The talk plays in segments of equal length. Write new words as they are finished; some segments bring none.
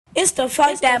It's the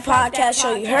Fuck That Podcast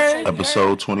Show, you heard?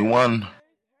 Episode 21.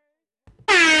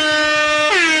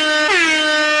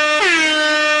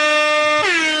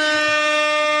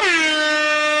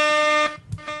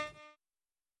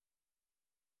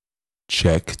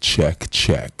 Check, check,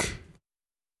 check.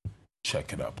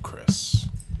 Check it up, Chris.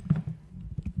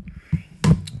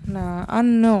 Nah, I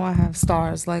know I have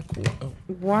stars. Like,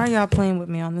 why are y'all playing with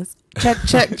me on this? Check,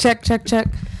 check, check, check, check.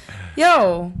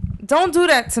 Yo, don't do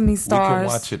that to me, stars. We can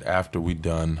watch it after we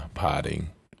done potting.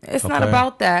 It's not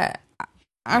about that.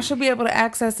 I should be able to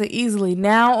access it easily.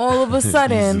 Now, all of a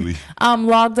sudden, I'm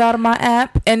logged out of my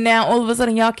app, and now all of a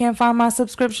sudden, y'all can't find my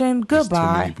subscription.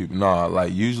 Goodbye. No,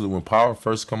 like usually when Power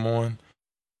first come on,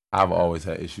 I've always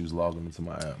had issues logging into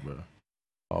my app, bro.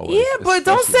 Always. Yeah, but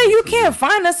don't say you can't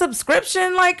find a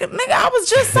subscription. Like, nigga, I was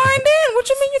just signed in. What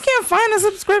you mean you can't find a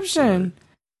subscription?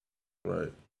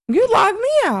 Right. You logged me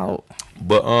out.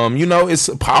 But it's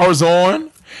Power's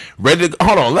on. Ready to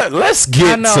hold on. Let's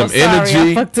get some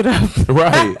energy. I fucked it up.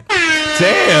 Right.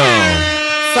 Damn.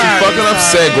 She's fucking up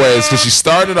segues because she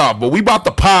started off. But we about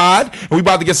to pod and we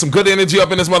about to get some good energy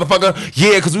up in this motherfucker.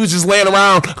 Yeah, because we was just laying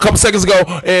around a couple seconds ago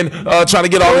and trying to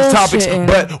get all these topics.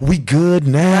 But we good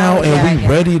now and we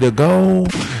ready to go.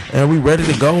 And we ready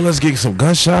to go. Let's get some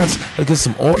gunshots. Let's get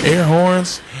some air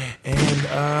horns.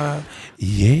 And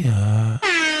yeah.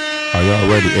 Are y'all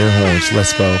ready? Air horns.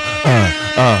 Let's go.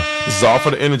 This is all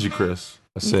for the energy, Chris.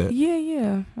 That's it.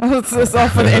 Yeah. It's all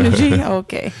for the energy?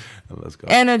 Okay. Let's go.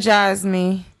 Energize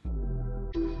me.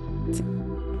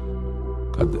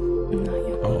 Hold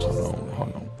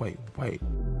on. Wait.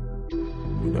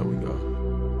 There we go.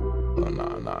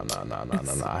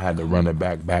 No. I had to run it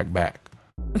back. Here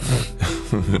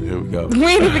we go. We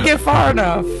didn't even get far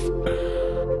enough.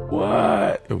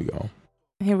 What? Here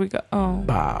we go. Oh.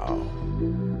 Bow.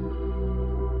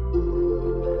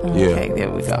 Okay,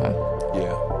 there we go.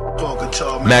 Yeah.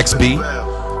 Max B,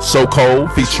 So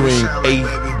Cold, featuring A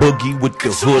Boogie with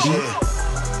the hoodie.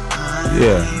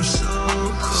 Yeah.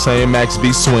 Same Max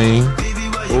B swing.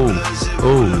 Ooh.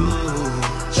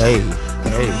 Hey.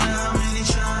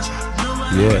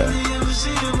 Yeah.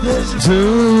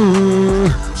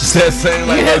 That same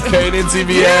like arcade and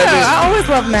TV Yeah, I always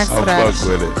love Max for that.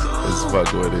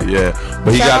 Fuck with it, yeah.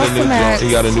 But he got a new joint.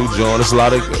 He got a new joint. There's a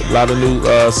lot of new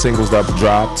singles that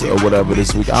dropped or whatever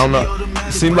this week. I don't know.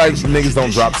 It seems like niggas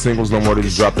don't drop singles no more. They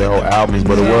just drop their whole albums.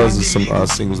 But it was some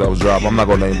singles that was dropped. I'm not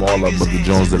gonna name all of them, but the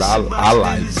joints that I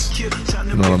liked. You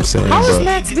know what I'm saying? How is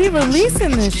Max B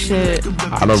releasing this shit?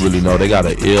 I don't really know. They got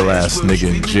an ill ass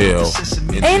nigga in jail.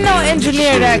 Ain't no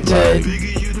engineer that good.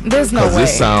 There's no way.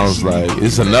 This sounds like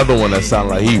it's another one that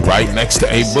sounds like he right next to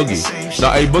A Boogie.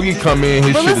 Now A Boogie come in,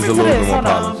 his shit is a little bit more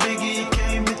polished.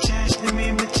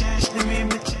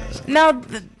 Now,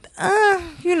 they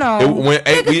threw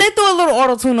a little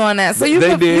auto tune on that, so you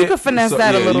could finesse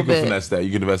that a little bit. You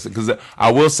can finesse it because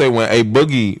I will say when A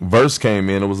Boogie verse came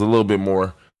in, it was a little bit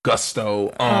more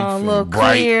gusto, a little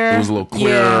bright. Clear. It was a little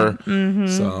clearer. Yeah. Mm-hmm.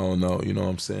 So I don't know, you know what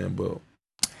I'm saying, but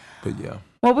yeah.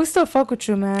 Well, we still fuck with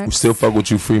you, Max. We still fuck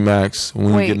with you, Free Max.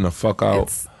 We ain't getting the fuck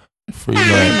out. Free Max.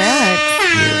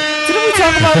 Yeah. Didn't we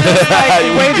talk about this way back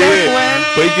when?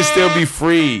 But he can still be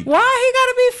free. Why he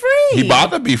gotta be free? He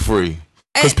about to be free.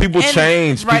 Because people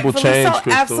change. People change,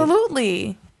 Crystal.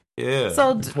 Absolutely. Yeah.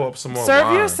 So pour up some more serve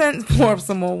wine. your sentence. Pour up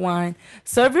some more wine.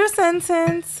 Serve your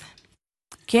sentence.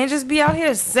 Can't just be out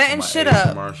here setting shit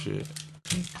up.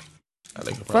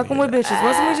 Fucking with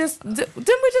bitches. Didn't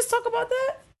we just talk about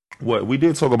that? What we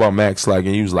did talk about Max, like,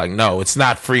 and he was like, "No, it's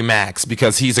not Free Max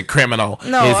because he's a criminal.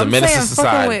 No, he's a menace to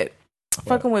society."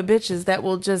 Fucking with bitches that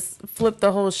will just flip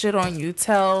the whole shit on you.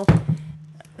 Tell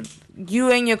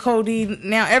you and your Cody.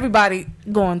 Now everybody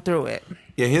going through it.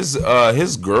 Yeah, his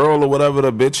girl or whatever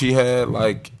the bitch he had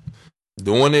like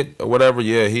doing it or whatever.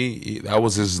 Yeah, he that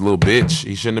was his little bitch.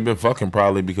 He shouldn't have been fucking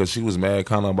probably because she was mad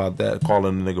kind of about that,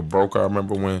 calling the nigga broke. I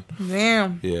remember when.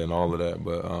 Damn. Yeah, and all of that,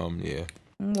 but yeah.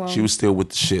 Well, she was still with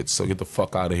the shit, so get the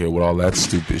fuck out of here with all that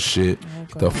stupid shit. Okay.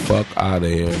 Get the fuck out of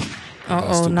here.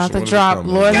 Not the drop.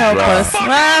 Lord help us.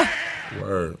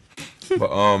 Word.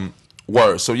 But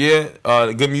word. So yeah,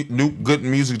 good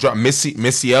music drop.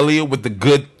 Missy Elliott with the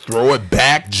good throw it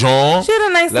back, John. She had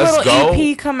a nice little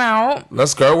EP come out.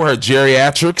 Let's go with her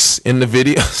geriatrics in the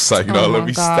video. It's like, no, let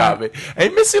me stop it.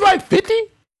 Ain't Missy like 50?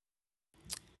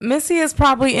 Missy is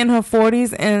probably in her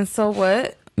 40s, and so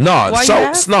what?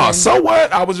 So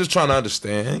what? I was just trying to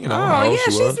understand, how old she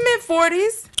was. She's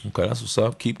mid-40s. Okay, that's what's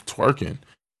up. Keep twerking.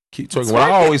 Keep twerking. What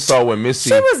I always saw when Missy,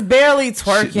 she was barely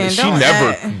twerking. She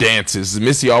never dances.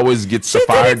 Missy always gets the she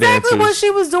fire did exactly dancers. what she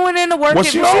was doing in the work. What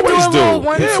she always do.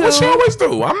 Yeah, what she always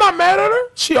do. I'm not mad at her.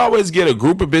 She always get a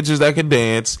group of bitches that can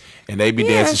dance, and they be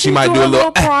dancing. She might do a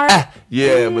little part.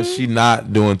 Yeah, but she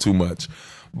not doing too much.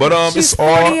 But she's it's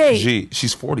all 48. G.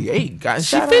 She's 48. Guys, she's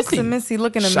Shout 50. outs to Missy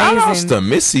looking amazing. Shout outs to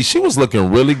Missy. She was looking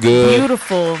really good.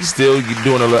 Beautiful. Still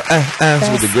doing a little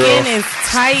with the girl. Skin is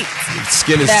tight.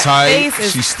 Skin is that tight. Face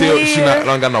is She's still clear. she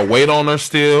don't got no weight on her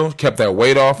still. Kept that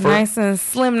weight off her. Nice and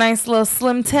slim, nice little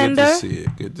slim tender. Good to see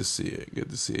it. Good to see it. Good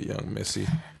to see it, young Missy.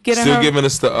 Getting Still her, giving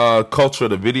us the culture of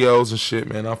the videos and shit,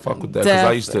 man. I fuck with that because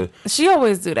I used to. She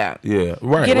always do that. Yeah,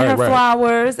 right. Getting her right.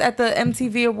 flowers at the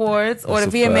MTV Awards or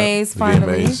That's the a fact. VMAs. The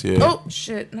Finally. VMAs, yeah. Oh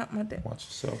shit! Not my dad. Watch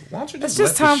yourself. Why don't you It's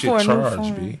just just let time this shit for a new charge,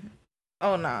 phone. B?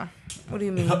 Oh nah. What do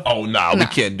you mean? Oh nah, we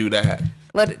can't do that.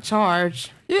 Let it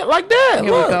charge. Yeah, like that. Here we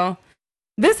go.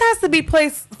 This has to be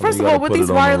placed. First of all, with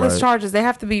these wireless chargers, they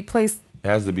have to be placed. It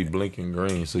has to be blinking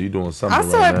green, so you're doing something. I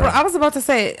saw right it. now. I was about to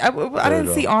say. I didn't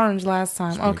go. see orange last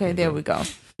time. Okay, there we go.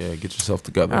 Yeah, get yourself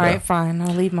together. All now. right, fine. I'll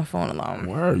leave my phone alone.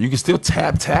 Word. You can still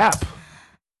tap.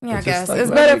 Yeah, I It's guess like, it's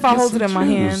let better me if I get hold some it in my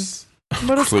hand. juice.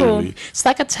 But it's Clearly. cool. It's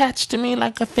like attached to me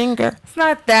like a finger. It's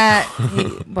not that,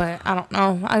 but I don't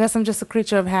know. I guess I'm just a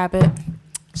creature of habit.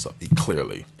 So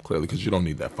clearly, because you don't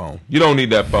need that phone. You don't need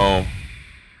that phone.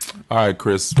 All right,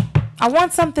 Chris. I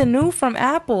want something new from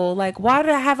Apple. Like, why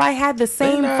have I had the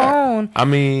same phone? I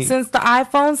mean, since the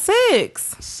iPhone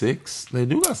 6. 6? They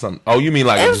do got something. Oh, you mean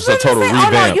like It's just a total been the same-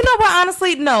 revamp? Oh, no, you know what?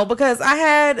 Honestly, no, because I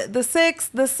had the 6,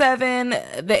 the 7,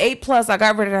 the 8 Plus. I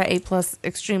got rid of that 8 Plus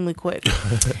extremely quick.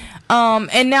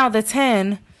 And now the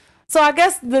 10. So I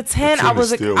guess the 10,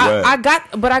 I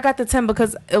got the 10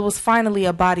 because it was finally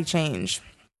a body change.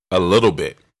 A little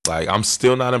bit. Like, I'm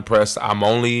still not impressed. I'm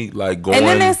only like going. And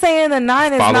then they're saying the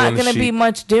 9 is not going to be sheep.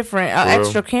 much different. An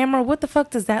extra camera. What the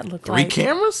fuck does that look 3 like?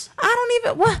 cameras? I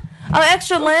don't even. What? An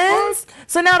extra lens?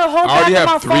 So now the whole I already back of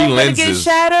my have 3 phone gonna get lenses.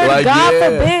 shattered? Like, God yeah.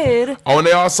 forbid. Oh, and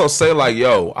they also say like,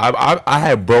 yo, I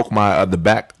had broke my the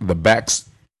backs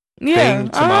thing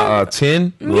to my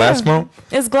 10 last month.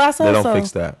 It's glass They also. don't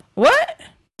fix that. What?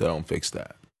 They don't fix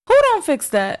that. Who don't fix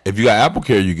that? If you got Apple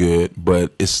Care, you good,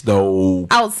 but it's no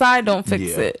Outside don't fix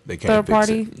it. They can't Third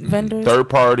party fix it. vendors. Third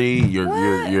party, your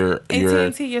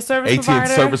AT&T, your service AT&T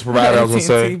provider. service provider. I was gonna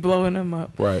say blowing them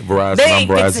up. right. Verizon. They I'm ain't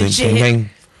fixing Verizon. shit. Bang, bang.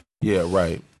 Yeah,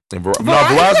 right. And Verizon?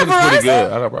 Verizon is pretty Verizon?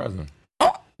 good. I got Verizon.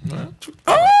 Oh, excuse me.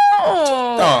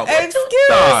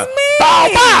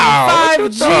 Bow,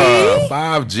 5G.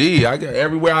 5G. I got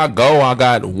everywhere I go. I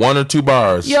got 1 or 2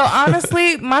 bars. Yo,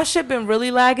 honestly, my shit been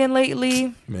really lagging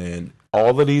lately. Man,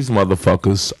 all of these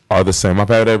motherfuckers are the same. I've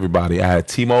had everybody. I had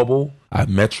T-Mobile. I had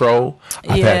Metro.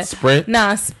 I've had Sprint.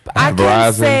 Nah, I had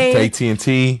Verizon,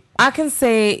 AT&T. I can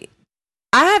say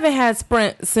I haven't had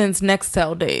Sprint since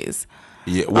Nextel days.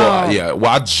 Yeah, well,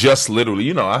 Well, I just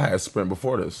literally, I had Sprint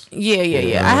before this. Yeah.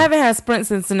 I haven't had Sprint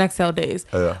since the Nextel days.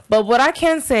 Yeah. But what I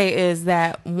can say is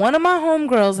that one of my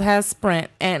homegirls has Sprint,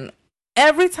 and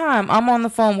every time I'm on the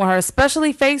phone with her,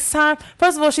 especially FaceTime,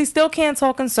 first of all, she still can't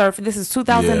talk and surf. This is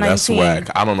 2019. Yeah, that's whack.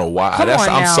 I don't know why. Come on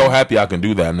I'm now. so happy I can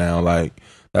do that now. Like,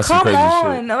 that's some Come crazy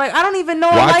on. shit. Like, I don't even know.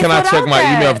 Why life can I check without my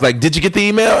that. email? It's like, did you get the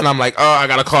email? And I'm like, oh, I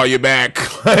gotta call you back.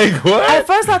 Like, what? At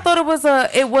first, I thought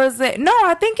no,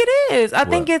 I think it is. I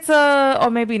think it's or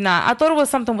maybe not. I thought it was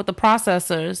something with the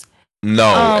processors.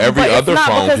 No, every but other it's not,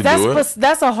 phone because can do it.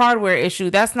 That's a hardware issue.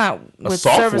 That's not with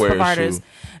service software providers. issue.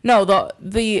 No,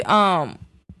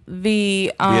 being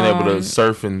able to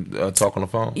surf and talk on the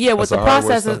phone. Yeah, with That's the a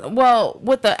hardware processors. stuff? Well,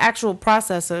 with the actual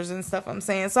processors and stuff, I'm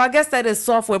saying. So I guess that is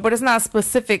software, but it's not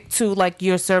specific to like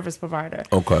your service provider.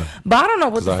 Okay. But I don't know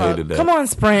what the I fuck. hated that. Come on,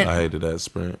 Sprint. I hated that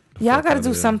Sprint. Y'all got to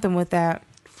do something with that.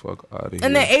 Fuck out of here.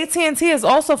 And then AT&T is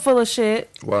also full of shit.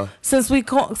 Why? Since we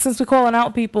calling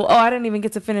out people. Oh, I didn't even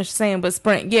get to finish saying, but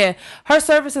Sprint, yeah, her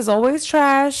service is always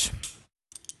trash.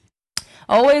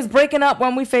 Always breaking up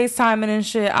when we FaceTiming and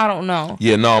shit. I don't know.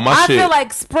 Yeah, no, I feel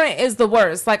like Sprint is the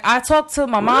worst. Like, I talk to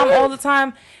my mom all the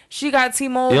time. She got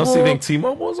T-Mobile. You don't think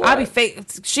T-Mobile is I be fake.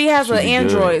 She has an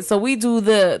Android, so we do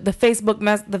the Facebook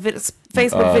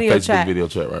Facebook video chat. Video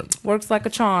chat, right? Works like a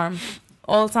charm.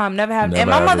 All the time, never have. And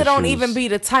my mother don't even be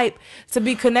the type to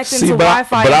be connecting to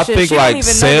Wi-Fi. But and I shit. think She like don't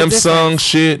even know the Samsung difference.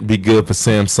 shit be good for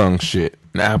Samsung shit,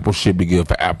 and Apple shit be good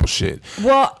for Apple shit.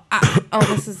 Well,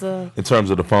 this is a. In terms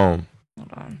of the phone.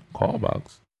 Hold on. Call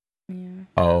box. Yeah.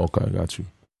 Oh, okay, got you.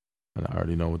 And I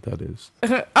already know what that is.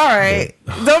 All right,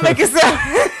 don't make it sound.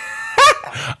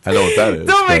 I know what that is.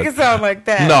 Don't make it sound like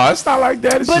that. No, it's not like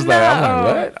that. It's But just like I'm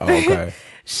like, what? Oh, okay.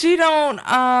 She don't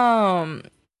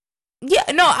Yeah,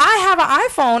 no, I have an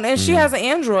iPhone and she has an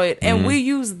Android, and we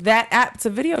use that app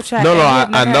to video chat. No,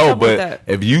 and I know, but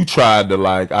if you tried to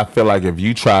I feel like if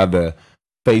you tried to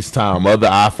FaceTime other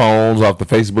iPhones off the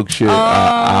Facebook shit,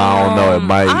 I don't know, it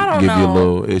might give you a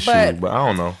little issue, but I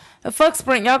don't know. Fuck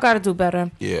Sprint, y'all got to do better.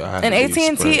 Yeah, and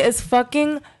AT&T is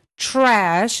fucking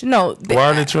trash. No, why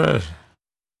are they trash?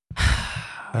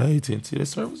 AT&T, their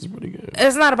service is pretty good.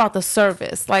 It's not about the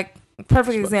service. Like,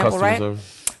 perfect example, right?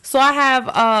 Service. So I have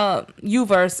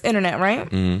Uverse internet, right?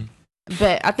 Mm-hmm.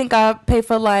 But I think I pay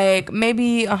for like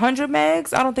maybe 100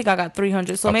 megs. I don't think I got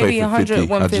 300. So maybe 100,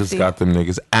 150. I just got them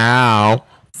niggas. Ow.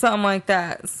 Something like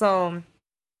that. So,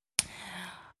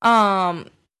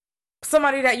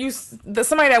 somebody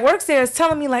that works there is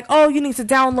telling me like, oh, you need to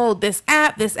download this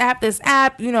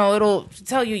app. You know, it'll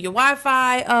tell you your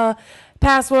Wi-Fi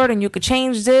password, and you could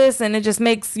change this, and it just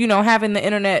makes having the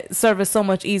internet service so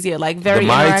much easier. Like very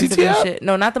interactive and shit.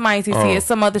 No, not the MyITT. It's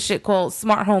some other shit called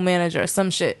Smart Home Manager or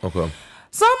some shit. Okay.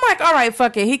 So I'm like, all right,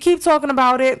 fuck it. He keeps talking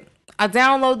about it. I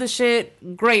download the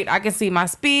shit. Great. I can see my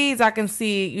speeds. I can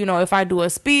see, if I do a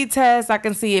speed test. I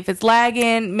can see if it's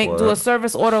lagging. Do a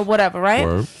service order, whatever. Right.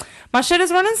 Word. My shit is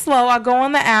running slow. I go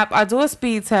on the app. I do a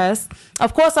speed test.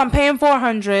 Of course, I'm paying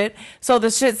 $400. So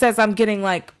the shit says I'm getting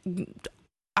like.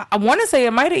 I want to say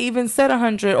it might have even said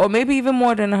 100 or maybe even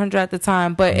more than 100 at the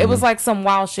time, but it was like some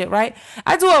wild shit, right?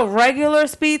 I do a regular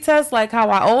speed test like how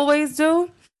I always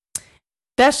do.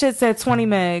 That shit said 20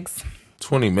 megs.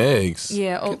 20 megs?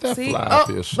 Yeah. Get that fly out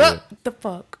there, shit. What the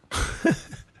fuck?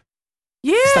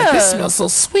 Yeah. It's like, this smells so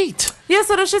sweet. Yeah,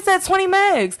 so the shit said 20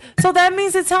 megs. So that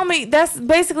means to tell me, that's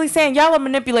basically saying y'all are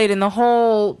manipulating the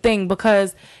whole thing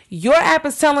because your app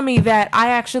is telling me that I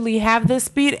actually have this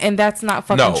speed, and that's not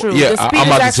fucking true. Yeah, the speed I'm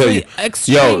about to tell you.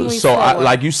 Yo, so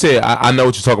like you said, I know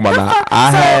what you're talking about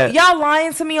now. Y'all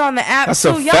lying to me on the app that's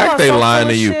too. That's a fact they lying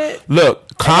to you. Shit. Look,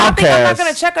 Comcast. I think I'm not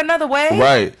going to check another way?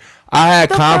 Right. I had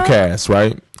Comcast,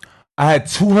 right? I had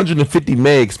 250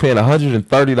 megs paying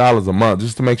 $130 a month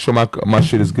just to make sure my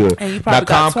shit is good. And you probably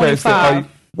got 25.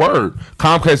 Word.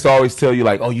 Comcast always tell you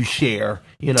like, oh, you share,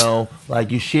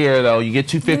 like you share though, you get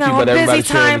 250, but everybody's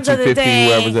sharing the 250,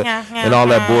 whoever's and all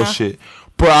that bullshit.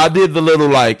 Bro, I did the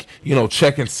little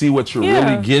check and see what you're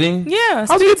really getting. Yeah,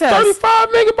 I was getting 35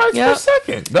 megabytes per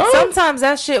second. Dog. Sometimes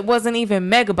that shit wasn't even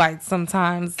megabytes.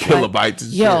 Sometimes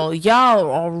kilobytes. Like, y'all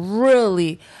are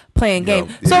really playing games.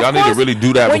 So y'all need to really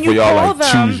do that before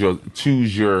y'all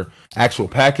choose your actual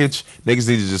package. Niggas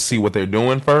need to just see what they're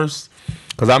doing first.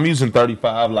 Cause I'm using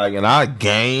 35, and I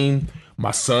game. My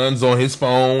son's on his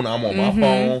phone. I'm on my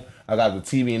phone. I got the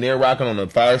TV in there rocking on the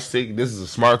Fire Stick. This is a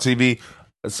smart TV,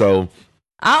 so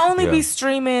I only be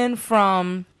streaming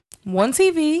from one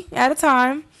TV at a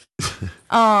time.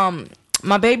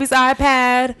 My baby's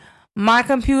iPad, my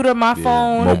computer, my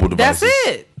phone. Mobile devices. That's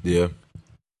it. Yeah.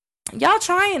 Y'all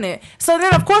trying it. So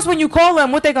then, of course, when you call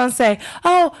them, what they gonna say?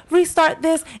 Oh, restart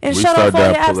this and shut off all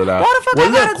your apps. Why the fuck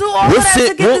I gotta do all of that to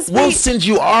get this speed? We'll send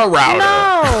you our router.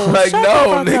 No.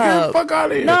 No, nigga. Fuck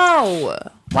out of here. No.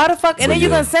 Why the fuck? And then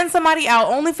you're gonna send somebody out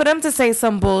only for them to say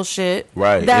some bullshit.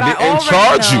 Right. And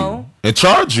charge you. And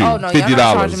charge you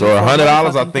 $50 or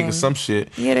 $100, I think, is some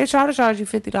shit. Yeah, they try to charge you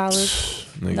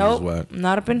 $50. Nope.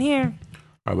 Not up in here.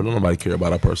 All right, but don't nobody care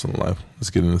about our personal life.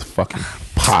 Let's get into this fucking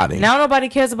potting. Now nobody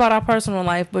cares about our personal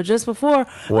life, but just before,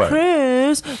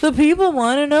 Chris, the people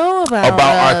want to know about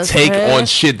our take on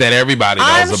shit that everybody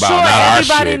knows about, not our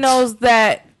shit. Everybody knows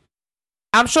that.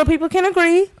 I'm sure people can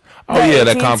agree. Oh yeah,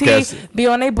 that Comcast be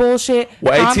on their bullshit.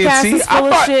 Well, AT&T is full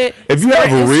of shit. If you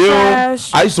have a real,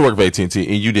 I used to work for AT&T, and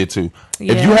you did too.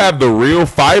 Yeah. If you have the real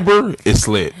fiber, it's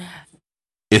lit.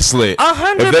 It's lit.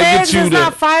 100 megs is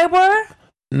not fiber.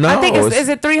 No, I think is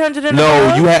it 300 and above?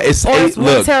 No, you have it's 1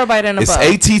 terabyte and above.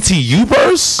 It's ATT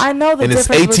Uverse. I know the and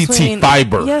difference it's ATT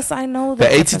Fiber. Yes, I know the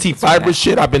ATT Fiber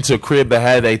shit. I've been to a crib that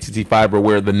had ATT Fiber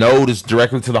where the node is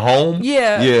directly to the home.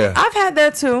 Yeah, I've had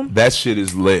that too. That shit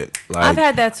is lit. I've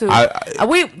had that too.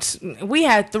 We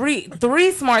had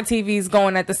three smart TVs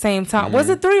going at the same time. Mm-hmm. Was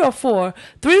it 3 or 4?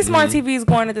 3 smart TVs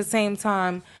going at the same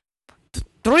time.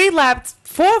 4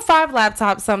 or 5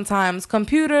 laptops sometimes,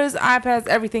 computers, iPads,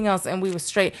 everything else, and we were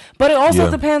straight. But it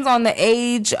also depends on the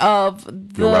age of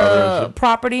the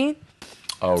property.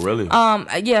 Oh, really?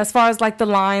 Yeah, as far as like the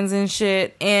lines and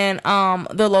shit and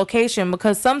the location,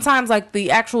 because sometimes like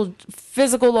the actual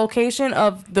physical location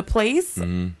of the place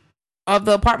of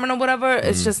the apartment or whatever,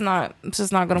 it's just not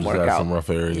gonna work out. Some rough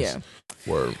areas. Yeah.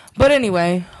 Word. But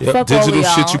anyway, fuck digital all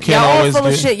y'all. Shit you can't y'all always all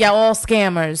full get. Of shit. Y'all all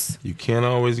scammers. You can't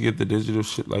always get the digital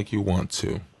shit like you want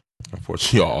to.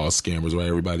 Unfortunately, y'all all scammers, right?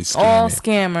 Everybody's scamming. All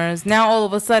scammers. Now all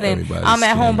of a sudden, Everybody's I'm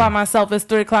at home scamming. by myself. It's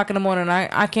 3:00 in the morning.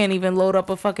 I can't even load up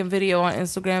a fucking video on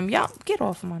Instagram. Y'all get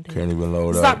off of my dick. Can't even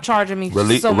load up. Stop charging me.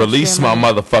 Release so much my damn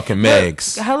motherfucking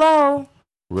megs. Hello.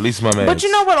 Release my megs. But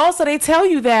you know what? Also, they tell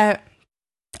you that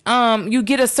you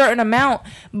get a certain amount,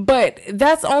 but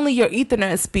that's only your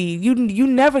Ethernet speed. You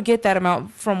never get that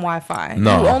amount from Wi-Fi.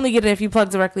 No. You only get it if you plug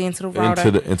directly into the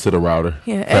router. Into the router.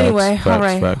 Yeah. Facts, Anyway, facts, all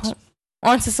right. facts.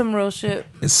 On to some real shit.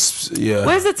 Yeah.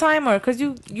 Where's the timer? Because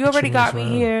you already got me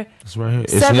here. It's right here.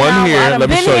 It's 7 one hours. here. I've Let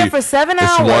me been show here you. for 7 It's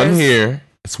hours. one here.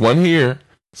 It's one here.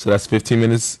 So that's 15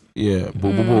 minutes. Yeah.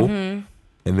 Boo, boo, boo.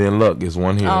 And then look, it's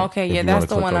one here. Oh, okay. If Yeah, you that's wanna the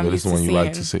click one on I'm it. This used is the one to you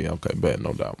like seeing. to see. Okay, bet,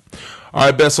 no doubt. All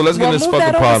right, bet. So let's get Well, in this move fucking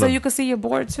that over problem. so you can see your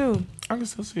board too. I can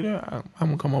still see that. I'm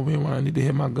gonna come over here when I need to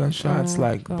hit my gunshots. Oh,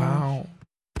 like, gosh. pow.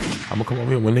 I'm gonna come over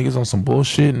here when niggas on some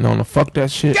bullshit and on the fuck that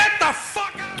shit. Get the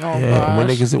fuck out! Oh, Yeah, when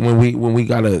gosh. niggas when we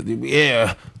gotta we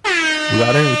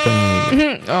got everything.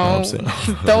 You know what I'm saying?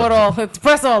 Throw it all.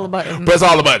 Press all the buttons. Press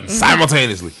all the buttons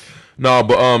simultaneously. No,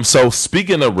 but so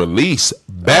speaking of release,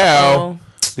 Bow.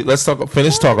 Let's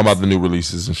finish talking about the new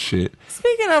releases and shit.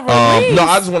 Speaking of release. No,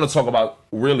 I just want to talk about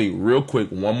real quick,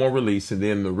 one more release and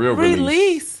then the real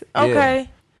release. Okay.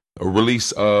 A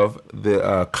release of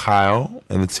the Kyle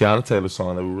and the Tiana Taylor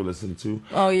song that we were listening to.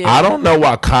 Oh, yeah. I don't know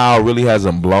why Kyle really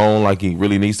hasn't blown like he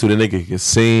really needs to. The nigga can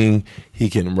sing, he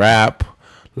can rap.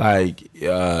 Like,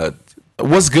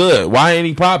 what's good? Why ain't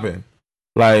he popping?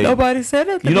 Like, Nobody said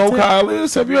it. you know who Kyle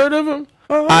is? Have you heard of him?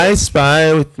 I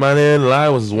Spy with My Little Lie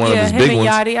was one of his him big and ones.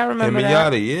 Yachty, I remember him and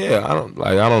that. Yachty, yeah.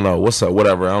 I don't know what's up,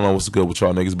 whatever. I don't know what's good with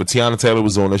y'all niggas, but Tiana Taylor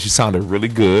was on there. She sounded really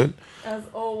good. As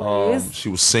always. She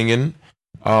was singing.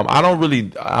 I'm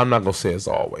not gonna say as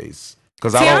always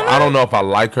because I don't know if I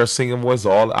like her singing voice.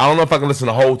 I don't know if I can listen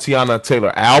to the whole Tiana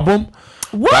Taylor album.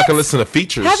 What? But I can listen to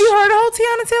features. Have you heard the whole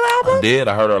Tiana Taylor album? I did.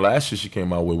 I heard her last year. She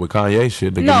came out with Kanye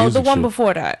shit. The No, music the one shit.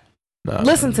 before that. Nah,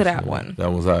 Listen to that one.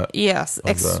 That was that. Yes.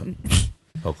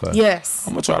 Okay. Yes.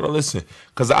 I'm gonna try to listen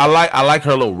because I like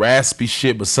her little raspy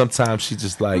shit, but sometimes she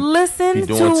just like Listen be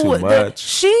doing to too much.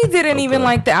 she didn't even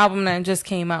like the album that just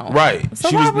came out. Right. So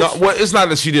She why was would not. Well, it's not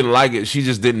that she didn't like it. She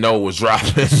just didn't know it was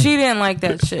dropping. She didn't like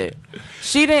that shit.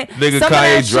 She didn't. Nigga, some of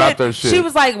Kanye that dropped her shit. She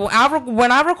was like,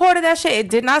 when I recorded that shit, it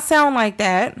did not sound like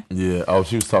that. Yeah. Oh,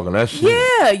 she was talking that shit.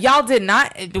 Yeah, y'all did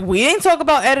not. We didn't talk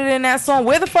about editing that song.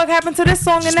 Where the fuck happened to this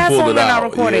song Just and that pulled song it that I out,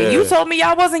 recorded? yeah. You told me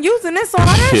y'all wasn't using this song.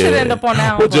 How that shit end up on the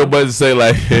album? What your buddy say?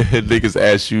 Like niggas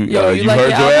ask you, Yo, you like heard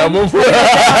your your album? album?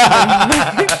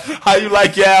 How you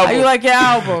like your album? How you like your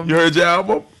album? You heard your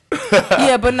album?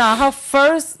 Yeah, but nah, her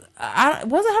first.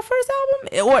 Was it her first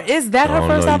album, or is that I her don't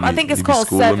first know. album? You I think be- it's you be called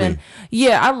schooling Seven. me.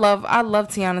 Yeah, I love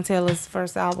Tiana Taylor's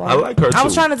first album. I like her too. I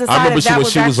was trying to decide I remember if that when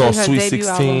was she was on actually her Sweet debut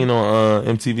 16 album.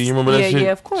 on MTV. You remember that Yeah, shit?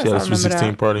 yeah, of course She had I a Sweet remember 16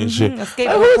 that. party and shit. A Hey,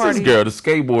 skateboard who is party. this girl? The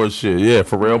skateboard shit. Yeah,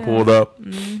 Pharrell pulled up.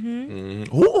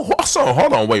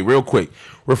 Hold on, wait, real quick.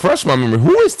 Refresh my memory.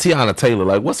 Who is Tiana Taylor?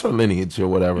 Like, what's her lineage or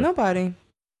whatever? Nobody.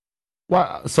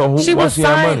 Why? So She why was she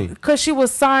have signed money? because she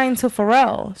was signed to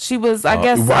Pharrell. She was, I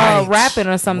guess, Right, rapping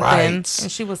or something, right. and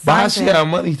she was Why signed. she to him. have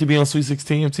money to be on Sweet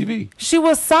 16 MTV? She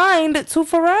was signed to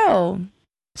Pharrell.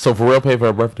 So Pharrell paid for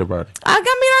her birthday party.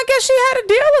 I guess she had a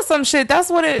deal or some shit. That's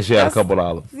what it. She had a that's- couple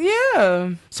dollars.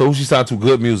 Yeah. So who she signed to?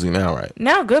 Good Music now, right?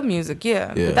 Now good music,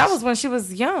 yeah. Yes. But that was when she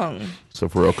was young. So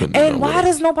Pharrell couldn't. do And no why with it.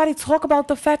 does nobody talk about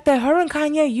the fact that her and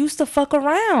Kanye used to fuck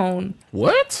around?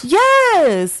 What?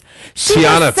 Yes. She was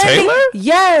Tiana sending- Taylor?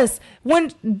 Yes.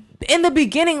 When in the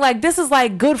beginning, like this is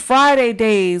like Good Friday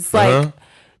days. Like Uh-huh.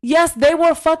 yes, they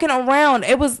were fucking around.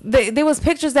 It was there was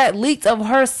pictures that leaked of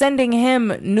her sending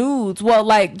him nudes. Well,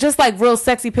 like just like real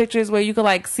sexy pictures where you could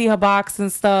like see her box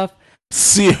and stuff.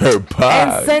 See her And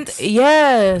box. sent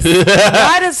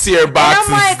why does See her box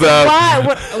and I'm and like, stuff. why?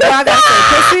 What I gotta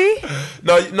say, pussy?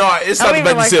 No, it's I not don't the fact even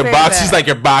to like see her saying box. that. She's like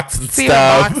your box and See her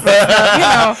stuff. box and stuff, you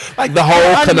know. Like the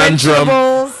whole conundrum.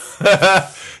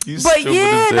 Unmentionables. You But stupid yeah,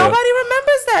 as hell. nobody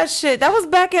remembers that shit. That was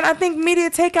back in I think Media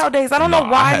Takeout days. I don't No, know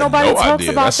I why had nobody no talks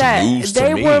idea. about That's that. news to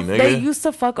They me, they nigga. used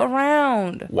to fuck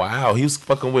around. Wow, he was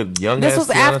fucking with young. This ass was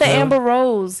Tiana after Taylor? Amber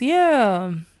Rose.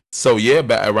 Yeah. So yeah,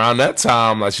 around that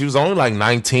time, like she was only like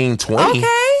 19, 20.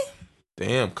 Okay.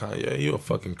 Damn, Kanye, you a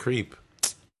fucking creep.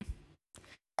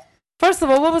 First of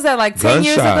all, what was that like 10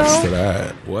 years Gunshots to ago?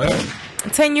 that. What?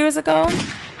 10 years ago?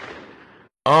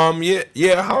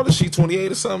 Yeah. How old is she?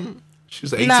 28 or something? She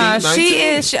was 18, Nah, 19? she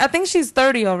is. I think she's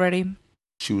 30 already.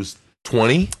 She was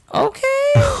 20. Okay.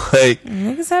 Like,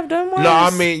 niggas have done worse. no, I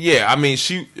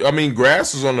mean,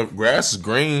 grass is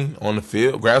green on the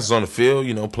field. Grass is on the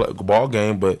field, play ball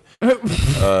game, but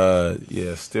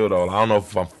yeah, still though, I don't know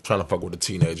if I'm trying to fuck with a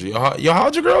teenager. Yo, how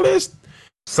old your girl is?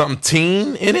 Something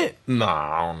teen in it? Nah,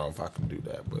 I don't know if I can do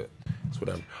that, but it's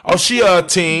whatever. Oh, she a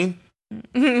teen.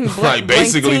 Like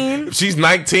basically, if she's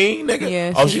 19, nigga.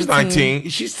 Yeah, she's 19.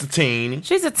 She's a teen.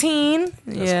 She's a teen.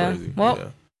 That's crazy. Well. Yeah.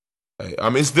 I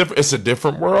mean, it's different. It's a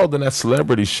different world than that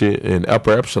celebrity shit and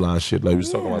upper epsilon shit like we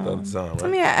was talking about the other time, right? I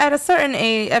mean, at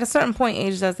a certain point,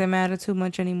 age doesn't matter too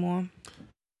much anymore.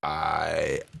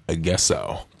 I guess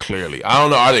so. Clearly, I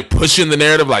don't know. Are they pushing the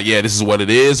narrative like, yeah, this is what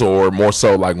it is, or more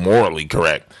so like morally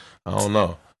correct? I don't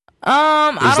know.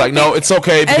 It's like, no, it's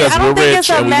okay because we're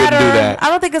rich and we wouldn't do that. I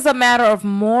don't think it's a matter of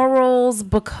morals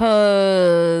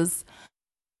because.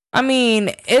 I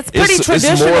mean, it's pretty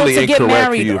traditional to get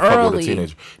married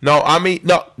early. No, I mean,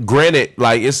 no. Granted,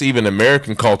 like it's even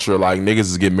American culture. Like niggas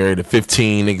is getting married at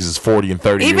 15, niggas is 40 and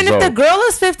 30 even years old. Even if the girl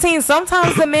is 15,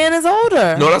 sometimes the man is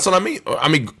older. No, that's what I mean. I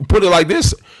mean, put it like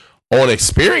this: on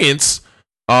experience,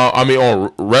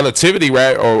 on relativity,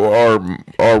 right, or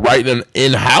writing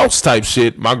in-house type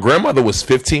shit. My grandmother was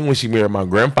 15 when she married my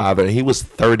grandfather, and he was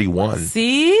 31.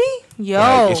 See. Yo,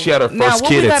 and she had her first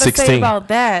kid at 16. Say about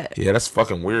that? Yeah, that's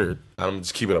fucking weird. I'm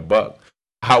just keep it a buck.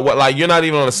 Like you're not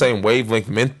even on the same wavelength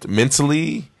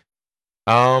mentally,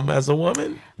 as a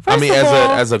woman.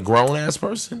 As a grown ass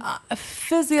person.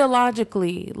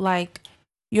 Physiologically, like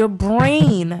your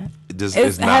brain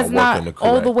is not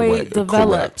all the way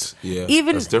developed. Correct. Yeah,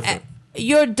 even that's different.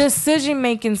 Your decision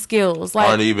making skills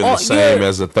aren't even the same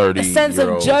as a 30. A sense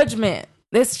of judgment.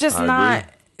 It's just not.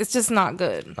 It's just not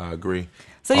good. I agree.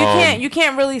 So you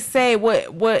can't really say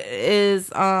what is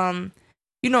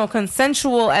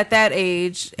consensual at that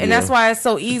age, and that's why it's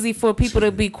so easy for people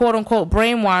to be quote unquote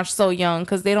brainwashed so young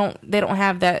because they don't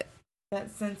have that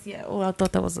sense yet. Oh, I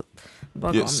thought that was a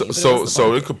bug on me,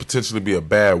 so it could potentially be a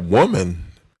bad woman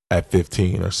at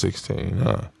 15 or 16,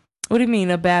 huh? What do you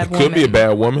mean a bad woman? Could be a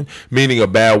bad woman, meaning a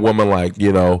bad woman like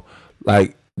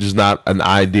just not an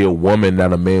ideal woman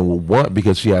that a man would want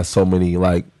because she has so many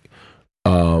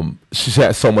she's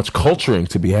had so much culturing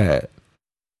to be had.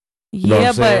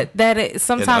 Yeah, but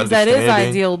sometimes that is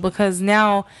ideal because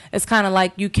now it's kind of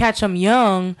like you catch them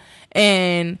young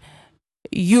and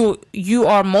you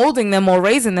are molding them or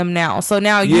raising them now. So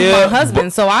now you're my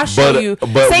husband. So I show you.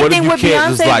 But same thing with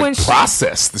Beyonce when she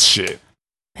process the shit.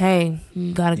 Hey,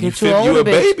 you gotta get you older,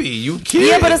 bitch. Baby, you kid.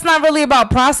 Yeah, but it's not really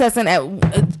about processing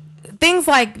things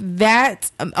like that,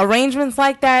 arrangements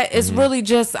like that. It's really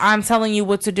just I'm telling you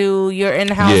what to do. You're in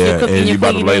the house, you're cooking, you're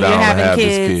cleaning, you're having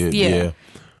kids. Yeah.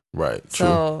 Right.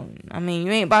 So true. I mean,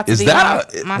 you ain't about to is be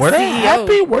that my were CEO. they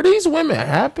happy? Were these women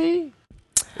happy?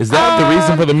 Is that the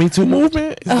reason for the Me Too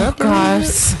movement? Is that the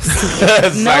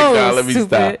reason? No, let me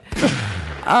stop.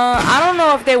 I don't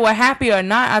know if they were happy or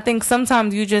not. I think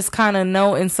sometimes you just kind of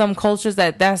know in some cultures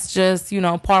that's just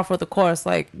par for the course.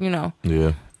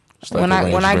 Yeah. When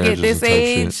I get this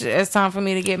age, it's time for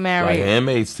me to get married. Like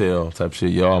Handmaid's Tale type shit,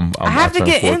 yo. I have to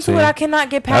get 14. Into it. I cannot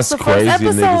get past the first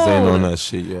episode. Niggas ain't on that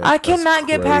shit yet. I cannot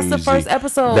get past the first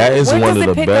episode. That is one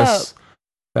of the best.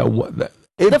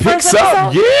 It picks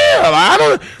up. Yeah, I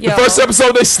don't. The first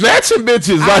episode they snatching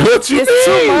bitches. Like what you mean? It's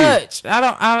too much. I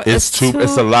don't.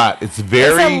 It's a lot. It's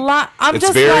very. It's a lot. It's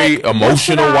very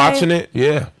emotional watching it.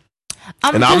 Yeah.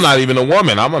 I'm not even a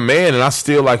woman. I'm a man, and I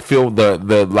still feel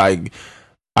the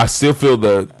I still feel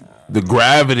the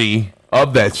gravity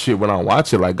of that shit when I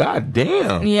watch it. Like, god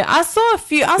damn. Yeah, I saw a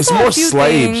few. It's more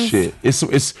slave shit.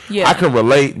 It's. Yeah. I can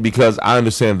relate because I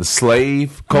understand the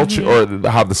slave culture or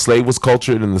how the slave was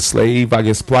cultured and the slave, I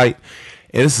guess, plight.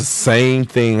 And it's the same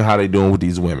thing how they doing with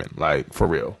these women. Like for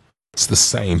real, it's the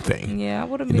same thing. Yeah, I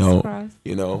wouldn't be surprised.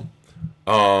 The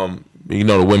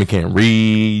women can't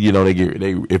read.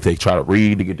 If they try to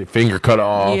read, they get their finger cut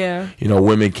off. Yeah.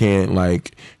 Women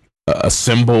can't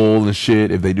assemble and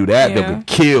shit. If they do that, they'll get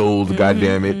killed. God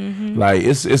damn it!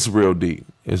 It's real deep.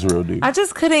 It's real deep. I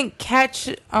just couldn't catch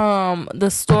the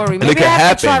story. Maybe I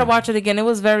have to try to watch it again. It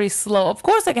was very slow. Of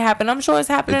course, it can happen. I'm sure it's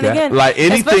happening again. Like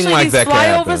anything especially like these that.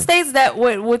 Flyover states that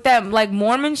with that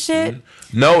Mormon shit.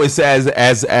 No, it's as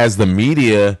the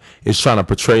media is trying to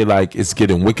portray it's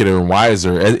getting wickeder and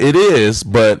wiser. It is,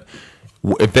 but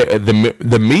if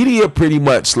the media pretty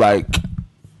much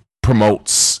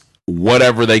promotes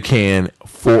whatever they can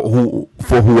for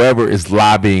whoever is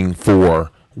lobbying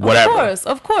for whatever.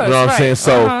 Of course. You know what I'm saying?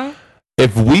 So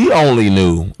if we only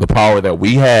knew the power that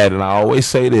we had, and I always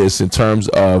say this in terms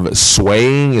of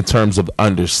swaying, in terms of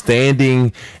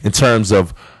understanding, in terms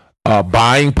of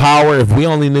buying power. If we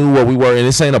only knew what we were, and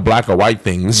this ain't a black or white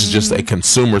thing. This is just a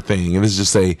consumer thing, and this is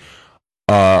just a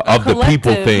of the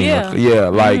people thing. Yeah,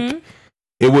 like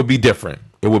it would be different.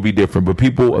 It would be different. But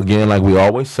people, again, like we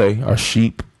always say, are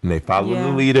sheep, and they follow the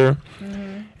leader.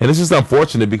 And it's just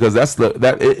unfortunate because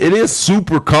it is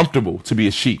super comfortable to be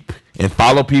a sheep and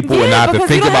follow people and not to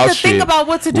think about shit. Think about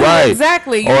what to do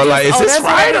exactly. Or like, is this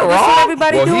right or wrong?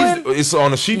 Everybody doing? It's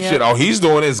on the sheep shit. Oh, he's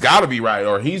doing it. It's got to be right.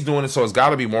 Or he's doing it, so it's got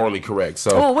to be morally correct.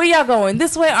 So, where y'all going?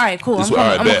 This way. All right, cool. I'm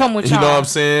gonna come with y'all. You know what I'm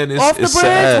saying? Off the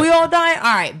bridge, we all dying. All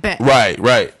right, bet.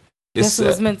 Right. That's what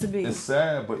it's meant to be. It's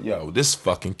sad, but this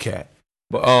fucking cat.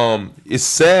 But it's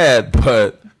sad,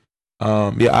 but.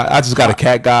 I just got a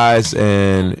cat, guys,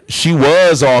 and she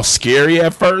was all scary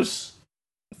at first.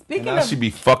 She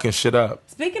be fucking shit up.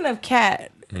 Speaking of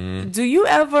cat, do you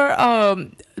ever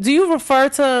do you refer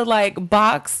to like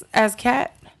Box as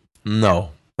cat?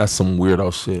 No, that's some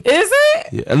weirdo shit. Is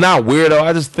it? Yeah, not weirdo.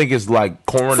 I just think it's like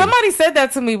corny. Somebody said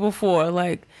that to me before,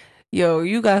 like, "Yo,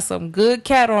 you got some good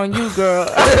cat on you, girl."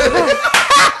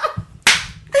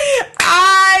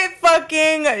 I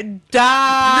fucking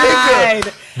died.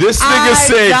 This nigga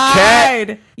said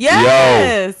cat.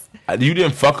 Yes. Yo, you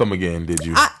didn't fuck him again, did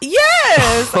you?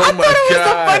 Yes. Oh I thought it was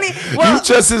so funny. Well, you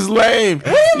just as lame. What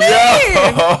do you mean?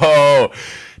 Yo,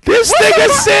 this nigga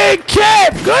said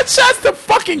cat. Good shots to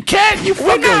fucking cat. You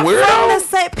fucking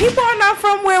weirdo. People are not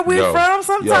from where we're from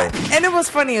sometimes. And it was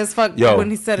funny as fuck when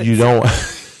he said it. You don't.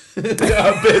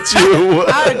 I bet you.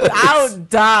 I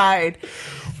died.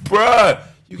 Bruh.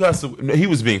 You got some. He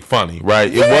was being funny, right?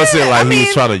 It wasn't like he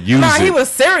was trying to use it. He was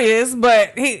serious,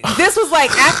 but this was like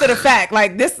after the fact.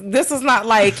 Like this is not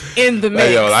like in the mix.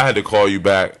 Hey, yo, I had to call you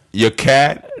back. Your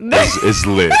cat is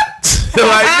lit.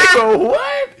 Like, nigga,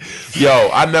 what? Yo,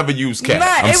 I never used cat.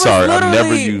 I'm sorry, I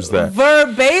never used that.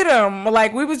 Verbatim.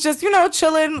 Like we was just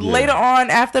chilling later on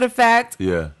after the fact.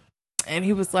 Yeah. And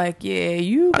he was like, "Yeah,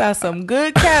 you got some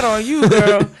good cat on you,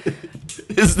 girl."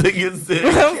 This nigga said,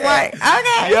 I'm like,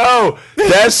 okay. Yo,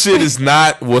 that shit is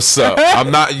not what's up.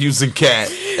 I'm not using cat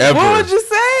ever. What would you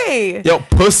say? Yo,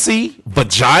 pussy,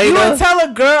 vagina. You would tell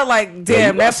a girl like,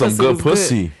 damn, that some pussy good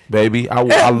pussy, good. Baby. I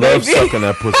love sucking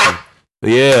that pussy.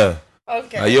 Yeah.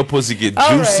 Okay. Your pussy get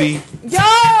juicy. Right. Yo,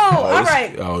 all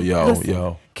right. Oh,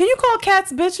 yo. Can you call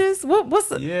cats bitches? What's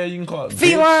the? Yeah, you can call it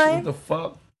feline. What the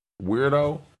fuck,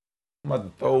 weirdo? I'm about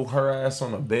to throw her ass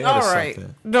on the bed or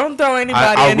something. Don't throw anybody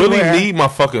I anywhere. really need my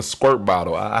fucking squirt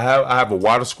bottle. I have a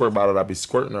water squirt bottle that I be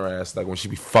squirting her ass like when she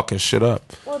be fucking shit up.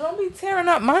 Well, don't be tearing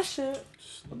up my shit.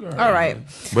 All right.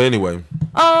 But anyway.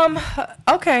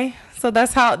 Okay. So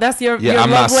that's your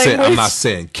I'm love language? I'm not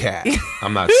saying cat.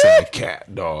 I'm not saying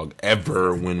cat, dog,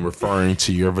 ever when referring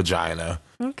to your vagina.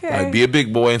 Okay. Like, be a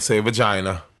big boy and say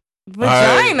vagina.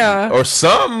 Vagina or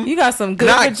something. You got some good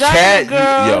not vagina, cat,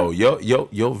 girl.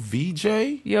 Yo,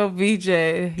 VJ. Your VJ.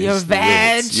 Your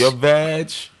vag. Lit. Your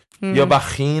vag. Your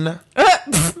vagina.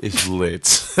 It's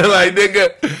lit. Like,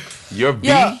 nigga, your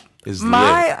V is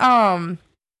lit.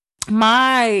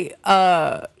 My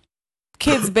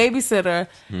kid's babysitter,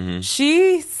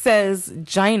 she says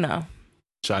Gina.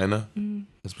 China?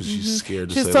 That's what she's scared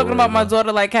to say. She's talking about my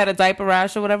daughter like had a diaper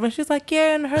rash or whatever. She's like,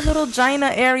 yeah, in her little Gina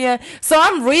area. So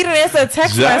I'm reading it as a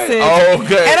text message. Oh,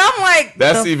 okay. And I'm like,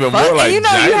 that's even more like and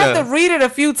Gina. You have to read it a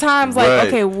few times. Like,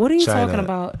 okay, what are you talking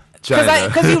about?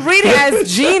 Because you read it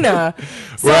as Gina.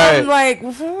 So I'm like,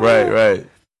 right.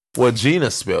 Well, Gina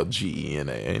spelled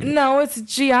Gena. No, it's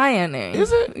Gina.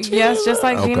 Is it? Gina? Yes, just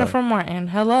like Gina from Martin.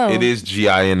 Hello. It is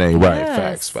Gina, right?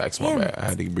 Yes. Facts. My bad. I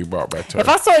had to be brought back to her. If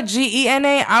I saw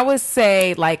Gena, I would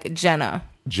say like Jenna.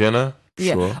 Jenna.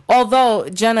 Yeah. Sure. Although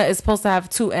Jenna is supposed to have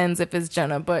two N's if it's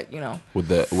Jenna, but with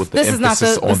the this is not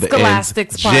the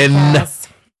Scholastics podcast.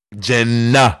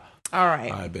 Jenna. All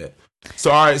right. I bet.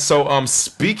 So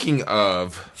speaking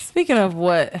of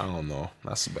what? I don't know.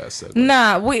 That's a bad segue.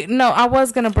 I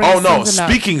was gonna bring. Oh no!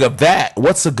 Speaking of that,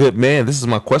 what's a good man? This is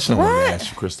my question. I want to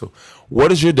ask you, Crystal.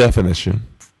 What is your definition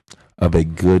of a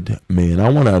good man? I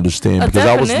want to understand because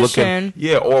I was looking.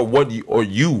 Yeah, or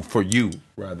you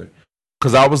rather.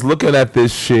 Because I was looking at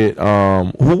this shit.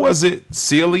 Who was it?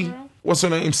 Celie? What's her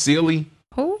name? Celie?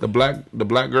 Who? The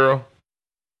black girl.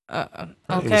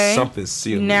 Okay. Something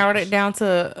Celie. You narrowed it down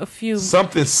to a few.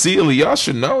 Something Celie. Y'all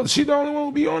should know. She the only one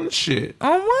who be on the shit.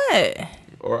 On what?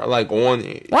 Or like on.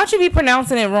 Why'd you be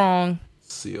pronouncing it wrong?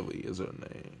 Celie is her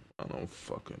name. I don't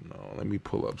fucking know. Let me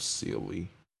pull up Celie.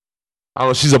 I don't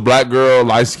know. She's a black girl,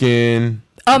 light skin.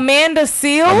 Amanda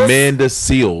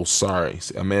Seales. Sorry,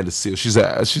 Amanda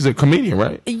Seales. She's a comedian,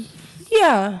 right?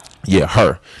 Yeah. Yeah,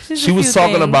 her. She was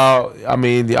talking about. I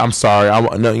mean, I'm sorry.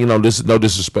 No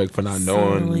disrespect for not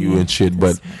knowing you and shit,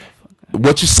 but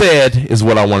what you said is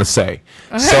what I want to say.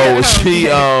 So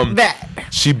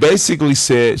she basically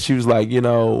said, she was like,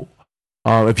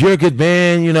 if you're a good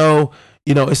man,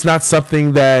 it's not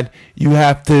something that you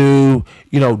have to,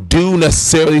 do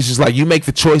necessarily. It's just like you make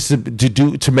the choice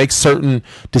to make certain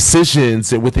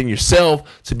decisions within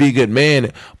yourself to be a good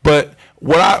man. But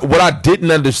what I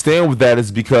didn't understand with that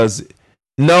is because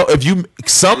if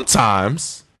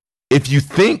you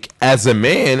think as a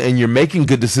man and you're making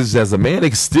good decisions as a man,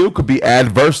 it still could be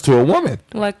adverse to a woman.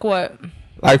 Like what?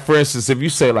 Like, for instance, if you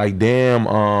say like,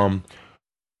 damn,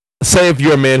 say if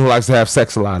you're a man who likes to have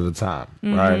sex a lot of the time,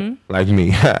 right? Like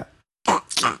me.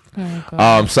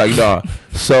 Psych, no.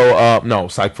 So, no,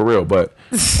 psych for real, but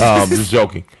just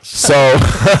joking. So,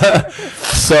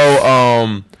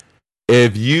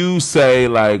 if you say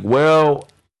like, well,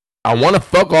 I want to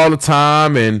fuck all the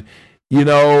time, and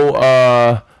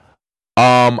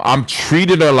I'm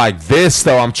treating her like this,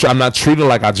 though. I'm not treating her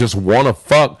like I just want to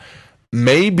fuck.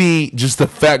 Maybe just the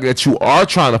fact that you are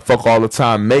trying to fuck all the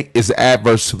time is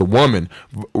adverse to the woman,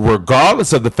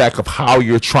 regardless of the fact of how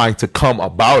you're trying to come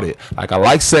about it. Like, I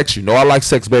like sex, I like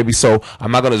sex, baby, so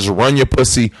I'm not gonna just run your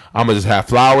pussy. I'm gonna just have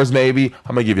flowers, maybe.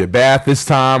 I'm gonna give you a bath this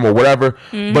time or whatever.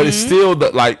 But it's still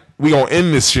like, we gonna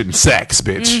end this shit in sex,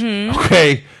 bitch.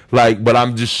 Okay? Like, but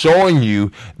I'm just showing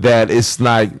you that it's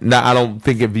like, I don't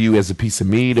think of you as a piece of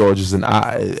meat or just an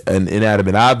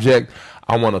inanimate object.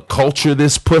 I want to culture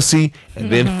this pussy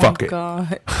and then fuck it.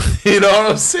 God. You know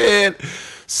what I'm saying?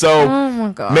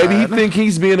 So maybe he think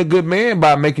he's being a good man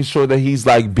by making sure that he's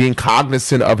like being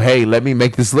cognizant of, hey, let me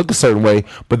make this look a certain way.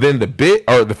 But then the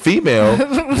female,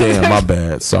 damn, my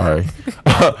bad, sorry.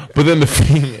 But then the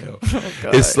female,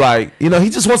 it's like, he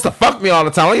just wants to fuck me all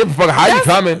the time. I don't give a fuck how you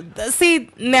coming. See,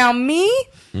 now me,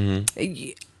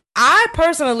 I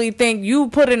personally think you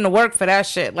put in the work for that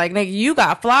shit. Like, nigga, you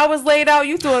got flowers laid out,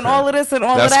 you doing all of this and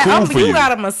all of that. Cool you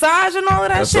got a massage and all of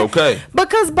that shit. That's okay.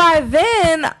 Because by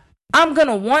then, I'm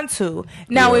gonna want to.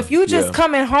 Now, if you just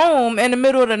coming home in the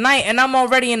middle of the night and I'm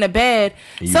already in the bed,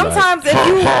 sometimes if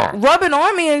you rubbing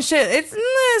on me and shit, it's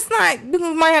not.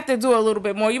 You might have to do a little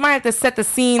bit more. You might have to set the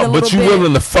scene a little bit. But you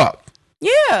willing to fuck?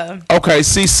 Yeah. Okay.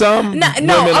 See, some no. Okay.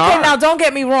 Now, don't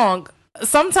get me wrong.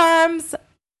 Sometimes.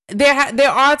 There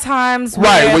are times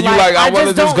where, when you like I want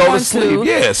to just go to sleep. To.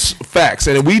 Yes, facts,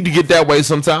 and we get that way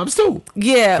sometimes too.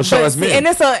 Yeah, for sure,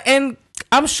 and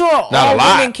I'm sure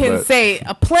women can say,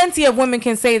 plenty of women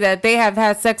can say that they have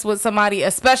had sex with somebody,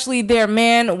 especially their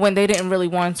man, when they didn't really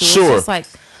want to. Sure, it's just like,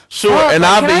 and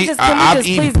I've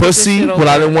eaten pussy when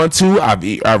I didn't want to.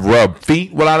 I've rubbed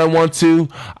feet when I didn't want to.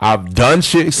 I've done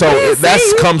shit. So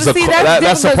that's a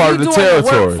part of the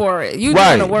territory. For it. You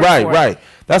doing the work for it. Right.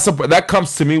 That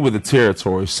comes to me with the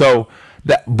territory. So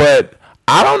but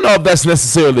I don't know if that's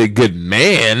necessarily a good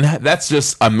man. That's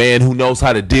just a man who knows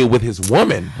how to deal with his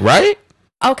woman, right?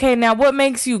 Okay, now what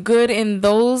makes you good in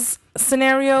those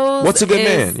scenarios? What's a good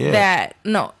man? Yeah.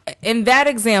 In that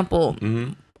example,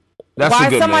 that's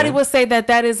why somebody would say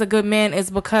that is a good man is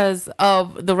because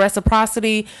of the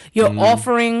reciprocity. You're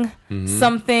offering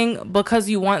something because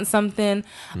you want something,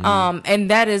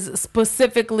 and that is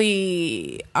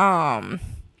specifically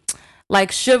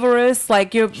like chivalrous,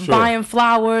 like you're buying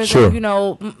flowers,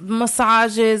 and,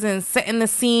 massages and setting the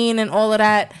scene and all of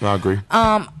that. I agree.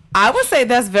 I would say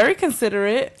that's very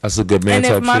considerate. That's a good man. And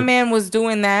type if my shit. man was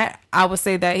doing that, I would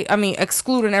say that. I mean,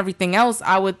 excluding everything else,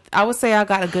 I would say I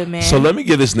got a good man. So let me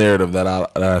get this narrative that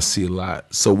I see a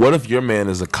lot. So what if your man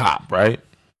is a cop, right?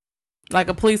 Like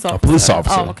a police officer. A police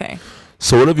officer. Oh, okay.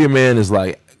 So what if your man is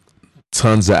like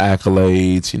tons of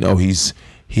accolades?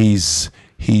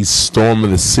 He's storming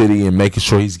the city and making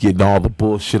sure he's getting all the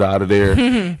bullshit out of there.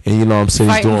 And you know what I'm saying?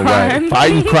 He's doing right.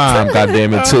 Fighting crime,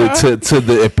 goddammit, to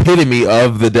the epitome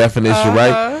of the definition,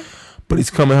 right? But he's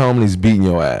coming home and he's beating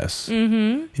your ass.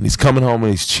 And he's coming home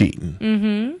and he's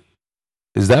cheating.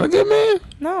 Is that a good man?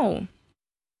 No.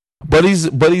 But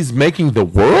he's making the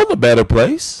world a better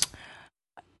place.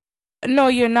 No,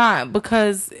 you're not,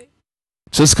 because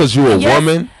just because you're a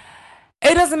woman.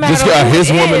 It doesn't matter. Just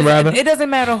his woman, rather. It doesn't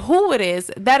matter who it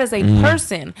is. That is a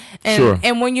person,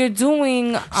 and when you're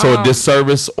doing a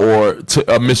disservice or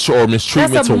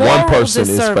mistreatment to one person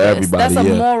is for everybody. That's a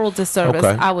moral disservice,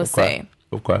 I would say.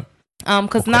 Okay.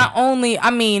 Because not only,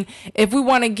 I mean, if we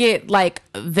want to get like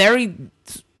very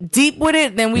deep with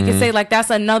it, then we can say like that's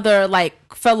another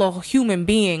like fellow human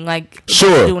being, like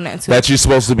doing that too. That you're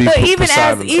supposed to be. But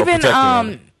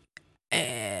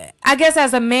I guess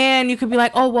as a man, you could be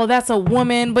like, oh, well, that's a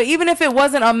woman. But even if it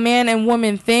wasn't a man and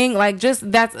woman thing, like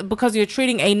just that's because you're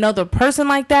treating another person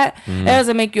like that, it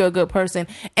doesn't make you a good person.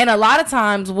 And a lot of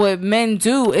times what men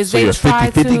do is they try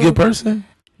to... 50-50 good person?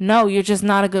 No, you're just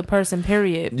not a good person,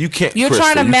 period. You can't. You're Crystal,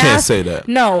 trying to you mask. can't say that.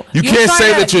 No, you can't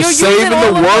say that you're saving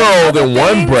the world in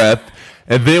one breath,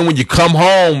 and then when you come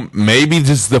home, maybe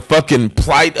just the fucking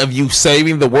plight of you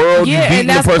saving the world. Yeah, you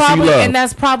beating the person you love, and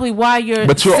that's probably why you're.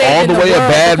 But you're all the way a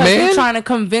bad man. You're trying to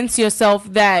convince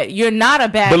yourself that you're not a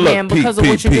bad man because of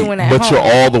what you're doing at home. But you're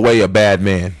all the way a bad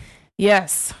man.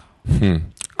 Yes.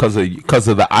 Because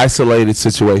of the isolated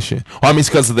situation. Or, I mean, it's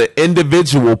because of the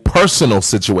individual, personal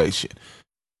situation.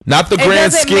 Not the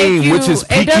grand scheme, which is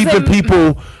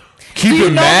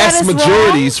keeping mass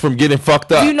majorities from getting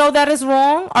fucked up. Do you know that is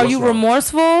wrong? Are you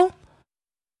remorseful?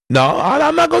 No,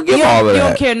 I'm not gonna give all of that. You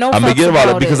don't care no I'm gonna give all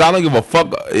of it because I don't give a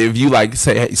fuck if you like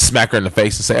say hey, smack her in the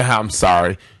face and say hey, I'm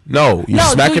sorry. No,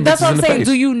 smacking that's what I'm in the saying. face.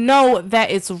 Do you know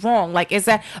that it's wrong? Like, is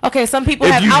that okay? Some people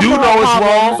have alcohol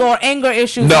problems or anger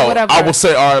issues or whatever. I will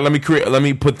say, all right, let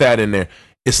me put that in there.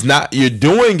 It's not you're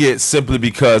doing it simply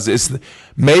because it's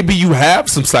maybe you have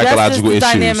some psychological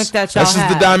issues. That's just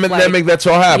the dynamic that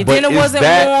y'all have. Your but dinner wasn't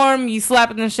warm. You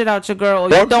slapping the shit out your girl. Or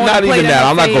you not even that.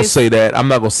 I'm not gonna say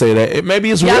that. Maybe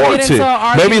it's warranted.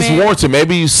 Maybe it's warranted.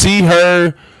 Maybe you see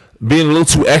her being a little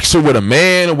too extra with a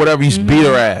man or whatever. You beat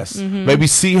her ass. Maybe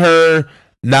see her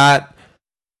not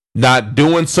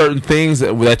doing certain things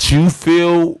that you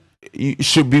feel you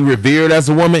should be revered as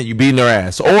a woman. You beating her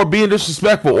ass or being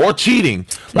disrespectful or cheating,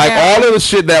 like all of the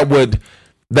shit that would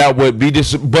be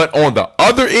but on the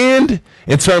other end,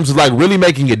 in terms of like really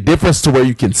making a difference to where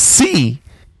you can see,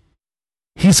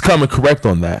 he's coming correct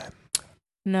on that.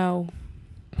 No.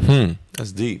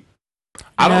 That's deep.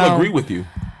 I don't agree with you.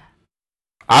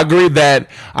 I agree that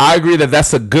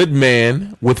that's a good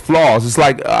man with flaws. It's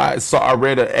like I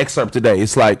read an excerpt today.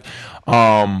 It's like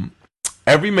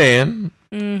every man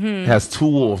has two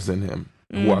wolves in him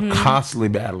who are constantly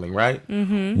battling, right?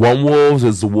 One wolf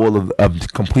is the wolf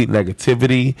of complete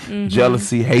negativity,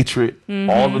 jealousy, hatred,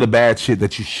 all of the bad shit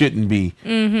that you shouldn't be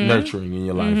nurturing in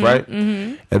your life, right?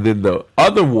 And then the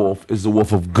other wolf is the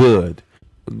wolf of good,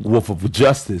 wolf of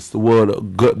justice, the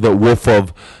wolf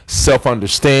of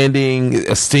self-understanding,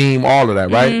 esteem, all of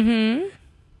that, right?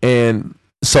 And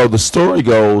so the story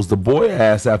goes, the boy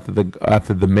asks after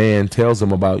the man tells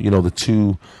him about, the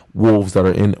two wolves that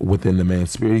are within the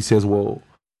man's spirit. He says, well,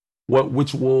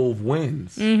 which wolf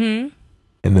wins? And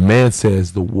the man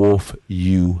says, the wolf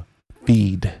you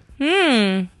feed.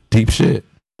 Deep shit.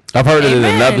 I've heard it in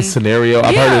another scenario.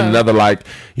 I've heard it in another, like,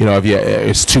 if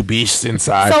it's two beasts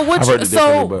inside.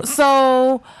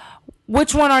 So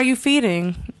which one are you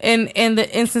feeding in the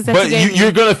instance that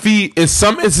you're going to feed, in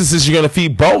some instances, you're going to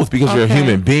feed both because you're a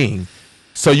human being.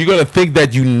 So you're going to think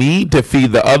that you need to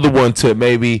feed the other one to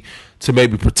maybe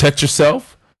protect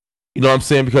yourself. You know what I'm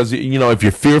saying? Because, if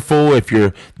you're fearful, if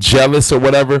you're jealous or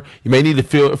whatever, you may need to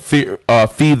feed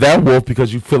that wolf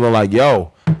because you're feeling like,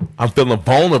 yo, I'm feeling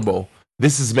vulnerable.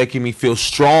 This is making me feel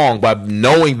strong by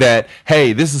knowing that,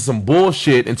 hey, this is some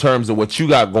bullshit in terms of what you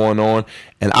got going on,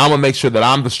 and I'm going to make sure that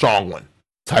I'm the strong one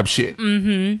type shit.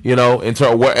 In terms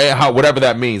of whatever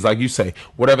that means. Like you say,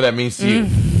 whatever that means to you.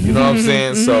 You know what I'm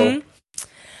saying? So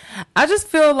I just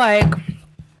feel like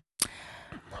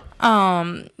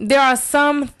there are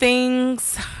some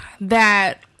things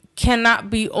that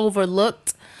cannot be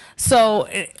overlooked. So,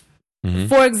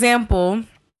 for example,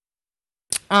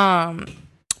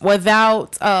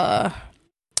 without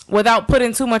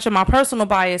putting too much of my personal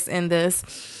bias in this.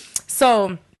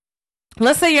 So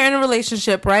let's say you're in a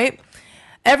relationship, right?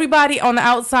 Everybody on the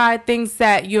outside thinks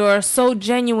that you're so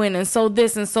genuine and so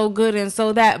this and so good and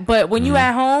so that. But when you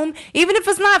at home, even if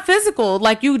it's not physical,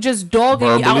 like you just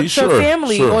dogging out your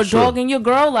family or dogging your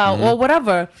girl out or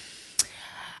whatever,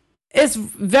 it's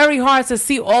very hard to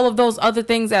see all of those other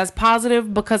things as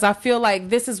positive, because I feel like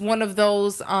this is one of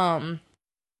those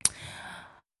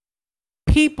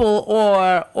people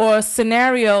or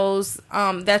scenarios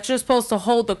that you're supposed to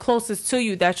hold the closest to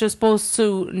you, that you're supposed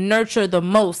to nurture the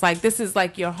most. Like, this is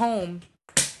like your home,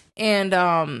 and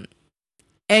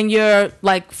you're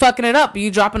like fucking it up, you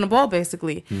dropping the ball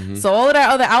basically. So all of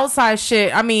that other outside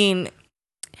shit, I mean,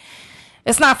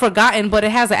 it's not forgotten, but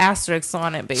it has an asterisk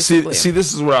on it basically. See,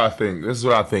 this is what I think.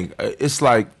 It's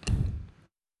like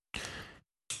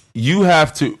you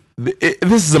have to,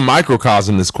 this is a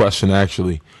microcosm, this question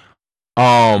actually.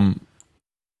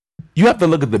 You have to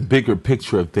look at the bigger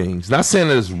picture of things. Not saying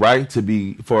that it's right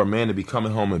for a man to be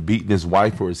coming home and beating his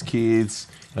wife or his kids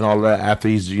and all that after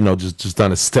he's just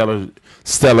done a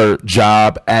stellar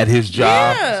job at his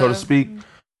job, so to speak.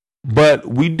 But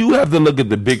we do have to look at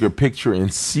the bigger picture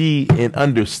and see and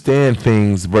understand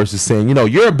things versus saying,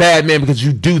 you're a bad man because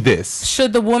you do this.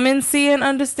 Should the woman see and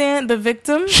understand the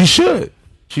victim? She should.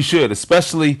 She should,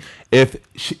 especially if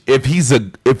he's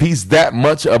that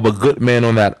much of a good man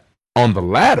on the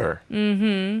ladder.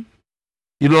 Mm-hmm.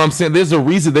 You know what I'm saying? There's a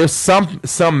reason. There's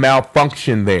some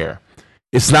malfunction there.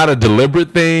 It's not a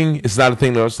deliberate thing. It's not a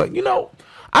thing that's like,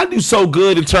 I do so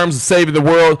good in terms of saving the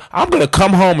world. I'm gonna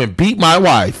come home and beat my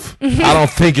wife. I don't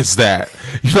think it's that.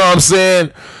 You know what I'm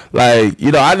saying? Like,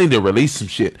 I need to release some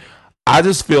shit. I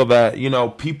just feel that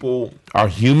people are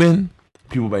human.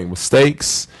 People make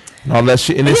mistakes. And all that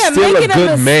shit, and it's still a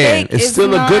good man. It's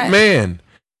still a good man.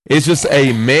 It's just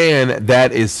a man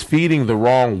that is feeding the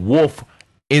wrong wolf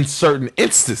in certain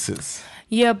instances.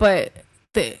 Yeah, but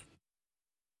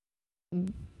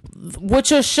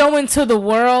what you're showing to the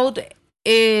world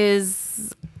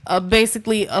is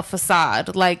basically a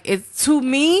facade. Like, it's, to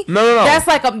me, no. That's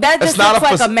like that just looks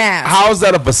like a mask. How is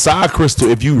that a facade,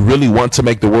 Crystal? If you really want to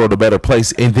make the world a better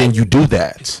place, and then you do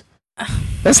that.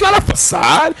 That's not a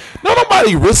facade.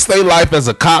 Nobody risks their life as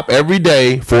a cop every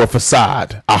day for a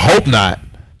facade. I hope not.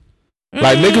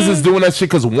 Like, niggas is doing that shit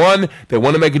because, one, they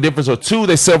want to make a difference, or two,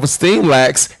 their self-esteem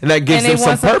lacks, and that gives them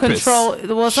some purpose.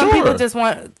 Control. Well, some people just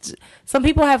want. Some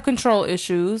people have control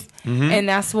issues, and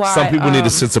that's why some people need a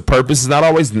sense of purpose. It's not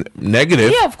always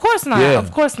negative. Yeah, of course not. Yeah.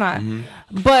 Of course not.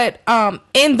 But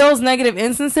in those negative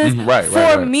instances,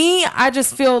 for me, I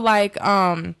just feel like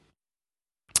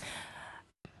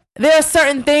there are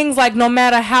certain things, like, no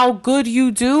matter how good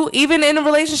you do, even in a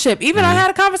relationship, even I had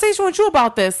a conversation with you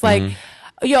about this, like,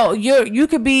 you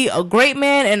could be a great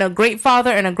man and a great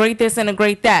father and a great this and a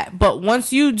great that, but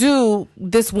once you do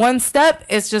this one step,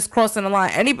 it's just crossing the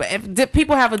line.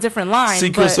 People have a different line.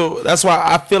 See, Crystal, that's why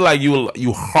I feel like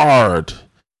you hard.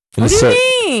 What do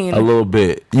you mean? A little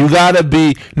bit. You gotta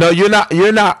be. No, you're not.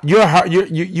 You're hard.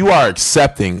 You are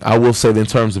accepting. I will say, in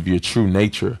terms of your true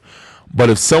nature. But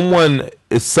if someone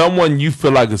you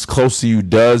feel like is close to you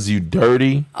does you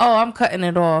dirty, I'm cutting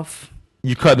it off.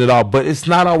 You cut it off, but it's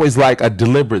not always like a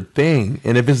deliberate thing.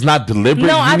 And if it's not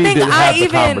deliberate, you need to have the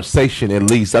conversation at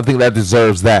least. I think that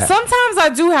deserves that. Sometimes I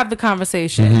do have the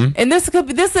conversation, and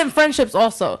this in friendships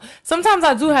also. Sometimes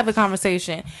I do have the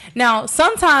conversation. Now,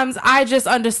 sometimes I just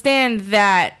understand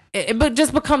that it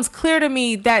just becomes clear to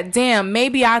me that, damn,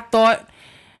 maybe I thought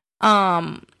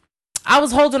I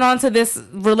was holding on to this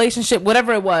relationship,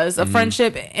 whatever it was, a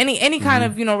friendship, any kind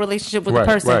of, relationship with a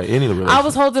person. Right, any relationship. I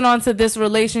was holding on to this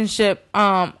relationship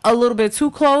a little bit too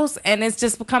close, and it's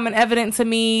just becoming evident to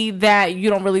me that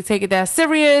you don't really take it that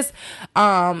serious.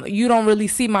 You don't really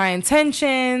see my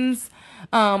intentions.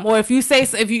 Or if you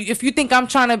think I'm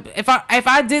trying to, if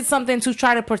I did something to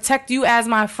try to protect you as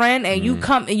my friend, and you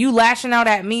come and you lashing out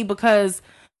at me because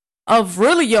of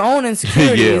really your own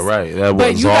insecurities. Yeah, right.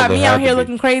 But you got me out here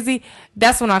looking crazy.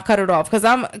 That's when I cut it off,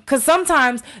 because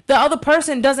sometimes the other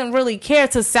person doesn't really care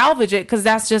to salvage it, because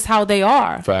that's just how they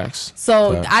are. Facts.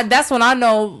 So that's when I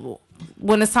know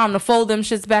when it's time to fold them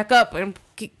shits back up and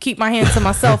keep my hands to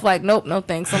myself. Like, nope, no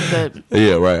thanks, I'm good.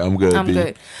 Yeah, right. I'm good. I'm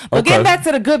good. But getting back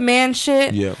to the good man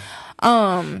shit. Yeah.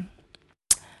 I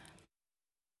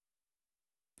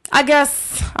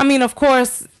guess. I mean, of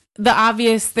course, the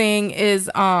obvious thing is,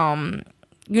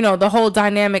 the whole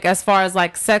dynamic as far as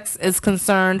like sex is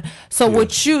concerned. So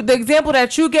the example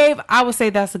that you gave, I would say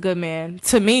that's a good man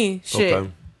to me. Shit, okay.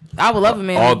 I would love a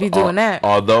man to be doing that.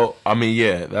 Although, I mean,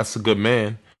 yeah, that's a good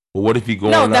man. But what if he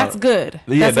going? No, that's good.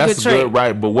 Yeah, that's good,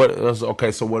 right? But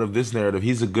okay? So what if this narrative?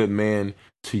 He's a good man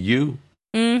to you.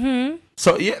 Mm-hmm.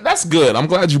 So yeah, that's good. I'm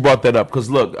glad you brought that up, because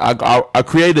look, I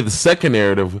created the second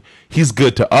narrative. He's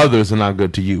good to others and not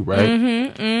good to you, right?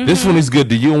 Mm-hmm, mm-hmm. This one, he's good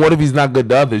to you. And what if he's not good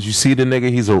to others? You see the nigga,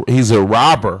 he's a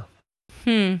robber.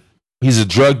 He's a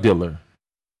drug dealer.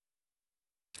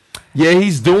 Yeah,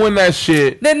 he's doing that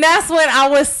shit. Then that's when I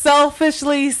would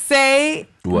selfishly say,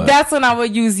 what? That's when I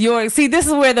would use yours. See, this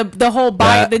is where the whole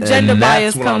bias, the gender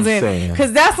bias comes in.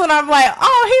 Because that's when I'm like,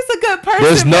 oh, he's a good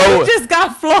person, but he just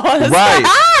got flaws.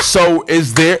 Right. So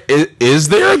is there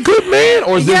a good man,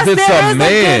 or is this a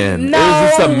man? No.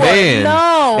 Is this a man?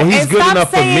 No. And he's good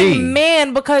enough for me.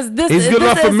 Man, because he's good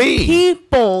enough for me.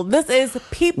 People. This is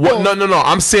people. Well, no.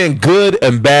 I'm saying good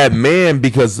and bad man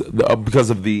because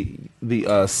of the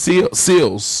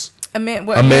Seals.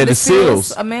 Amanda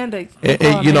Seals. Amanda.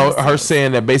 And her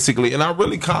saying that basically, and I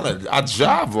really I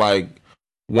jive, like,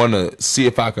 want to see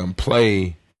if I can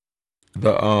play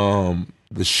the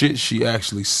shit she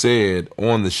actually said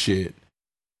on the shit.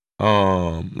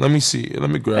 Let me see. Let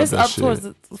me grab that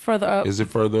shit. Further up. Is it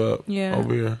further up? Yeah.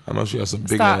 Over here? I know she has some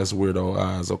big ass weirdo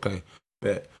eyes. Okay.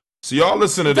 Bet. So y'all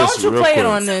listen to this real quick. Don't you play it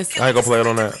on this. I ain't gonna play it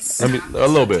on that. A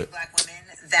little bit.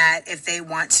 That if they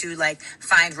want to, like,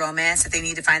 find romance, that they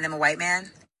need to find them a white man.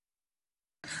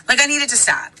 Like, I needed to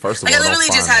stop. First of like, all, I literally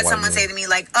don't just find had a white someone man. say to me,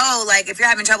 like, oh, like, if you're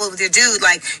having trouble with your dude,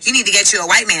 like, you need to get you a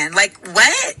white man. Like,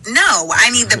 what? No, I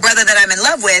need the brother that I'm in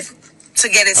love with to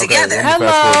get it together. let me Hello.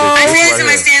 fast forward I this say this right in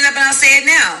my here. stand-up, and I'll say it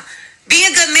now. Be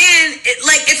a good man,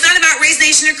 it's not about race,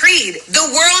 nation, or creed. The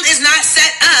world is not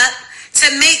set up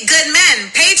to make good men.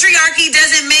 Patriarchy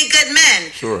doesn't make good men.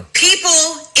 Sure.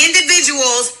 People,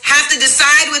 individuals, have to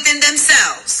decide within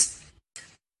themselves,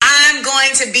 I'm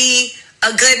going to be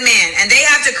a good man. And they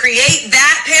have to create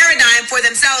that paradigm for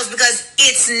themselves because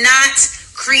it's not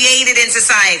created in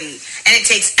society. And it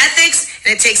takes ethics,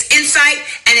 and it takes insight,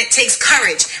 and it takes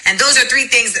courage. And those are three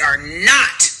things that are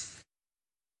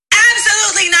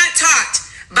absolutely not taught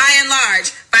by and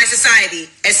large by society,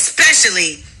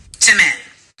 especially to men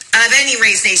of any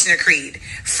race, nation, or creed,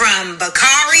 from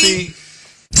Bakari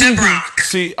to Brock.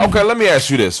 See, okay, let me ask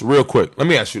you this real quick.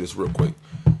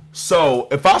 So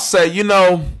if I say,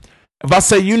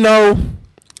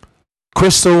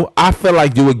 Crystal, I feel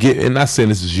like you would get, and not saying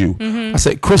this is you. I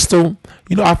say, Crystal,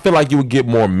 I feel like you would get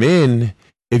more men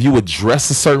if you would dress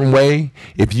a certain way,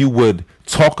 if you would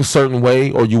talk a certain way,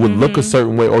 or you would look a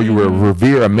certain way, or you would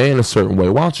revere a man a certain way.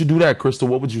 Why don't you do that, Crystal?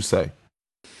 What would you say?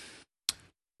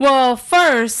 Well,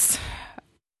 first,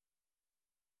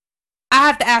 I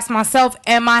have to ask myself: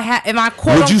 Am I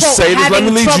quote Would you unquote say this? Let me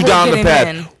having lead you trouble down the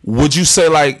getting path. in? Would you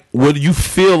say would you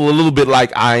feel a little bit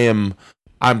like I'm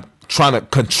trying to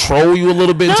control you a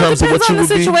little bit in terms of what you would be? It depends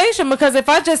on the situation, because if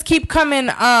I just keep coming,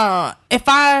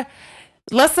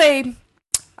 let's say, in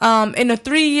a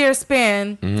 3-year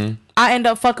span, I end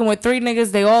up fucking with 3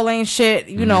 niggas. They all ain't shit,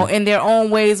 in their own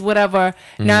ways, whatever.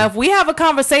 Now, if we have a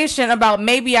conversation about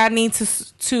maybe I need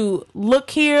to look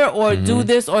here or do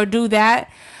this or do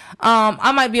that,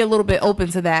 I might be a little bit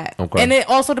open to that. Okay. And it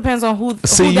also depends on who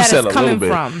that is coming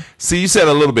from. See, you said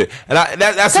a little bit, and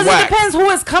that's because whack. It depends who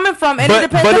it's coming from, and but it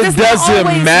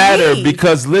doesn't matter me.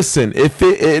 Because listen, if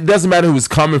it doesn't matter who it's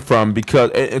coming from,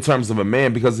 because in terms of a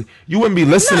man, because you wouldn't be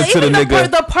listening to the nigga,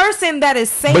 the person that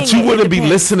is saying, but you wouldn't be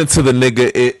listening to the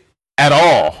nigga at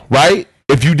all, right?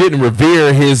 If you didn't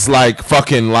revere his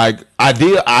ideology,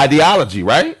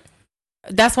 right?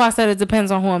 That's why I said it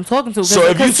depends on who I'm talking to. So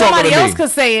if you somebody else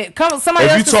could say it, somebody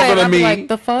else could say it, I'd be like,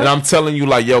 the fuck? And I'm telling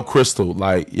you, yo, Crystal,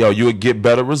 you would get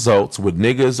better results with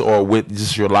niggas or with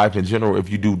just your life in general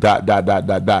if you do ... Would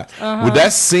that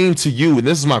seem to you? And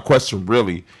this is my question,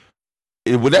 really.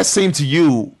 Would that seem to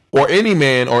you, or any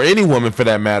man or any woman for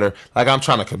that matter, like I'm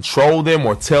trying to control them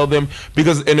or tell them?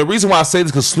 And the reason why I say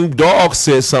this, because Snoop Dogg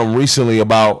said something recently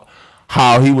about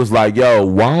how he was like, yo,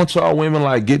 why don't y'all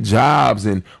women get jobs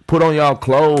and put on y'all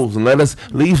clothes and let us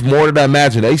leave more to the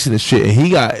imagination and shit. And he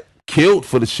got killed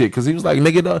for the shit because he was like,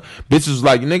 nigga, the bitch was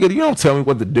like, nigga, you don't tell me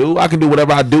what to do. I can do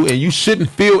whatever I do, and you shouldn't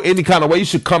feel any kind of way. You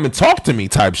should come and talk to me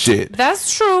type shit.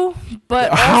 That's true.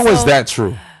 But how is that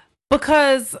true?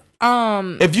 Because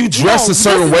if you dress a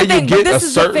certain way, you get a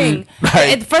certain.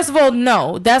 First of all,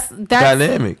 no, that's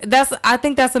dynamic. I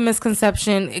think that's a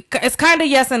misconception. It's kind of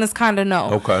yes and it's kind of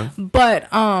no. Okay. But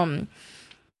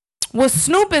what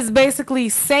Snoop is basically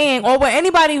saying, or what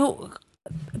anybody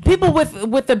people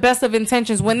with the best of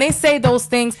intentions, when they say those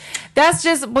things, that's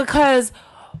just because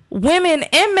women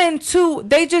and men too,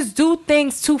 they just do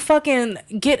things to fucking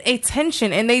get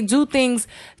attention, and they do things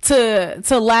to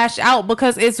lash out,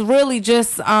 because it's really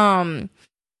just a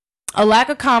lack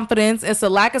of confidence. It's a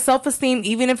lack of self-esteem,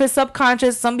 even if it's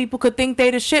subconscious. Some people could think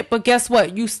they the shit, but guess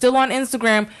what? You still on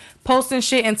Instagram posting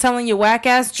shit and telling your whack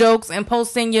ass jokes and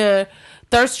posting your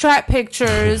thirst trap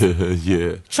pictures,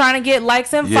 trying to get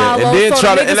likes and follows. And then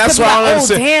and that's why I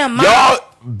understand. Damn, y'all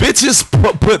bitches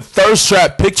put thirst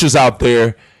trap pictures out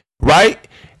there, right?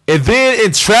 And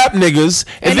then trap niggas,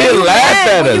 and then laugh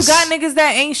at us. You got niggas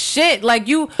that ain't shit, like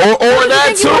you, or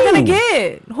that too. You're gonna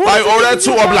get or that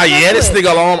too. I'm like, yeah, this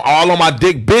nigga all on my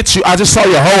dick, bitch. I just saw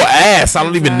your whole ass. I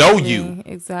don't even know you.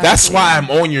 Exactly. That's why I'm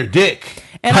on your dick.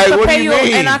 And I could pay you,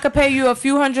 and I could pay you a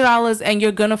few $100, and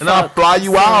you're gonna fuck. And I'll fly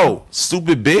you out,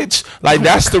 stupid bitch.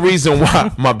 That's the reason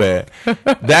why. My bad.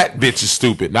 That bitch is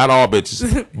stupid. Not all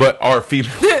bitches, but our female.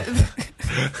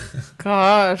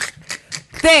 Gosh.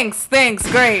 Thanks.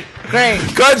 Great.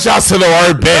 Gunshots to the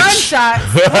word bitch. Gunshots.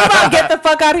 What about get the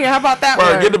fuck out of here? How about that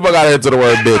word? Get the fuck out of here to the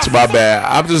word bitch. My bad.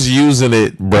 I'm just using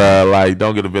it, bruh.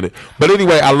 Don't get offended. But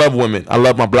anyway, I love women. I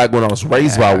love my black women. I was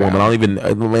raised by a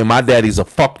woman. My daddy's a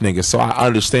fuck nigga, so I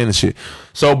understand the shit.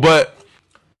 So, but,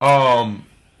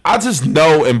 I just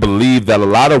know and believe that a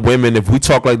lot of women, if we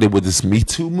talk like that with this Me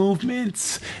Too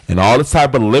movement and all the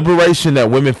type of liberation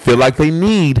that women feel like they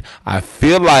need, I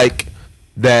feel like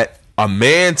that a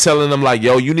man telling them like,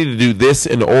 yo, you need to do this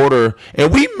in order,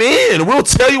 and we men, we'll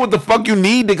tell you what the fuck you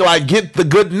need to like get the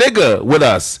good nigga with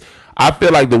us. I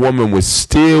feel like the woman would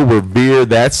still revere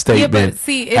that statement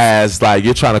as like,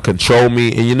 you're trying to control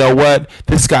me, and you know what?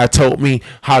 This guy told me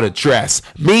how to dress.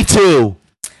 Me too.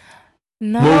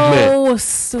 No,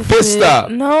 stupid. Fist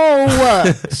up. No,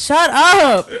 shut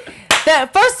up.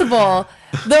 That first of all,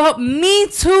 the Me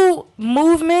Too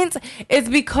movement is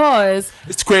because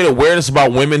it's to create awareness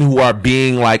about women who are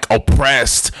being like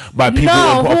oppressed by people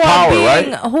of power,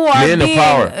 right? Who are men being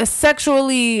power.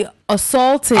 Sexually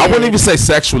assaulted. I wouldn't even say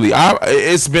sexually.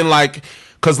 It's been like,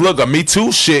 because look, a Me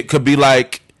Too shit could be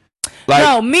like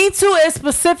no, Me Too is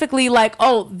specifically like,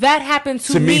 oh, that happened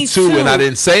to me too, and I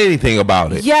didn't say anything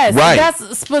about it. Yes, right.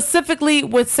 That's specifically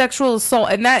with sexual assault,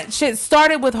 and that shit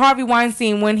started with Harvey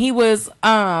Weinstein when he was,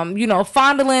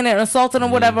 fondling and assaulting or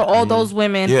whatever all those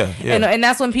women. Yeah. And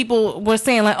that's when people were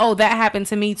saying like, oh, that happened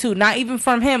to me too. Not even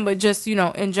from him, but just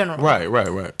in general.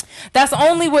 Right. That's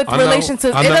only with relation to.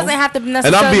 It doesn't have to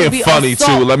necessarily and I'm being be funny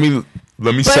assault. Too.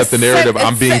 Let me set the narrative.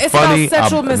 I'm being funny.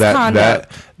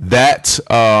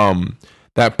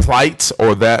 That plight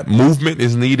or that movement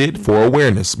is needed for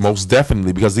awareness, most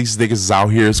definitely, because these niggas is out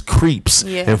here as creeps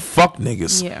and fuck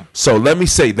niggas. Yeah. So let me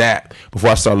say that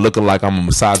before I start looking like I'm a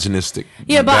misogynistic but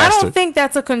bastard. I don't think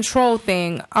that's a control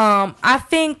thing. I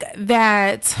think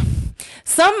that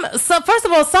first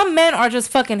of all, some men are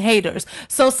just fucking haters.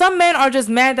 So some men are just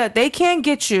mad that they can't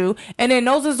get you, and then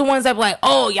those are the ones that be like,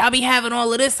 oh, y'all be having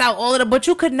all of this out, all of that, but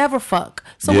you could never fuck.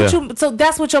 So so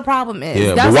that's what your problem is.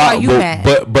 Yeah, that's why you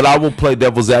mad. But I will play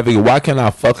devil's advocate. Why can't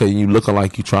I fuck her and you looking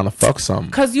like you trying to fuck something?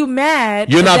 Because you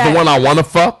mad. You're not the one I want to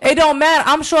fuck? It don't matter.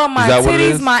 I'm showing my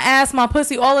titties, my ass, my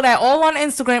pussy, all of that, all on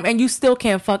Instagram, and you still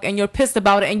can't fuck, and you're pissed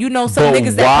about it, and you know some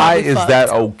niggas that why is fucked. That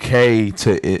okay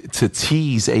to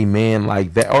tease a man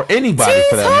like that, or anybody tease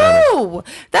for that matter?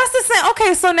 That's the same.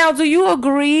 Okay, so now do you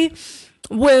agree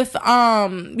with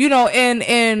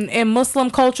in Muslim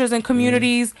cultures and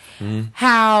communities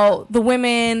how the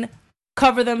women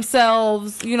cover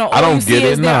themselves, all I don't you see get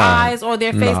is it. their eyes or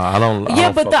their face? I don't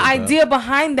but the idea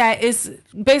behind that is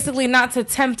basically not to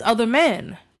tempt other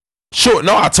men. Sure,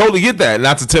 no, I totally get that.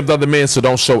 Not to tempt other men, so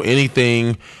don't show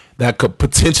anything that could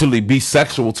potentially be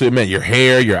sexual to a man. Your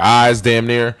hair, your eyes, damn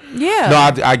near. Yeah.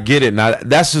 No, I get it. Now,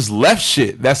 that's just left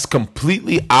shit. That's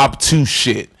completely obtuse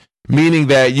shit. Meaning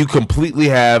that you completely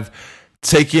have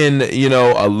taken,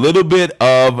 a little bit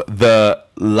of the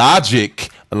logic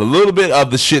and a little bit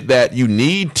of the shit that you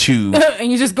need to,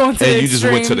 and you just going to the extreme. Just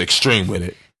went to the extreme with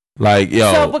it. Like,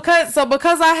 yo. So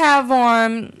because I have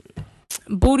on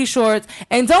booty shorts,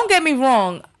 and don't get me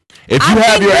wrong, if you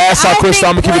have your ass out, Chris,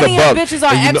 I'm gonna keep it a buck. Bitches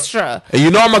are extra,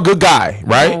 and I'm a good guy,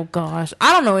 right? Oh gosh,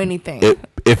 I don't know anything.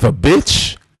 If a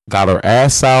bitch got her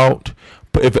ass out,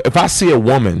 if I see a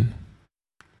woman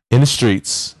in the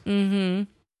streets, and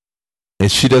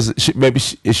she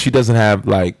doesn't have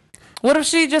like. What if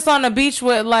she just on the beach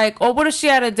with like, or what if she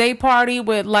at a day party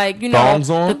with like,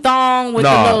 thongs on? The thong with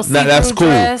the little see-through that's cool.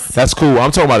 dress? That's cool. I'm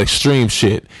talking about extreme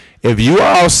shit. If you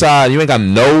are outside, you ain't got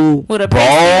no with a bra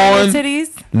on,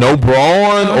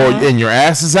 or and your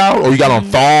ass is out, or you got on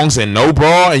thongs and no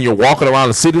bra, and you're walking around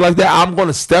the city like that, I'm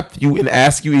gonna step you and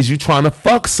ask you, is you trying to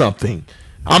fuck something?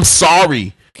 I'm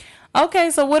sorry. Okay,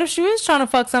 so what if she is trying to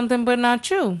fuck something but not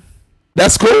you?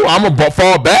 That's cool. I'm gonna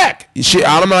fall back. Shit,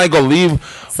 I'm not gonna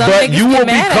leave. But you will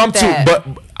become too. But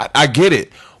I get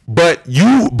it. But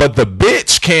the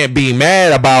bitch can't be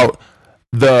mad about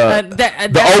the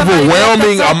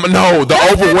overwhelming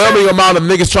overwhelming amount of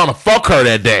niggas trying to fuck her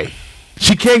that day.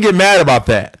 She can't get mad about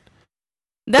that.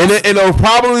 And it'll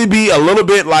probably be a little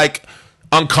bit like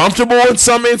uncomfortable in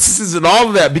some instances and all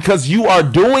of that, because you are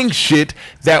doing shit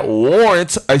that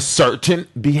warrants a certain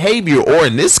behavior, or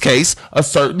in this case, a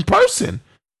certain person.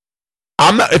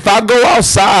 I'm not. If I go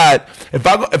outside, if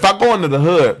I go into the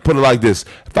hood, put it like this: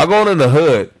 if I go into the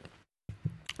hood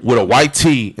with a white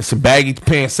tee and some baggy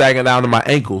pants sagging down to my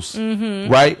ankles,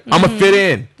 right? I'm gonna fit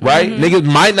in, right? Niggas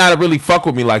might not really fuck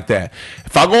with me like that.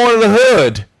 If I go into the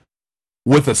hood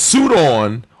with a suit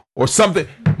on or something,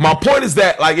 my point is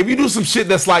that, like, if you do some shit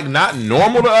that's like not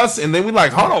normal to us, and then we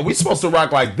like, hold on, we supposed to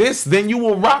rock like this, then you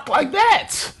will rock like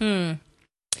that.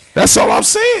 That's all I'm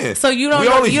saying. So we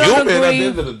only human at the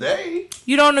end of the day.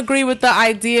 You don't agree with the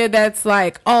idea that's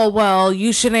like, oh well,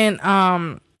 you shouldn't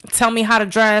tell me how to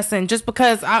dress, and just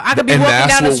because I could be walking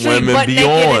down the street butt naked,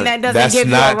 and that doesn't give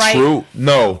you a right. True.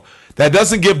 No, that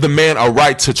doesn't give the man a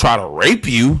right to try to rape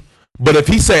you. But if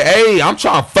he say, "Hey, I'm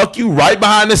trying to fuck you right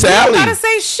behind this alley," you gotta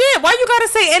say shit. Why you gotta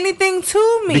say anything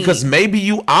to me? Because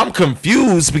maybe I'm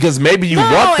confused because maybe you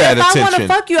want that if attention. I want to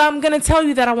fuck you, I'm gonna tell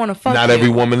you that I want to fuck you. Not every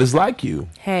woman is like you.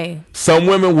 Hey, some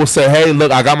women will say, "Hey,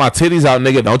 look, I got my titties out,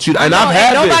 nigga. Don't you?" And I've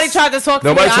had nobody this. tried to talk to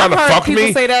nobody me. tried to fuck people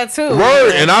me. Say that too.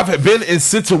 Word. And I've been in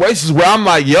situations where I'm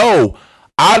like, "Yo,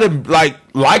 I done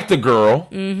like the girl."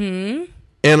 Mm-hmm.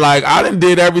 And like I done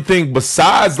did everything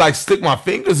besides like stick my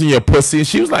fingers in your pussy. And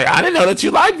she was like, "I didn't know that you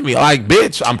liked me." Like,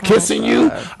 bitch, I'm kissing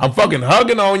you. I'm fucking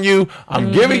hugging on you.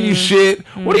 I'm giving you shit.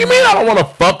 What do you mean I don't want to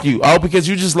fuck you? Oh, because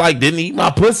you just like didn't eat my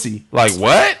pussy. Like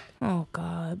what? Oh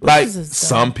God. Like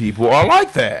some people are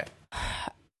like that.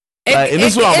 And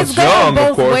this is when I was it's young, both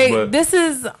of course. ways. But this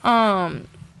is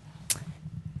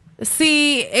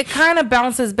see, it kind of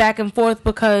bounces back and forth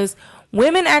because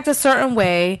women act a certain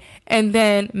way, and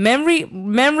then men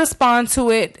respond to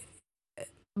it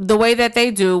the way that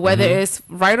they do, whether it's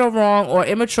right or wrong or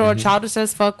immature, childish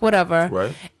as fuck, whatever.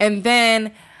 Right. And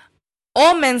then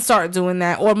all men start doing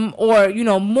that, or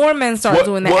more men start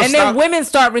doing that, and then women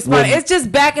start responding. It's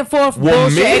just back and forth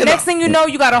bullshit. And next thing you know,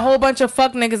 you got a whole bunch of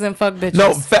fuck niggas and fuck bitches.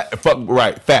 No,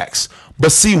 facts.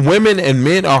 But see, women and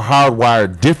men are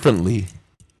hardwired differently.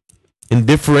 And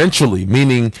differentially,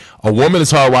 meaning a woman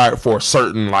is hardwired for a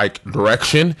certain like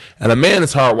direction, and a man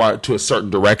is hardwired to a certain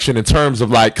direction in terms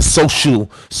of like social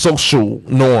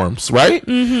norms, right?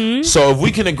 Mm-hmm. So if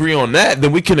we can agree on that,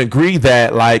 then we can agree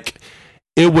that like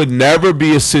it would never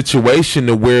be a situation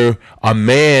to where a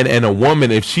man and a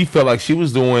woman, if she felt like she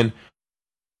was doing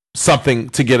something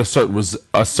to get a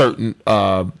certain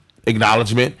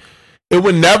acknowledgement, it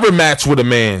would never match with a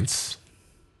man's.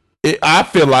 I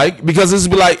feel like, because it's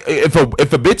be like if a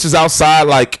bitch is outside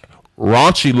like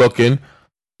raunchy looking,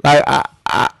 like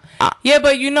yeah,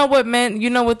 but you know what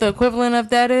the equivalent of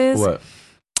that is? What?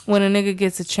 When a nigga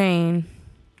gets a chain.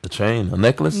 A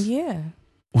necklace? Yeah.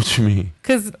 What you mean?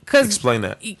 Cause explain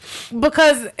that.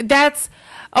 Because that's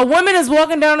a woman is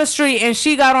walking down the street and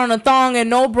she got on a thong and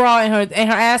no bra and her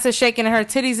ass is shaking and her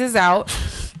titties is out.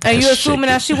 And you assuming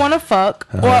that she want to fuck,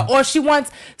 or she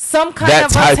wants some kind that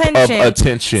of type attention, of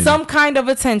attention, some kind of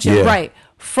attention, right,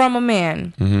 from a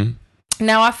man. Mm-hmm.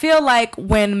 Now, I feel like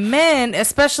when men,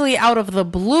 especially out of the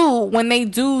blue, when they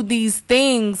do these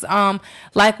things,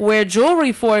 like wear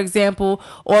jewelry, for example,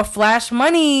 or flash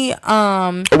money.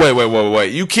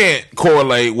 Wait! You can't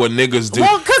correlate what niggas do.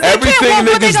 Well, because everything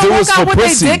niggas do is for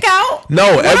pussy. Dick out?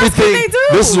 No, what everything. Else can they do?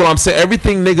 This is what I'm saying.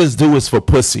 Everything niggas do is for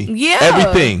pussy. Yeah,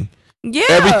 everything. Yeah,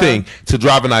 everything, to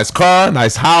drive a nice car,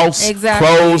 nice house,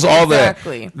 clothes, all that.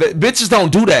 Bitches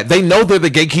don't do that. They know they're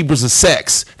the gatekeepers of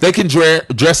sex. They can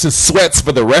dress in sweats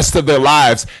for the rest of their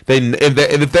lives.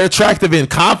 If they're attractive and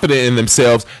confident in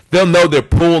themselves, they'll know they're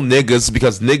pool niggas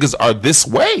because niggas are this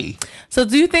way. So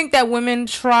do you think that women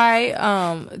try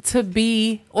to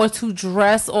be or to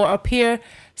dress or appear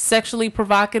sexually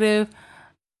provocative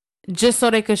just so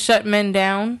they could shut men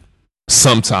down?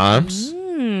 Sometimes.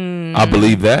 I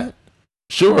believe that.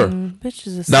 Sure.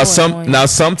 Bitches are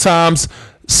sometimes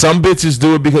some bitches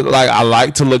do it because like I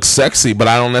like to look sexy, but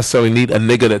I don't necessarily need a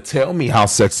nigga to tell me how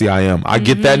sexy I am. I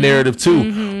get that narrative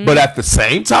too. But at the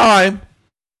same time,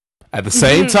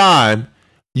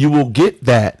 you will get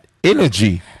that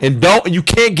energy, and you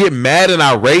can't get mad and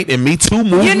irate and Me Too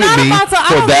movement you're not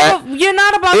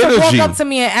about energy. to walk up to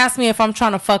me and ask me if I'm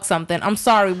trying to fuck something. I'm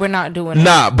sorry, we're not doing it.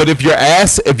 Nah, but if your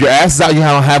ass is out, you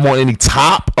don't have on any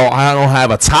top, or I don't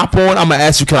have a top on, I'm gonna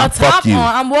ask you, can I fuck you?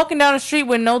 I'm walking down the street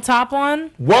with no top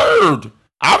on. Word.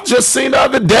 I've just seen the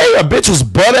other day a bitch was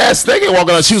butt ass naked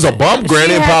walking on. She was a bum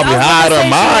granny and probably high out of her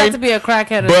mind. She had to be a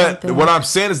crackhead or something. But what I'm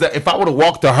saying is that if I would have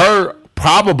walked to her,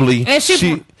 probably and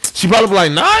she probably be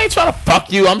like, "Nah, I ain't trying to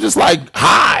fuck you. I'm just like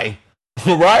hi,"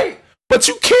 right? But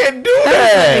you can't do that.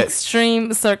 That is an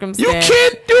extreme circumstance. You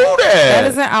can't do that. That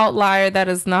is an outlier. That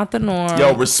is not the norm.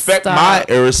 Yo, respect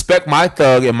my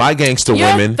thug and my gangster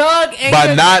women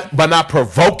by not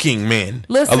provoking men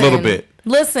a little bit.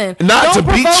 Listen, not to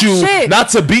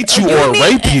beat you or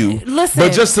rape you,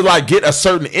 but just to like get a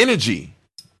certain energy.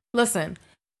 Listen,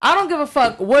 I don't give a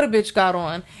fuck what a bitch got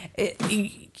on.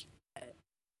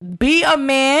 Be a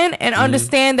man and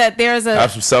understand that there's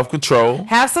have some self-control.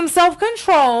 Have some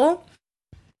self-control.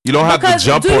 You don't have to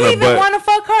jump on her. Do you even want to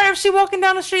fuck her if she walking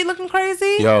down the street looking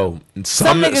crazy? Yo,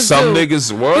 some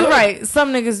niggas what? You're right.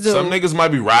 Some niggas do. Some niggas might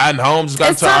be riding home, just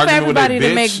got to arguing with their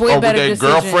bitch or with their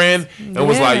girlfriend, and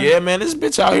was like, "Yeah, man, this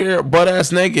bitch out here butt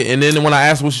ass naked." And then when I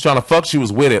asked what she's trying to fuck, she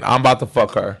was with it. I'm about to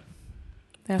fuck her.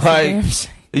 That's like,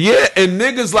 yeah, and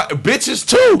niggas like bitches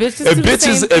too.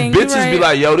 Bitches be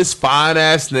like, "Yo, this fine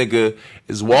ass nigga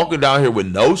is walking down here with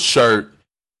no shirt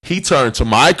he turned to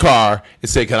my car and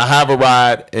said, "Can I have a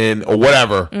ride?" and or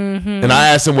whatever. And I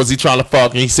asked him, "Was he trying to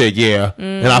fuck?" And he said, "Yeah."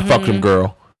 And I fucked him,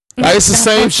 girl. Like, it's the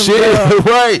same shit,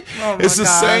 right? It's the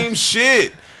same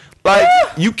shit. Like,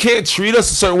 you can't treat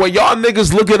us a certain way. Y'all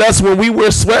niggas look at us when we wear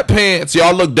sweatpants.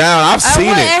 Y'all look down. I've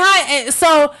seen it.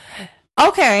 So,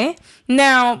 okay,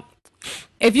 now.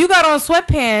 If you got on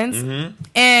sweatpants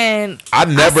and I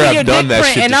never have done that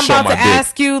shit, and to I'm show about my to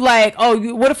ask you, like,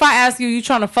 what if I ask you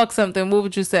trying to fuck something? What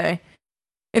would you say?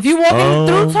 If you walking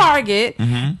through Target,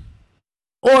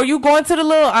 or you going to the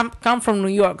little, I'm from New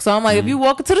York, so I'm like, if you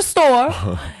walking to the store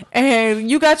and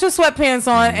you got your sweatpants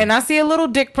on, and I see a little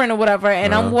dick print or whatever,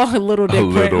 and I'm walking little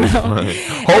dick print.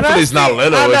 Hopefully it's not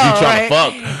little if you trying to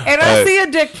fuck. And I see a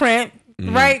dick print,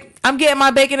 right? I'm getting my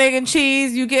bacon, egg, and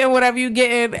cheese. You getting whatever you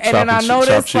getting, and then I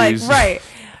notice, like, right.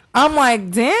 I'm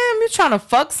like, damn, you trying to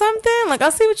fuck something? Like,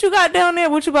 I see what you got down there.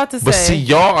 What you about to say? But see,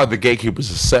 y'all are the gatekeepers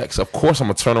of sex. Of course, I'm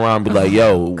gonna turn around and be like,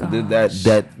 yo,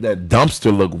 that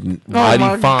dumpster look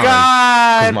mighty fine.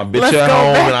 Because my bitch at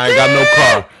home and I ain't got no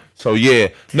car. So yeah,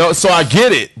 no. So I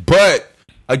get it, but.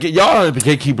 Again, y'all are the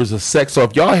gatekeepers of sex, so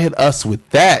if y'all hit us with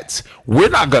that, we're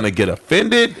not gonna get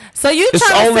offended. So you it's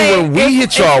trying only to say when we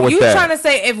hit y'all with you that. You trying to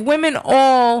say if women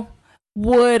all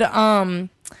would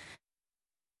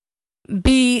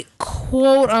be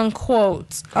quote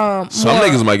unquote some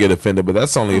niggas might get offended, but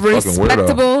that's only a fucking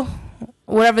weirdo.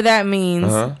 Whatever that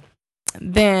means,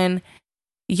 then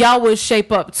y'all would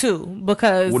shape up too.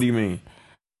 Because what do you mean?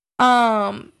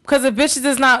 Because if bitches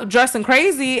is not dressing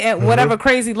crazy and whatever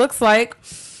crazy looks like,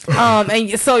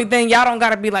 and so then y'all don't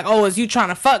gotta be like, oh, is you trying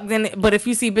to fuck? Then, but if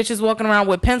you see bitches walking around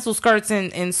with pencil skirts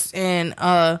and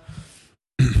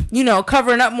you know,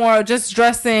 covering up more, just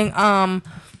dressing,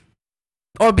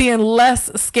 or being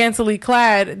less scantily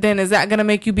clad, then is that gonna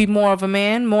make you be more of a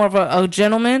man, more of a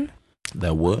gentleman?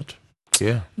 That would,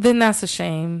 yeah. Then that's a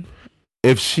shame.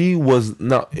 If she was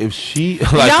like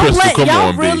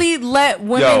y'all really let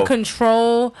women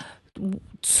control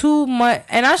too much,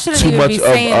 and I shouldn't even be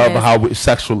saying of how we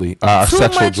sexually our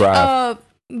sexual drive.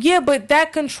 Yeah, but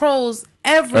that controls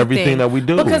everything that we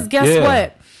do. Because guess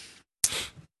what?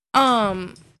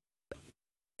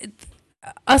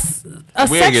 A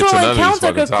sexual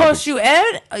encounter could cost you.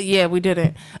 Yeah, we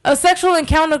didn't. A sexual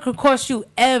encounter could cost you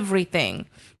everything,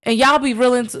 and y'all be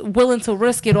willing to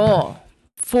risk it all.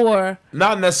 For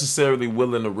not necessarily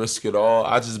willing to risk it all.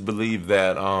 I just believe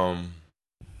that a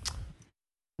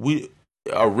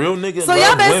real nigga. So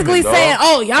y'all basically women, saying,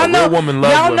 oh, y'all know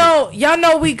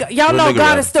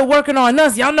God is still working on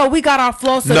us. Y'all know we got our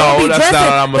flaws. So don't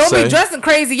be dressing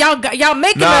crazy. Y'all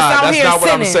making us out here sinning. That's not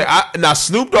what I'm saying. Now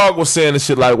Snoop Dogg was saying this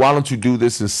shit like, why don't you do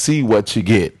this and see what you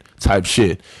get type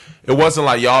shit. It wasn't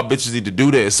like y'all bitches need to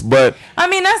do this, but I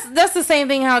mean that's the same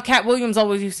thing how Cat Williams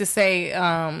always used to say.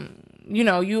 You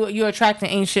know, you attracting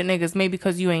ain't shit niggas maybe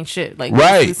because you ain't shit, like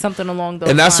right, something along those.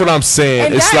 And that's lines. What I'm saying.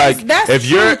 And it's like if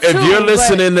you're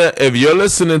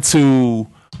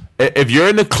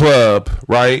in the club,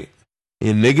 right,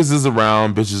 and niggas is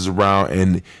around, bitches around,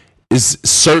 and it's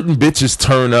certain bitches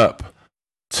turn up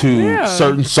to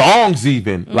certain songs,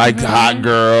 even like Hot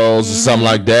Girls or something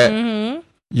like that.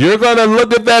 You're gonna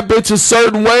look at that bitch a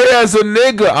certain way as a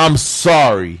nigga. I'm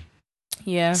sorry.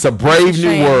 Yeah, it's a brave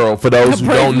new world for those who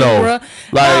don't know.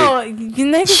 Like,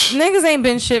 niggas ain't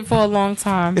been shit for a long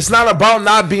time. It's not about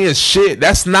not being shit.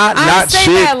 That's not shit. I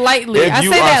say that lightly.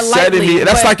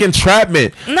 That's like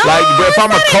entrapment. No, like, if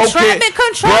I'm a cokehead,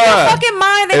 control your fucking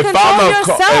mind and control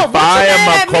yourself. If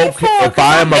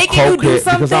I am a cokehead,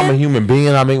 because I'm a human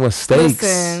being, I make mistakes.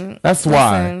 That's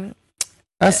why.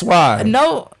 That's why.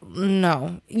 No.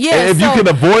 Yeah. And if you can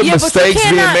avoid mistakes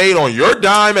being made on your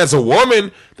dime as a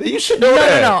woman, then you should know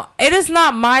that. No. It is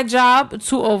not my job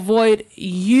to avoid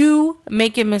you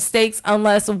making mistakes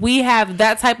unless we have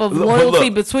that type of loyalty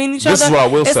between each other. This is what I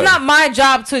will say. It's not my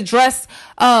job to dress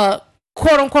quote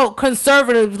unquote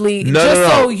conservatively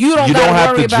so you don't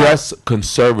have to dress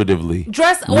conservatively.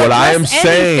 What I am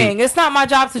saying. It's not my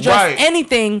job to dress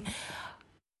anything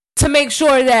to make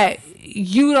sure that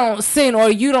you don't sin or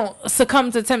you don't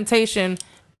succumb to temptation.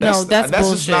 That's bullshit. That's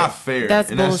just not fair. That's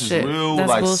and bullshit. That's just real,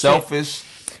 bullshit. selfish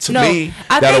to me.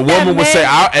 That a woman would say,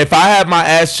 if I have my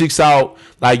ass cheeks out,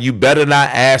 like, you better not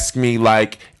ask me,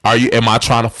 like, am I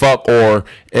trying to fuck or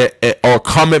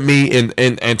come at me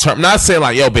in term. Not saying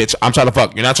like, yo, bitch, I'm trying to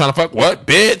fuck. You're not trying to fuck? What,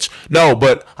 bitch? No,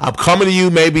 but I'm coming to you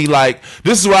maybe like,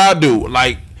 this is what I do.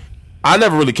 Like, I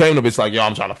never really came to bitch like, yo,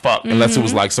 I'm trying to fuck, unless it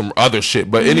was like some other shit.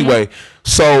 But anyway,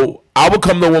 so I would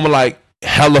come to a woman like,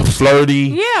 hella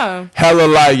flirty. Yeah. Hella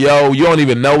like, yo, you don't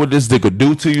even know what this nigga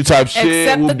do to you type shit.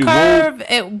 Except the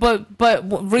curve.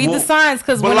 But read the signs,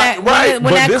 because when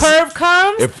that curve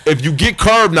comes. If you get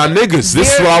curved, now niggas,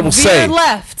 this is what I will say.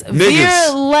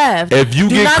 Veer left. If you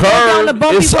get curved,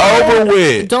 it's over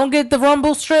with. Don't get the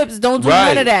rumble strips. Don't do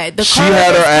none of that. She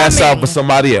had her ass out for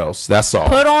somebody else. That's all.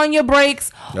 Put on your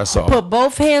brakes. That's all. Put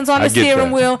both hands on the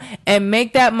steering wheel and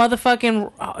make that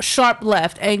motherfucking sharp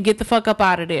left and get the fuck up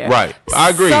out of there. Right. I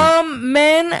agree. Some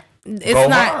men, it's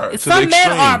not. Some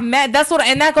men are mad.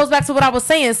 And that goes back to what I was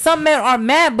saying. Some men are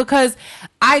mad because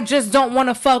I just don't want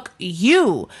to fuck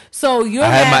you. So you're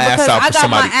mad because I got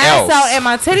my ass out and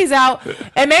my titties out,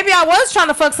 and maybe I was trying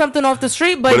to fuck something off the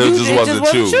street, but it just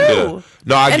wasn't you. Yeah.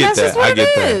 No, I get that. I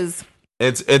get that.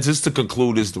 And just to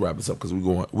conclude this, to wrap this up, because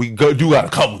we do got a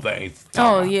couple things.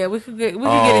 Oh yeah, we could get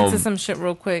into some shit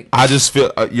real quick. I just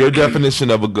feel your definition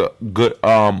of a good we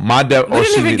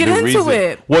didn't even get into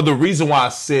it. Well, the reason why I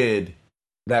said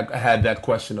that I had that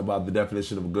question about the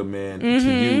definition of a good man to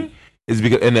you is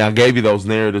because, and I gave you those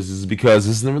narratives, is because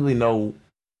it's really no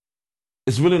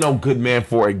good man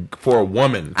for a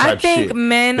woman. I think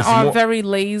men are very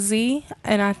lazy,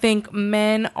 and I think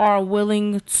men are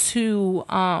willing to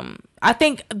I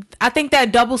think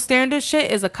that double standard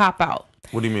shit is a cop out.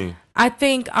 What do you mean? I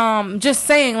think just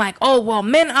saying like, oh well,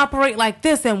 men operate like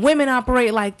this and women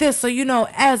operate like this. So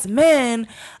as men,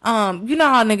 you know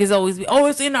how niggas always be, oh,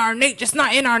 it's in our nature, it's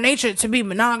not in our nature to be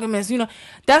monogamous.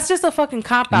 That's just a fucking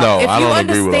cop out. No, I don't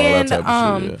agree with all that type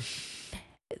of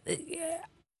shit. Yeah.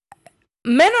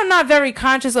 Men are not very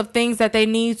conscious of things that they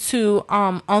need to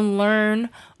unlearn,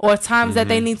 or times that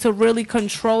they need to really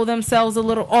control themselves a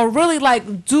little, or really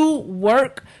like do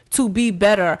work to be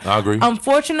better. I agree.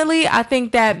 Unfortunately, I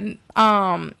think that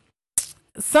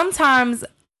sometimes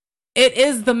it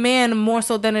is the man more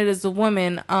so than it is the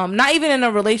woman. Not even in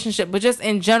a relationship, but just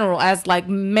in general, as like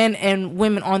men and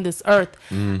women on this earth.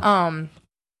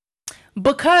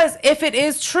 Because if it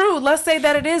is true, let's say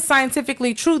that it is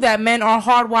scientifically true that men are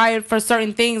hardwired for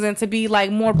certain things and to be like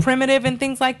more primitive and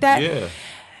things like that. Yeah.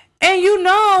 And you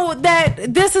know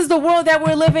that this is the world that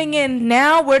we're living in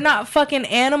now. We're not fucking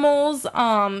animals.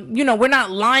 We're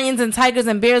not lions and tigers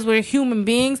and bears. We're human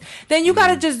beings. Then you got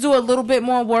to just do a little bit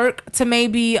more work to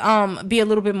maybe be a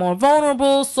little bit more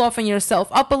vulnerable, soften yourself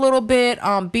up a little bit,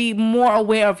 be more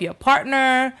aware of your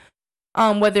partner.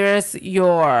 Whether it's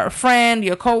your friend,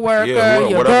 your coworker,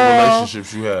 your girl,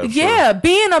 relationships you have. Yeah,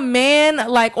 being a man,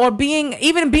 like, or being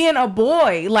a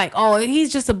boy, like, oh,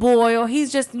 he's just a boy, or he's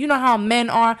just, you know how men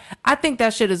are. I think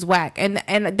that shit is whack, and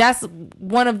that's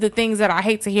one of the things that I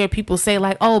hate to hear people say,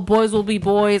 like, oh, boys will be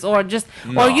boys, or just,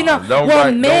 men don't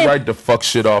write the fuck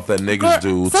shit off that niggas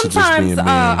do. Sometimes, to just being men.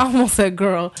 I almost said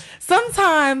girl.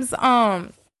 Sometimes,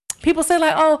 people say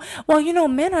like, oh, well,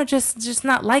 men are just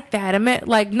not like that. I mean,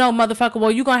 like, no, motherfucker. Well,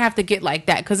 you're gonna have to get like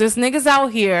that because there's niggas out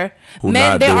here.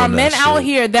 There are men out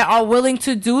here that are willing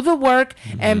to do the work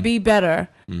and be better.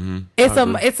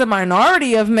 It's a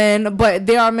minority of men, but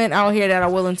there are men out here that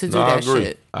are willing to do that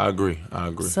shit. I agree.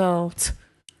 So,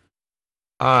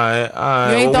 I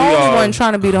you ain't the only one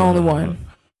trying to be the only one.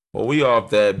 Well, we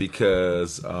off that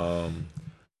because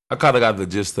I kind of got the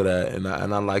gist of that, and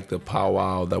I like the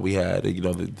powwow that we had, the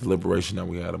deliberation that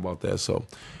we had about that. So,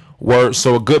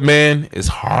 a good man is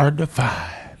hard to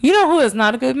find. You know who is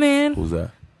not a good man? Who's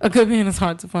that? A good man is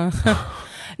hard to find.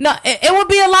 No, it would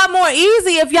be a lot more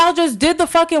easy if y'all just did the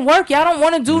fucking work. Y'all don't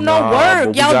want to do no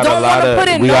work. Y'all don't want to put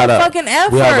in fucking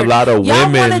effort. We have a lot of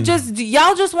women.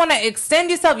 Y'all just want to extend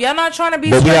yourself. Y'all not trying to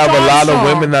be. But we have a lot of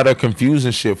women that are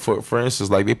confusing shit. For instance,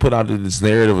 like they put out this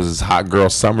narrative of this hot girl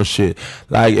summer shit.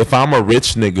 Like if I'm a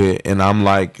rich nigga and I'm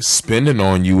like spending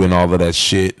on you and all of that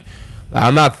shit,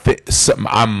 I'm not.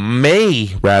 I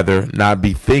may rather not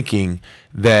be thinking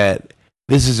that.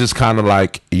 This is just kind of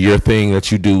like your thing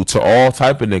that you do to all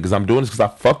type of niggas. I'm doing this because I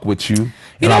fuck with you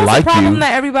and I like you. Problem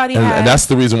that everybody has. And that's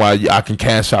the reason why I can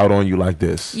cash out on you like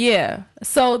this. Yeah.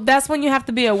 So that's when you have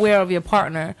to be aware of your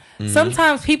partner.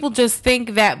 Sometimes people just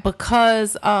think that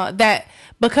because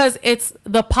it's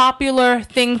the popular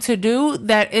thing to do,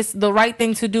 that it's the right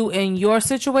thing to do in your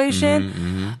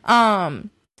situation.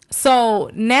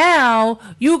 So now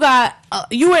you got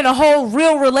you in a whole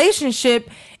real relationship.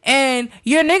 And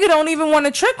your nigga don't even want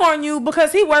to trick on you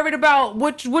because he worried about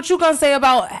what you gonna say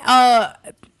about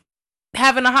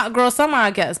having a hot girl summer, I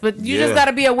guess. But you just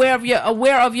gotta be aware of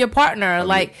your partner.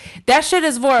 Like that shit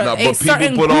is for a certain group of people. But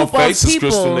people put on faces,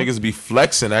 Crystal, niggas be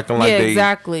flexing, acting like they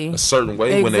a certain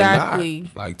way when they not.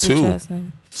 Like too.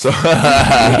 So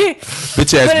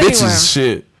bitch ass bitches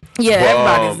shit.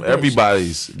 Yeah,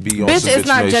 everybody's be on bitch. Some It's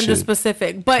not made gender shit.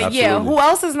 specific, but Absolutely. yeah, who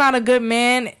else is not a good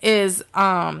man is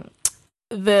I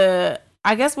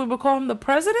guess we would call him the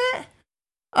president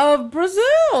of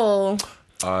Brazil.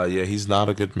 Yeah, he's not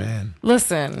a good man.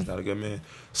 Listen, He's not a good man.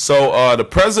 So the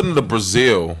president of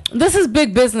Brazil. this is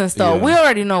big business, though. Yeah. We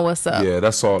already know what's up. Yeah,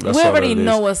 that's all. That's We all already that it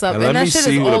know is. what's up, And and let that me shit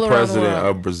see is who all the around the president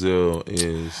world. of Brazil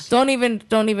is. Don't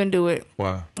even do it.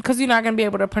 Why? Because you're not gonna be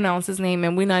able to pronounce his name,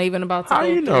 and we're not even about to. How go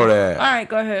you through know it. that? All right,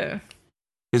 go ahead.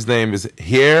 His name is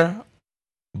Jair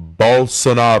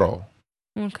Bolsonaro.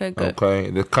 Okay, good. Okay,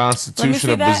 the Constitution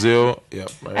see of that. Brazil.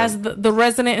 Yep. Right. As the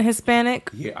resident Hispanic,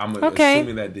 yeah, I'm okay.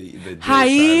 assuming that the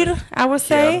Jair, I would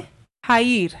say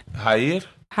Jair, Jair.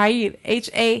 Jair,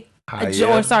 Jair?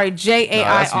 or sorry, Jair. No,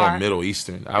 that's more Middle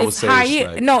Eastern. I would It's say Jair.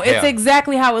 it's like, No, it's yeah.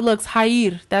 exactly how it looks.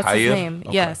 Jair. That's his Jair? name.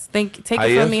 Okay. Yes. Take it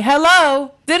Jair? from me.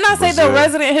 Hello. Didn't I say the Brazil.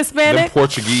 resident Them Hispanic?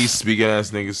 Portuguese speaking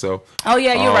ass niggas. So Oh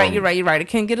yeah, you're right. It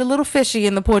can get a little fishy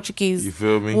in the Portuguese you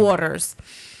feel me? waters.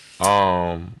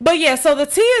 Um, But yeah, so the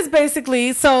T is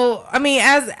basically I mean,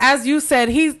 as you said,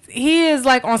 he is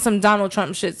like on some Donald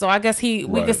Trump shit. So I guess we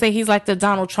Right. could say he's like the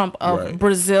Donald Trump of Right.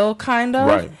 Brazil, kind of.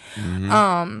 right.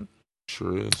 Mhm.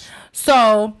 Sure is.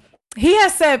 So he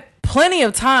has said plenty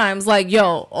of times, like,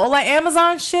 yo, all that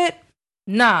Amazon shit,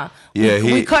 nah. Yeah,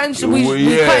 we cutting some of he's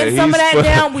that for-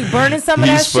 down. We burning some of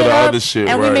that he's for shit the up, other shit,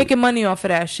 and we right. making money off of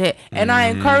that shit. And I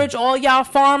encourage all y'all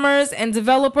farmers and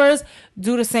developers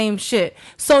do the same shit.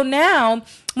 So now,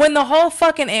 when the whole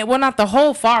fucking not the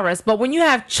whole forest, but when you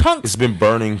have chunks, It's been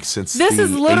burning since this the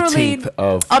is literally 18th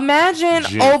of imagine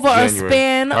over a January.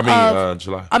 span of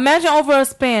July. imagine over a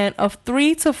span of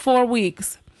 3 to 4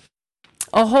 weeks,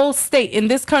 a whole state in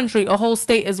this country, a whole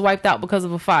state is wiped out because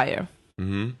of a fire.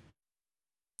 Mm-hmm.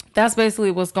 That's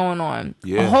basically what's going on.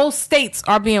 Yeah. Whole states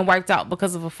are being wiped out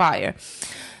because of a fire.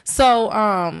 So,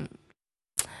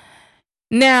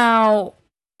 now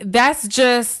that's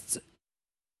just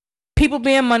people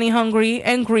being money hungry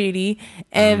and greedy,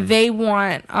 and they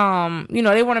want,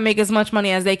 they want to make as much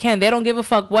money as they can. They don't give a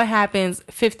fuck what happens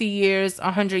 50 years,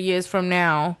 100 years from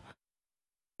now,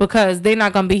 because they're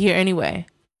not going to be here anyway.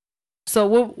 So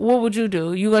what would you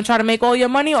do? You going to try to make all your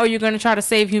money, or you going to try to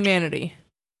save humanity?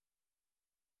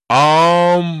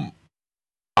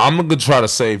 I'm gonna try to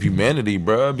save humanity,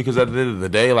 bro. Because at the end of the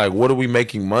day, like, what are we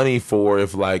making money for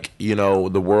if, like, the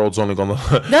world's only gonna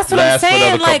That's what last I'm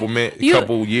saying. for another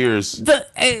couple years? This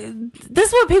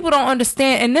is what people don't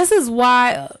understand, and this is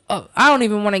why I don't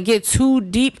even want to get too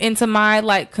deep into my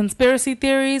like conspiracy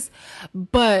theories.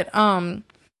 But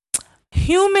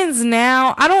humans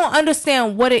now, I don't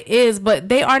understand what it is, but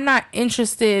they are not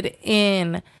interested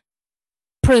in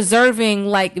preserving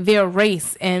like their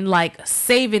race and like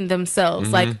saving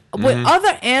themselves. Like with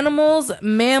other animals,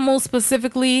 mammals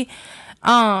specifically,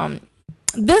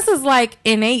 this is like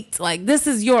innate. Like this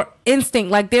is your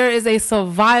instinct. Like there is a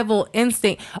survival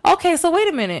instinct. Okay, so wait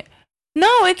a minute. No,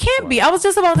 it can't be. I was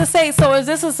just about to say, so is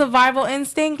this a survival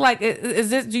instinct? Like, is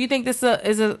this? Do you think this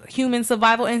is a human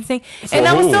survival instinct? And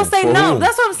I would still say no.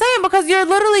 That's what I'm saying, because you're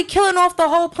literally killing off the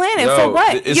whole planet. For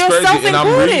what? It's You're crazy.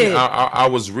 self-included. I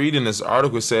was reading this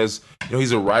article. It says,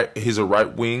 he's a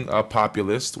right wing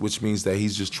populist, which means that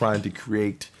he's just trying to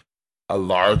create a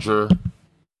larger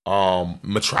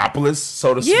metropolis,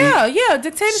 so to speak. Yeah,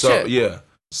 dictatorship.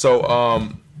 So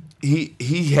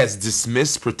he has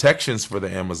dismissed protections for the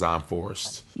Amazon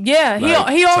forest. Yeah, Like,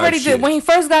 he already type did. shit. When he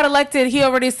first got elected, he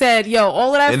already said, "Yo,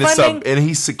 all of that And funding." and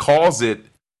he calls it,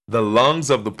 the lungs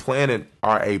of the planet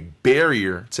are a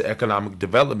barrier to economic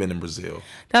development in Brazil.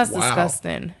 That's Wow.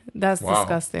 disgusting. That's Wow.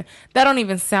 disgusting. That don't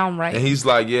even sound right. And he's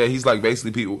like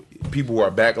basically people who are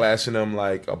backlashing him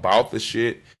like about the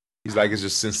shit. He's like, it's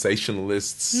just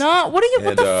sensationalists. No, what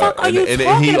the fuck are you talking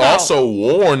about? And he also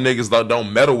warned niggas that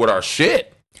don't meddle with our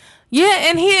shit. Yeah,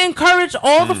 and he encouraged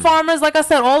all the farmers, like I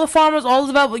said, all the farmers, all the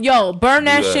developers, yo, burn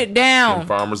that shit down. And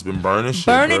farmers been burning shit.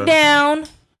 Burn bro. it down,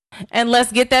 and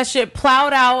let's get that shit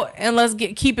plowed out, and let's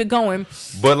keep it going.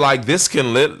 But like this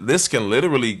can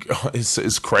literally,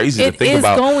 it's crazy to think is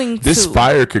about. going This to.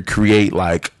 fire could create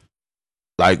like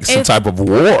some type of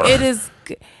war. It is.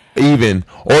 Even,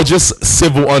 or just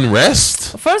civil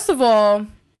unrest. First of all,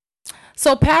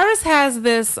 so Paris has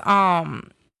this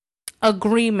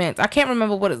agreement. I can't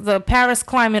remember what it's, the Paris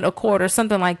Climate Accord or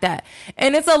something like that.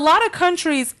 And it's a lot of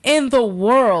countries in the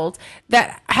world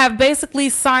that have basically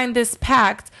signed this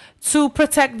pact to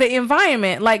protect the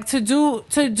environment, like to do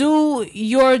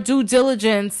your due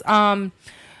diligence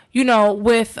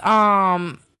with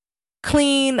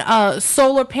clean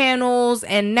solar panels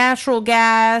and natural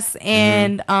gas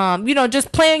and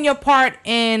just playing your part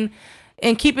in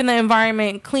keeping the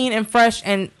environment clean and fresh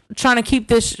and trying to keep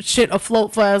this shit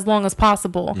afloat for as long as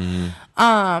possible.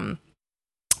 Mm-hmm.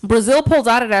 Brazil pulled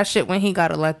out of that shit when he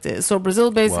got elected. So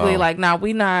Brazil basically like, nah,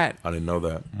 we not. I didn't know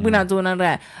that. We're not doing none of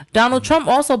that. Donald Trump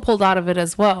also pulled out of it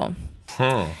as well.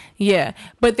 Huh. Yeah,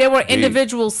 but there were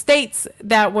individual states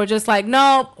that were just like,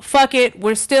 no, fuck it.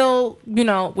 We're still,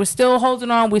 we're still holding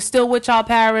on. We're still with y'all,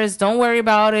 Paris. Don't worry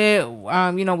about it.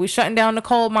 We're shutting down the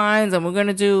coal mines and we're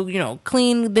gonna do,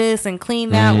 clean this and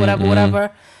clean that, whatever.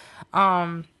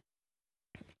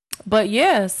 But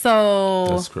yeah, so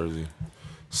that's crazy.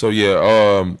 So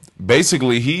yeah,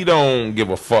 basically he don't give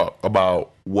a fuck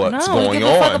about what's going give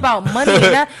a on. Fuck about money, and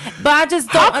that, but I just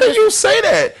don't. How can you say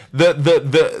that?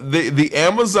 The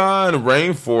Amazon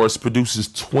rainforest produces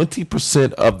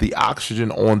 20% of the oxygen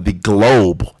on the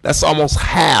globe. That's almost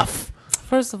half.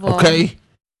 First of all, okay.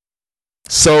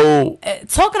 So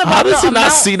talking about how does he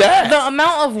not see that? The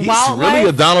amount of wildlife. He's really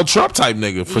a Donald Trump type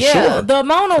nigga for sure. The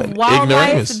amount of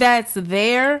wildlife that's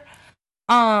there.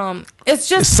 It's just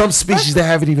there's some species that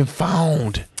haven't even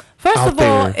found. First of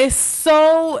all,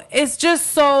 it's just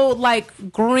so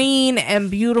like green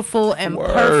and beautiful and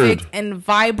perfect and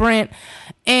vibrant,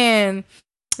 and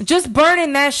just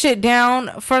burning that shit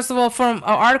down. First of all, from an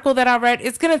article that I read,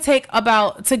 it's gonna take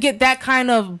to get that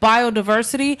kind of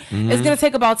biodiversity. It's gonna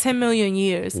take about 10 million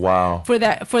years. Wow. For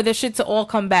the shit to all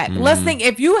come back. Let's think,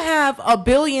 if you have a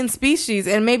billion species,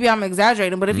 and maybe I'm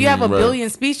exaggerating, but if you have a billion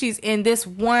species in this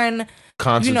one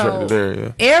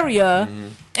concentrated area,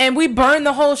 and we burn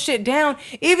the whole shit down,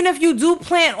 even if you do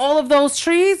plant all of those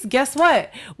trees, guess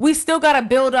what? We still gotta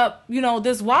build up,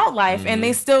 this wildlife, and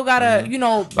they still gotta,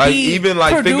 like even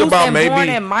like think about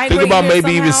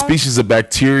maybe even species of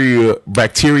bacteria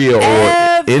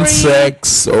or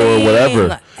insects or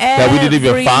whatever that we didn't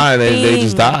even find, and they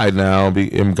just died now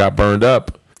and got burned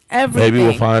up. Maybe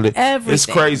we'll find it. It's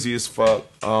crazy as fuck.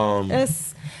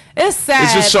 It's sad.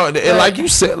 It's just showing, and like you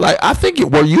said, like I think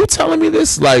were you telling me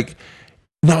this? Like,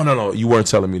 no, you weren't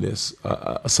telling me this.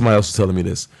 Somebody else was telling me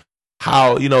this.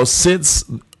 How since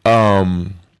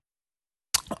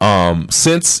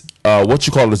what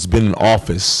you call it's been in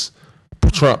office,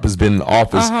 Trump has been in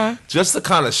office. Just the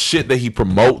kind of shit that he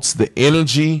promotes, the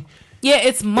energy. Yeah,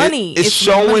 it's money. It's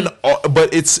showing, money.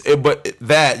 But it's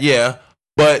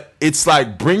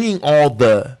like bringing all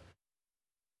the.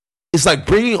 It's like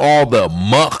bringing all the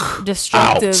muck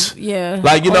destructive out. Yeah,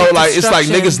 like it's like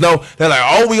niggas know they're like,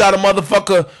 oh, we got a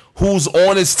motherfucker who's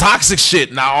on his toxic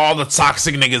shit. Now all the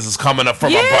toxic niggas is coming up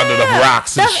from up under the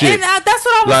rocks and shit. And that's what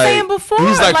I was saying before.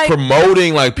 He's like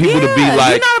promoting like people to be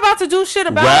like, you're not about to do shit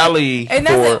about rally it. And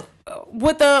that's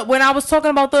when I was talking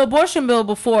about the abortion bill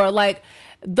before, like.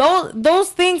 Those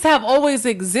things have always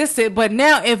existed, but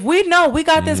now if we know we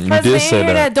got this president in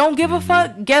here that don't give a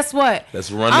fuck, guess what?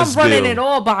 I'm running it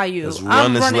all by you.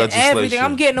 I'm running everything.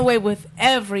 I'm getting away with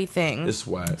everything. It's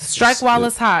whack. Strike while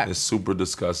it's hot. It's super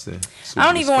disgusting. I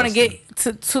don't even want to get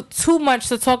to too much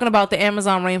to talking about the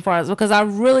Amazon rainforest, because I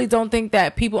really don't think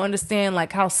that people understand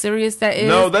like how serious that is.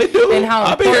 No, they do. And how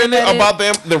I've been hearing about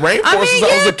the rainforest since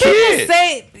I was a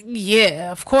kid.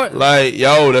 Yeah, of course. Like,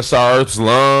 yo, that's our Earth's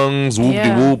lungs,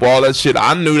 whoop-de-whoop, all that shit.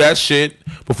 I knew that shit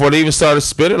before they even started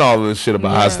spitting all of this shit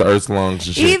about how it's the Earth's lungs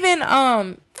and shit. Even,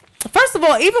 first of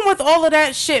all, even with all of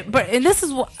that shit, and this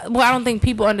is what I don't think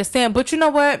people understand, but you know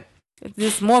what?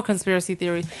 There's more conspiracy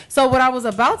theories. So what I was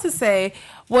about to say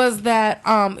was that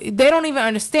they don't even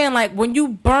understand, like, when you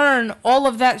burn all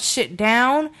of that shit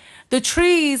down, the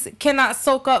trees cannot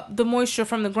soak up the moisture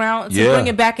from the ground to bring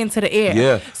it back into the air.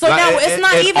 Yeah. So now it's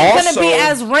not even going to be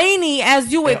as rainy as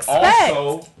you expect.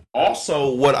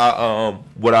 Also, what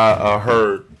I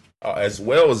heard as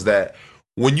well is that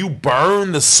when you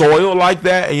burn the soil like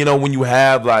that, and when you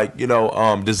have like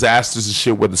disasters and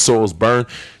shit where the soil's burned,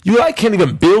 you like can't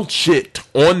even build shit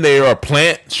on there or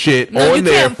plant shit on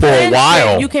there for a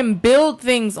while. You can build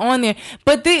things on there,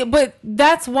 but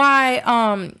that's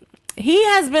why he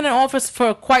has been in office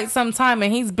for quite some time,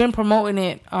 and he's been promoting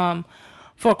it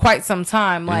for quite some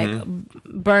time, like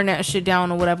burn that shit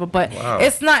down or whatever. But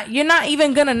you're not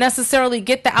even gonna necessarily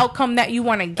get the outcome that you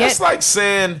want to get.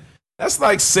 That's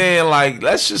like saying like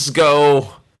let's just go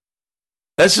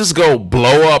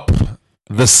blow up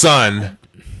the sun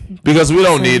because we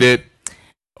don't need it.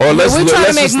 Or we're trying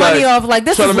to make money off like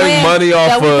this is land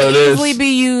that we could easily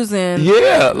be using.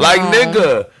 Yeah, like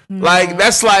nigga. Like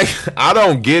that's like I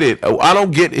don't get it. I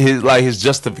don't get his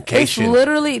justification. It's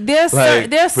literally there's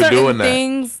certain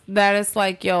things that it's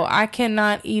like, yo, I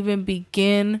cannot even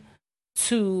begin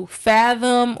to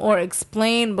fathom or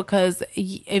explain, because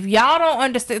if y'all don't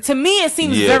understand, to me it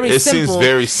seems very simple. Seems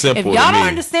very simple. If y'all don't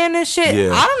understand this shit,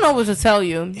 I don't know what to tell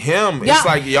you. It's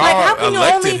like y'all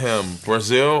elected him,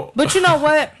 Brazil. But you know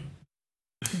what?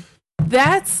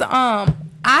 That's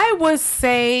I would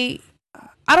say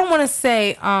I don't want to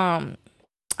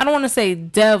say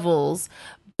devils,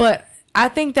 but I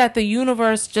think that the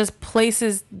universe just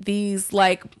places these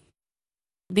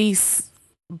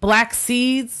black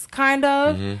seeds kind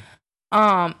of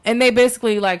and they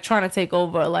basically like trying to take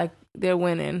over, like they're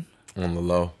winning on the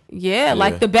low. Yeah,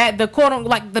 like the bad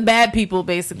people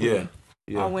basically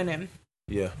are winning.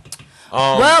 Yeah.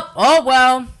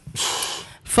 Well,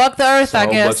 fuck the earth, I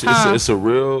guess. It's a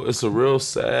real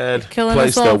sad killing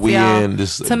place us that off, we y'all, in.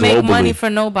 This to globally. Make money for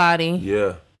nobody.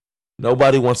 Yeah,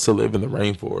 nobody wants to live in the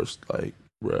rainforest. Like,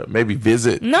 maybe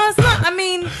visit. No, it's not. I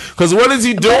mean, because what is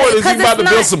he doing? Is he about to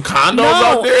build some condos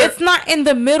out there? It's not in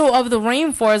the middle of the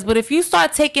rainforest. But if you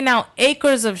start taking out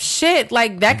acres of shit,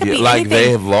 like that could be like anything. They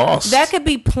have lost. That could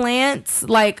be plants,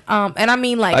 and I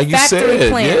mean like factory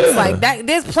plants, like that.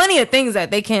 There's plenty of things that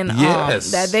they can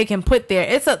that they can put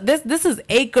there. This is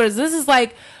acres. This is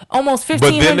like almost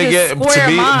 1,500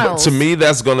 square miles. To me,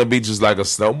 that's gonna be just like a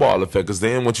snowball effect. Because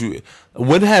then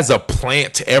when has a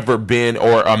plant ever been,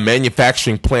 or a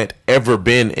manufacturing plant ever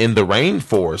been in the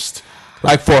rainforest,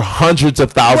 like for hundreds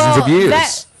of thousands of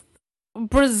years?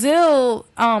 Brazil,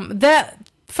 that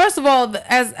first of all,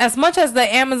 as much as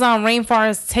the Amazon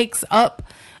rainforest takes up,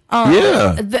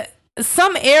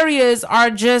 some areas are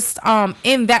just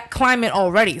in that climate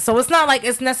already, so it's not like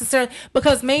it's necessary,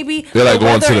 because maybe they're like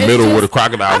going to the middle where the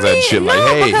crocodiles and shit. Like,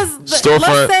 hey,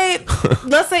 storefront.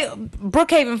 Let's say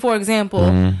Brookhaven, for example.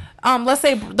 Mm-hmm. Let's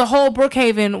say the whole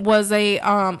Brookhaven was a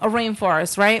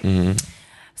rainforest, right? Mm-hmm.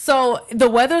 So the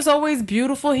weather's always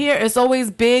beautiful here. It's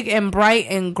always big and bright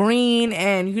and green,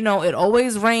 and it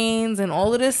always rains and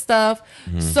all of this stuff.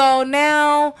 Mm-hmm. So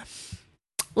now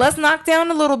let's knock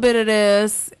down a little bit of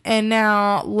this, and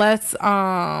now let's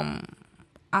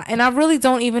and I really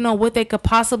don't even know what they could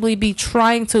possibly be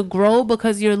trying to grow,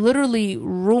 because you're literally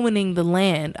ruining the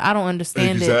land. I don't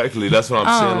understand exactly. That's what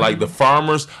I'm saying. Like the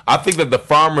farmers, I think that the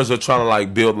farmers are trying to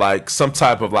like build like some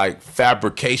type of like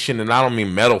fabrication, and I don't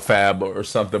mean metal fab or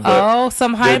something, but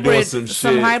some hybrid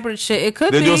shit. It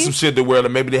could be. They're doing some shit to where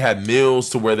maybe they have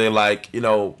mills to where they like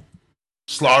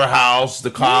slaughterhouse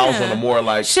the cows on a more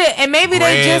like shit, and maybe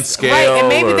they just scale, and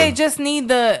maybe they just need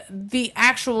the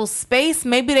actual space.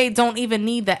 Maybe they don't even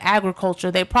need the agriculture.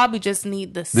 They probably just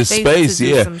need the space to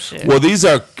do some shit. Well, these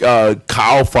are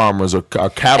cow farmers or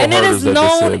cattle herders.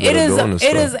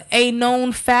 It is a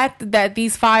known fact that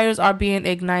these fires are being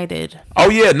ignited. Oh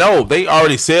yeah, no, they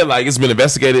already said like it's been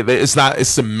investigated. It's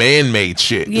some man-made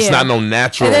shit. Yeah. It's not no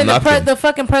natural. And then nothing. The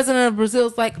fucking president of Brazil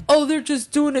is like, oh, they're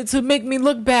just doing it to make me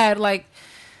look bad. Like.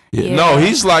 Yeah. No,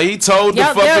 he's like, he told the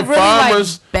fucking really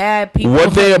farmers like bad people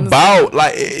what they about.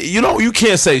 Like, you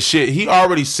can't say shit. He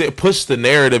already pushed the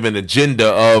narrative and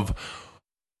agenda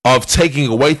of taking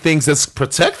away things that's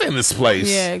protecting this place.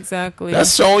 Yeah, exactly.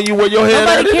 That's showing you where your head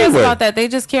at. Nobody cares about that. They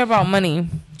just care about money.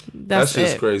 That's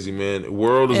just crazy, man. The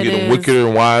world is getting wickeder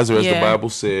and wiser, as the Bible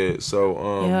said.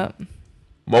 So,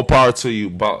 more power to you,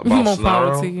 more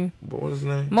power to you. What is his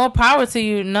name? More power to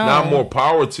you. No, not more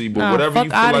power to you, but whatever you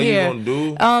feel like you're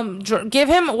gonna do. Give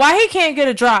him. Why he can't get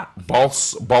a drop?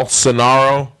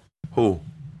 Bolsonaro. Who?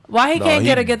 Why he can't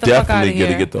get the fuck out of here?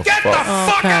 Definitely get the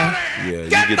fuck out. Yeah, you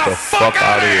get the fuck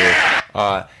out of here.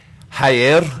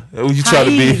 Jair, you try to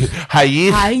be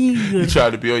Jair. You try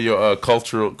to be on your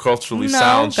culturally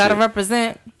sound. Gotta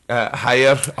represent.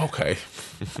 Jair. Okay.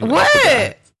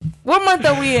 What? What month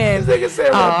are we in?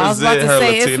 I was about to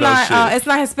say it's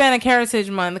not Hispanic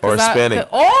Heritage Month. Or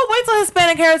Hispanic. Wait till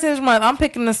Hispanic Heritage Month. I'm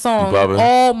picking the song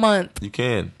all month. You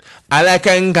can. I like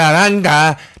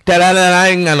Angaranga.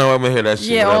 I know I'm gonna hear that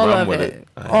shit. Yeah, all of it.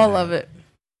 All of it.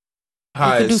 We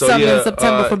can do something in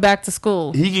September for back to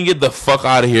school. He can get the fuck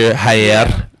out of here,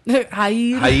 Jair.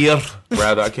 Jair.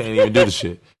 Rather, I can't even do the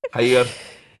shit. Jair.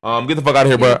 Get the fuck out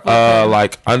of here, bro.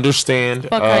 Like, understand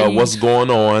what's going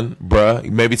on, bro.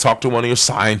 Maybe talk to one of your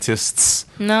scientists.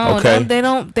 No, okay? they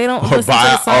don't listen to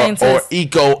the scientists. Or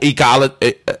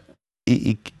ecologist?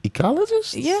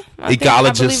 Yeah, I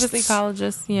believe it's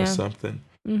ecologist. Yeah, or something.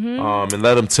 Mm-hmm. And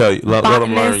let them tell you, let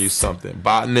them learn you something.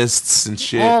 Botanists and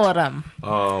shit. All of them.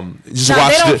 Just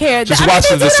watch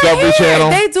the Discovery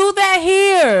Channel. They do that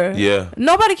here. Yeah.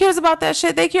 Nobody cares about that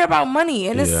shit. They care about money,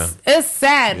 and it's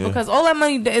sad because all that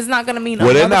money is not gonna mean.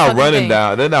 Well, they're not running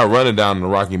down. They're not running down the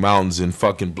Rocky Mountains and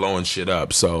fucking blowing shit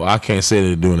up. So I can't say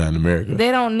they're doing that in America. They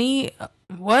don't need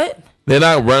what. They're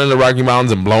not running the Rocky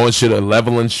Mountains and blowing shit or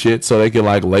leveling shit so they can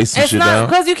like lace some shit down.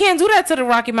 Because you can't do that to the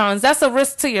Rocky Mountains. That's a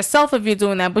risk to yourself if you're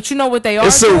doing that. But you know what they are doing?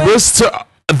 It's a risk to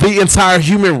the entire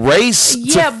human race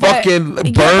to fucking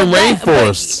burn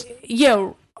rainforests.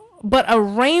 But a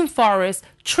rainforest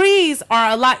trees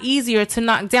are a lot easier to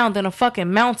knock down than a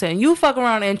fucking mountain. You fuck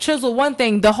around and chisel one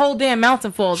thing, the whole damn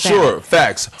mountain falls down. Sure,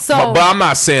 facts. So, but I'm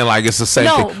not saying like it's the same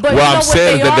thing. But what I'm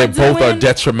saying is that they both are doing?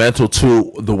 detrimental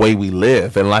to the way we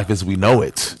live and life as we know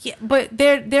it. Yeah, but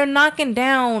they're knocking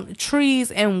down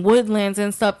trees and woodlands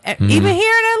and stuff. Even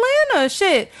here in Atlanta,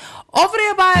 shit. Over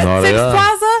there by Six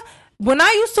Plaza. When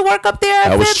I used to work up there,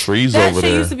 that was trees that over shit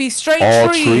there. used to be straight all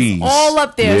trees, all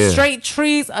up there, yeah. straight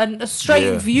trees, a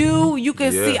straight view. You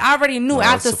could see. I already knew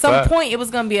after some point it was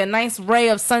gonna be a nice ray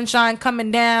of sunshine coming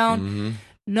down.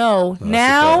 No,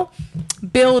 now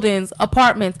buildings,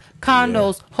 apartments,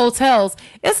 condos, hotels.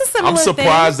 It's a similar thing. I'm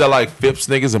surprised that like Phipps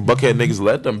niggas and Buckhead niggas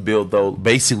let them build those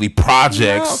basically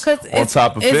projects on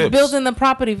top of Phipps. It's building the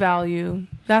property value.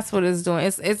 That's what it's doing.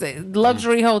 It's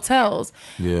luxury hotels.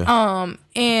 Yeah.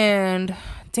 And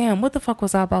damn, what the fuck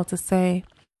was I about to say?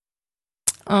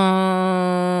 All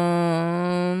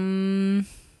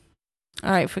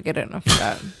right, forget it. I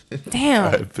forgot. Damn.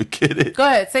 All right, forget it. Go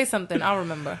ahead, say something. I'll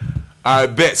remember. I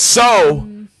bet. So,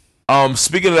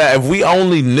 speaking of that, if we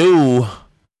only knew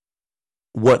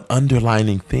what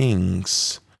underlining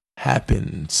things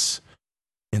happens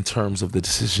in terms of the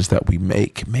decisions that we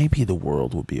make, maybe the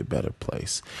world would be a better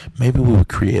place. Maybe we would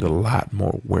create a lot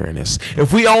more awareness.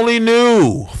 If we only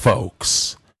knew,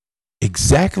 folks,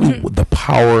 exactly the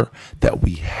power that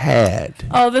we had.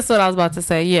 Oh, this is what I was about to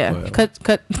say. Yeah. Well. Cut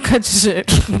your shit.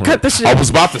 Cut the shit. I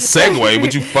was about to segue,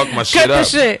 but you fucked my shit up. Cut the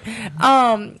shit.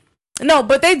 No,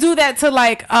 but they do that to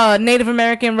like Native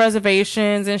American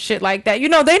reservations and shit like that. You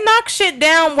know, they knock shit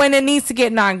down when it needs to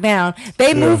get knocked down.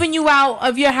 They moving you out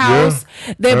of your house.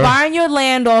 Yeah. They're buying your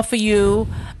land off of you,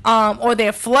 or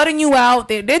they're flooding you out.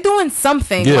 They're doing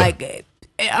something. Yeah. Like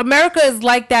America is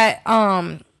like that.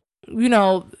 You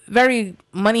know, very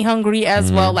money hungry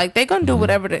as well. Like they're gonna do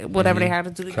whatever they have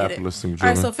to do to get it. All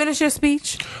right, so finish your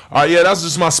speech. All right, yeah, that's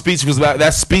just my speech because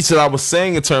that speech that I was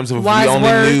saying in terms of if we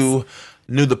only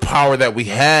knew the power that we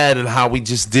had and how we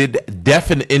just did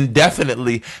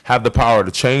indefinitely have the power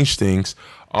to change things,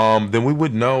 then we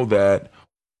would know that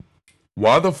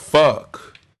why the fuck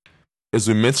is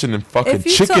we mentioning fucking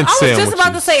chicken sandwiches? I was just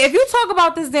about to say, if you talk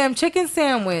about this damn chicken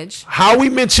sandwich, how we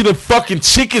mentioning fucking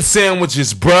chicken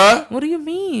sandwiches, bruh? What do you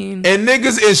mean? And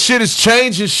niggas and shit is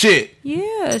changing shit.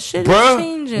 Yeah, shit bruh, is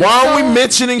changing. Why are we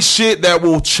mentioning shit that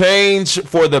will change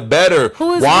for the better?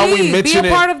 Who is why are we mentioning be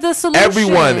a part of the solution?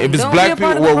 Everyone. If it's black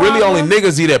people, well, really only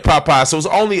niggas eat at Popeyes, so it's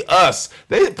only us.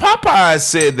 Popeyes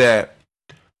said that,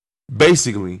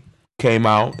 basically came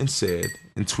out and said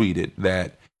and tweeted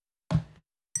that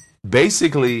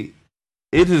basically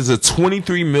it is a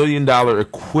 $23 million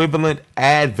equivalent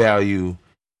ad value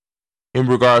in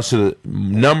regards to the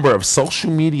number of social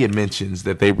media mentions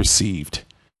that they received.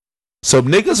 So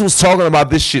niggas was talking about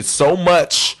this shit so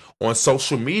much on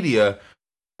social media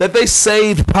that they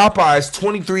saved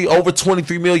Popeyes over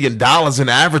 $23 million in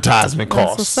advertisement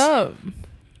costs. That's what's up.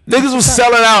 Niggas was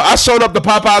selling out. I showed up to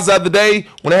Popeyes the other day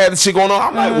when they had this shit going on.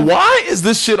 I'm like, why is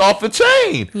this shit off the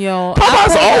chain? Yo,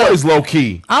 Popeyes always low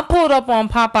key. I pulled up on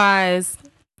Popeyes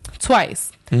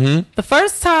twice. The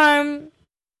first time,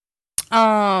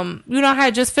 you know, I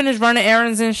had just finished running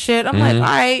errands and shit. I'm like, all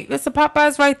right, it's a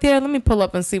Popeyes right there. Let me pull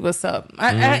up and see what's up.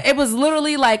 It was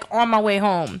literally like on my way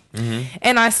home.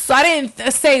 And I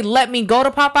didn't say, let me go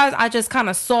to Popeyes. I just kind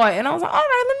of saw it. And I was like, all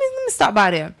right, let me stop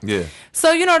by there. Yeah.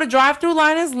 So, you know, the drive-through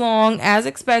line is long, as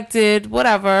expected,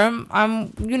 whatever.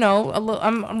 I'm, you know,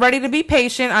 I'm ready to be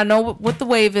patient. I know what the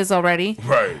wave is already.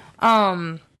 Right.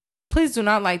 Please do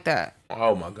not like that.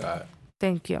 Oh, my God.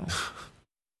 Thank you.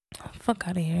 Fuck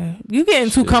out of here. You getting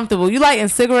too comfortable. You lighting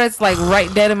cigarettes like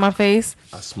right dead in my face.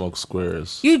 I smoke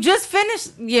squares. You just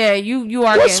finished. Yeah, you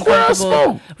are what getting square comfortable. I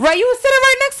smoke? Right, you were sitting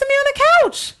right next to me on the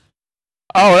couch.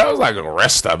 Oh, that was like the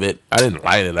rest of it. I didn't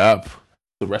light it up.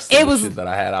 The rest of the shit that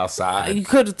I had outside. You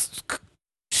could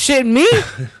shit me.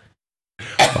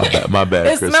 My bad.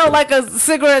 It smelled like a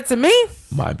cigarette to me.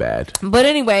 My bad. But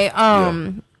anyway,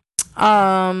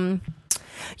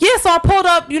 yeah, so I pulled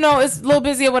up, you know, it's a little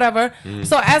busy or whatever.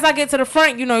 So as I get to the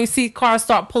front, you know, you see cars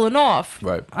start pulling off.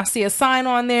 Right. I see a sign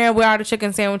on there, where are the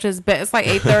chicken sandwiches? It's like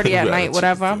 8:30 at night,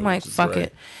 whatever. I'm like, fuck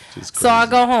it. So I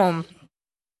go home.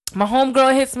 My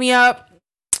homegirl hits me up.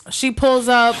 She pulls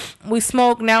up. We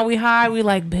smoke. Now we high. We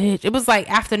like, bitch. It was like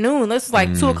afternoon. This was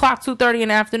like 2 o'clock, 2:30 in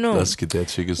the afternoon. Let's get that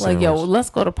chicken sandwich. Like, yo, let's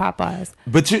go to Popeyes.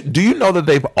 But do you know that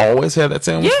they've always had that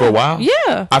sandwich for a while?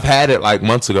 Yeah. I've had it like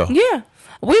months ago. Yeah.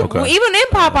 Okay. Even in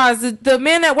Popeyes, the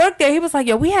man that worked there, he was like,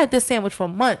 "Yo, we had this sandwich for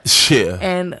months." Yeah.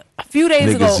 And a few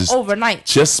days ago, overnight,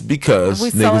 just because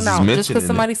we niggas selling is out, mentioning just because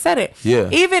somebody said it. Yeah.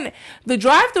 Even the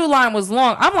drive-through line was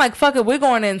long. I'm like, "Fuck it, we're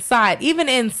going inside." Even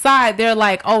inside, they're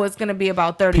like, "Oh, it's gonna be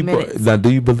about 30 minutes." Now, do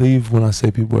you believe when I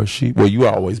say people are sheep? Well, you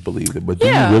always believe it, but do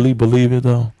you really believe it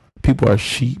though? People are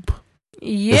sheep.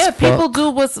 Yeah, people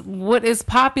do what is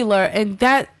popular, and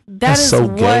that's is so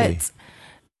what. gay.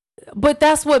 But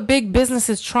that's what big business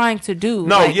is trying to do.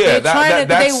 No, like, yeah,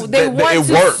 they want it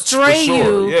to works, stray for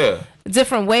sure. you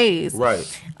different ways,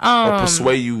 right? Or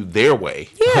persuade you their way.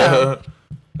 Yeah,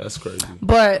 that's crazy.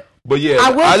 But yeah,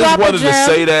 I just wanted to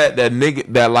say that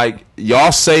nigga that like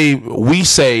y'all we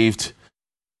saved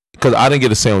because I didn't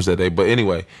get a sandwich that day. But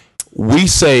anyway, we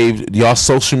saved y'all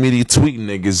social media tweeting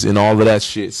niggas and all of that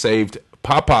shit. Saved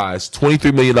Popeyes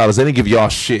 $23 million. They didn't give y'all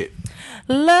shit.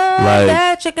 Love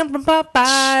that chicken from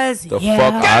Popeyes. The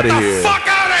fuck out of here.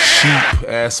 Cheap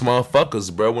ass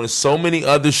motherfuckers, bro. When there's so many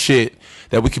other shit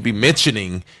that we could be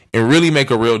mentioning and really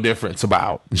make a real difference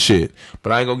about and shit.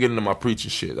 But I ain't gonna get into my preaching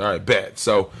shit. All right, bet.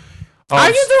 So, are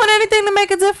you doing anything to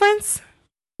make a difference?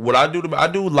 What I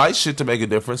do light shit to make a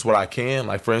difference. What I can,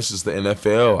 like for instance, the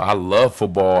NFL. I love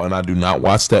football, and I do not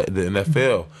watch the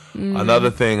NFL. Another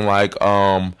thing, like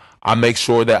I make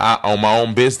sure that I own my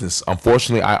own business.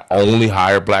 Unfortunately, I only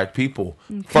hire black people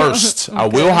first. I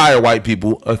will hire white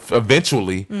people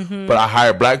eventually, but I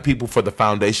hire black people for the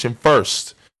foundation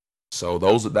first. So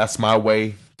that's my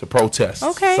way to protest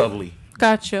subtly.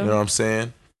 Gotcha. You know what I'm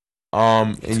saying?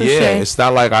 And yeah, it's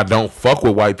not like I don't fuck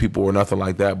with white people or nothing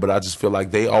like that, but I just feel like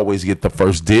they always get the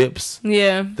first dibs.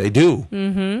 Yeah, they do.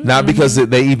 Not because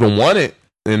they even want it.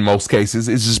 In most cases,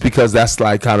 it's just because that's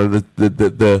like kind of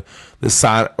the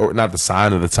sign, or not the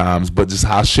sign of the times, but just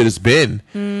how shit has been.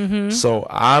 So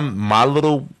I'm my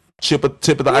little tip of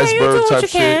the iceberg type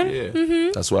shit.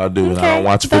 Yeah, that's what I do, and I don't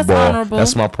watch football.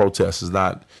 That's my protest. It's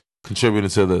not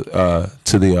contributing to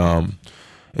the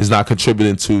it's not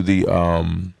contributing to the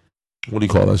what do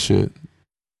you call that shit?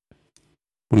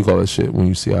 What do you call that shit when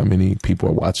you see how many people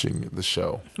are watching the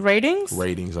show? Ratings.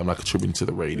 I'm not contributing to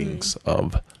the ratings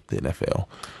of the NFL.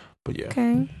 But yeah.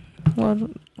 Okay. Well,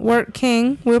 work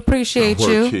king. We appreciate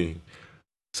you. Work king.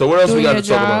 So what else doing we got to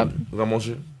your talk job. about? We got more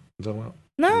shit to talk about?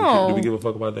 No. Do we give a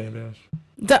fuck about Dame Dash?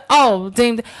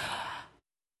 Dame.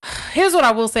 Here's what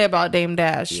I will say about Dame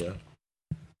Dash. Yeah.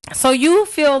 So you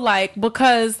feel like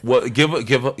because give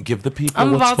the people.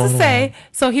 I'm about to say.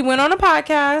 So he went on a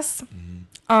podcast.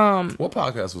 What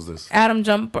podcast was this? Adam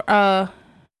Jumper.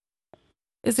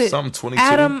 Is it something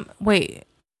 22?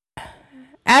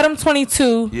 Adam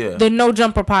 22. Yeah. The No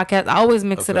Jumper podcast. I always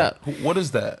mix it up. What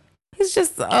is that? He's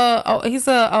just he's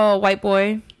a white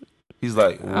boy. He's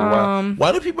like,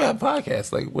 why do people have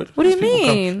podcasts? Like, where do you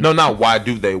mean? No, not why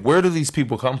do they? Where do these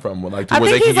people come from? Like, I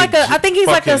think he's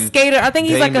like a skater. I think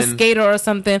he's like a skater or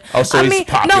something. Oh, so he's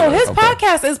popular. No, his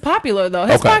podcast is popular though.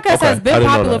 His podcast has been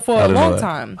popular for a long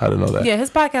time. I didn't know that. Yeah, his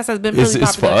podcast has been really popular.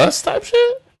 Is it for us type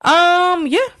shit?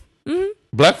 Yeah. Mm-hmm.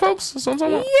 Black folks? That's what I'm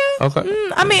talking about? Yeah. Okay.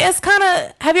 I mean, it's kind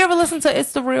of. Have you ever listened to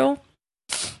It's the Real?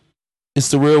 It's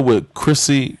the Real with Chris.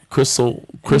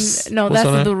 No,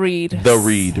 that's The Read. The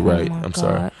Read, right? I'm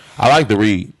sorry. I like The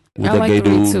Read. I like The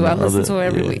Read too. I listen to it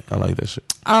every week. I like that shit.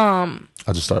 I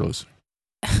just started listening.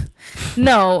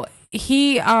 No,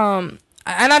 he and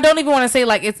I don't even want to say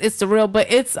like it's the real, but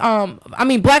it's I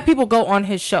mean, black people go on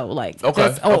his show, like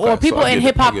or people in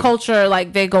hip hop culture,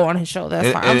 like they go on his show.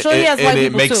 That's fine. I'm sure he has white people too.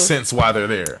 And it makes sense why they're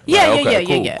there.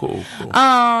 Yeah. Cool.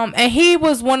 And he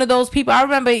was one of those people. I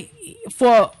remember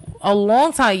for a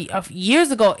long time,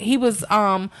 years ago, he was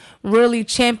really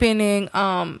championing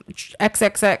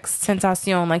XXX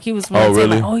Tentacion. Like he was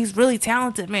really like, he's really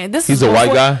talented, man. He's a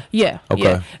white guy? Yeah.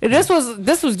 Okay. Yeah. This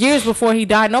was years before he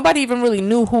died. Nobody even really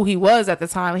knew who he was at the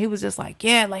time. He was just like,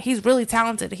 yeah, like he's really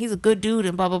talented. He's a good dude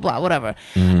and blah blah blah, whatever.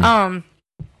 Mm-hmm.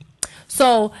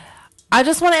 So I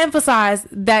just want to emphasize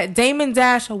that Damon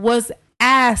Dash was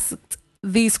asked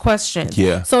these questions.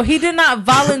 Yeah. So he did not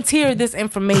volunteer this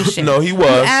information. No, he was. He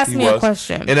asked me a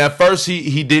question. And at first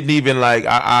he didn't even like.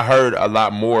 I heard a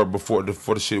lot more before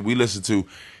the shit we listened to.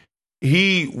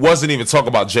 He wasn't even talking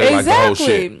about Jay like the whole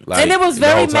shit. Like, and it was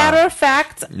very matter of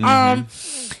fact. Mm-hmm.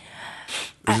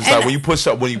 It's just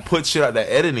like when you put shit out, that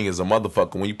editing is a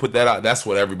motherfucker. When you put that out, that's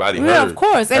what everybody heard. Yeah, of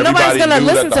course. And nobody's gonna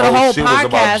listen to the whole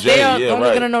podcast. They are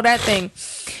only gonna know that thing.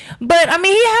 But I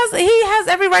mean, he has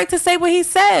every right to say what he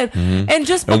said, and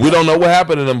we don't know what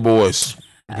happened to them boys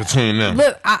between them.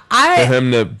 Look, for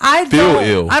him to feel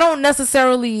ill. I don't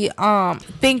necessarily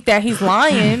think that he's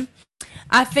lying.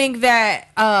 I think that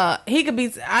he could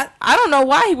be. I don't know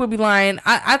why he would be lying.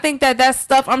 I think that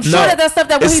stuff. I'm sure that stuff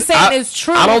that what he's saying is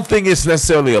true. I don't think it's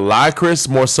necessarily a lie, Chris.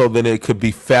 More so than it could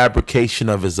be fabrication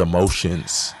of his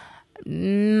emotions.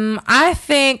 I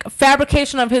think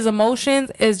fabrication of his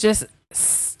emotions is just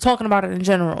talking about it in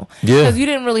general. Yeah. Because you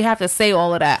didn't really have to say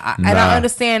all of that. And I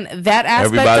understand that aspect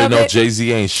Everybody of know it.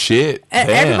 Jay-Z ain't shit.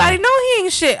 Everybody know he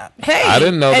ain't shit. Hey. I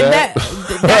didn't know and that.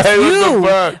 That's Hey, what you. the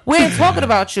fuck? We ain't talking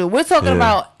about you. We're talking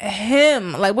about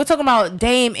him. Like, we're talking about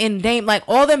Dame and Dame. Like,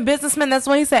 all them businessmen, that's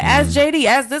what he said. As JD,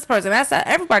 as this person. That's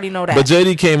everybody know that. But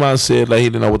JD came out and said like he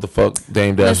didn't know what the fuck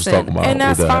Dame Dash was talking about. And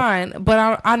that's fine.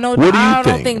 But I know What do you I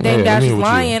don't think? think Dame Yeah, Dash I is mean, what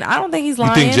you- lying. I don't think he's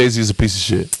lying. You think Jay-Z's a piece of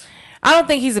shit? I don't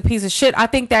think he's a piece of shit. I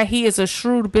think that he is a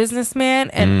shrewd businessman,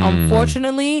 and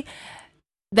unfortunately,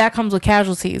 that comes with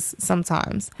casualties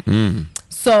sometimes.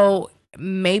 So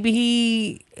maybe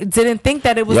he didn't think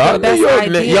that it was the best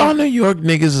idea. Y'all New York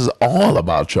niggas is all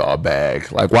about y'all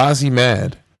bag. Like, why is he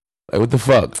mad? Like, what the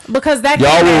fuck? Because that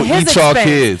y'all came will at his eat y'all expense.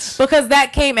 kids. Because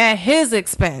that came at his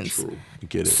expense. True.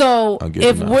 Get it. So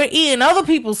if it we're eating other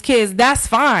people's kids, that's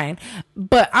fine.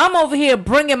 But I'm over here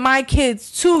bringing my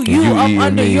kids to you. I'm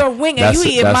under your wing, and you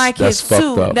eating my kids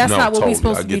too. That's not what we're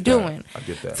supposed to be doing. I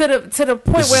get that. To the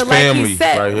point This where, is like family he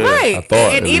said, right here. right, I thought,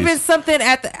 and at even least. something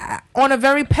on a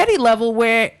very petty level,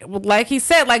 where, like he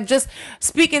said, like just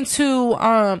speaking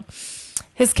to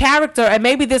his character, and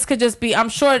maybe this could just be. I'm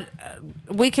sure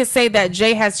we could say that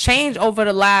Jay has changed over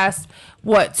the last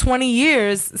 20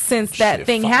 years since that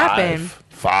thing happened.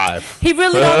 5. He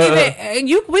really don't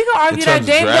even. We can argue that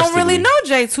Dame don't really know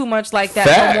Jay too much like that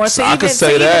no more. Facts. I could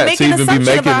say that to even be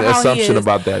making an assumption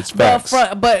about that. It's facts.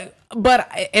 But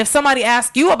if somebody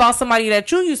asks you about somebody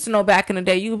that you used to know back in the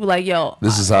day, you could be like, "Yo,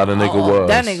 This is how the nigga was.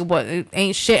 That nigga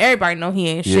ain't shit. Everybody know he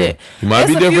ain't Yeah. shit. He might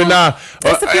be It's a different few- now.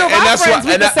 it's a few of And our that's friends we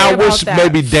why. And could say I about wish that.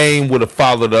 maybe Dame would have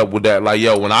followed up with that. Like,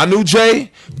 yo, when I knew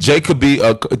Jay could be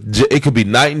it could be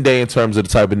night and day in terms of the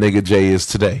type of nigga Jay is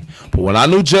today. But when I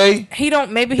knew Jay, He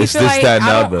don't. Maybe he It's feel this, like that, and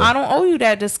I other. don't owe you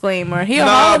that disclaimer. He a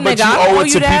nah, Harlem but nigga. you I don't owe owe it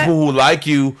you to that. people who like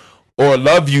you or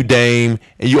love you, Dame,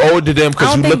 and you owe it to them I because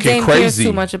don't you think looking Dame crazy. cares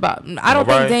too much about. I don't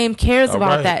All right. think Dame cares All about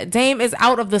right. that. Dame is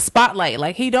out of the spotlight.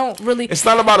 Like he don't really. It's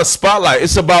not about a spotlight.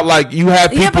 It's about like you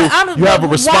have Yeah, people. but I don't- You have a why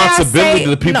I responsibility say- to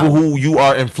the people no. who you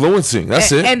are influencing.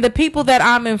 That's it. And the people that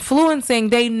I'm influencing,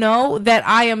 they know that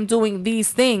I am doing these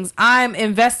things. I'm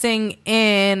investing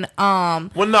in Well,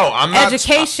 no, I'm not.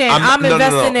 education. I'm I'm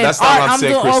investing in That's not art. what I'm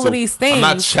saying, doing all of Crystal. these things. I'm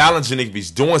not challenging if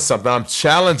he's doing something. I'm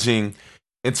challenging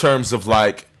in terms of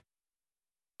like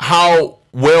how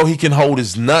well he can hold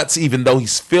his nuts, even though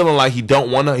he's feeling like he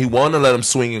want to let him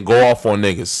swing and go off on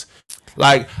niggas.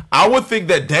 Like I would think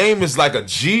that Dame is like a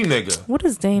G nigga, What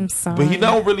is Dame's sign? but he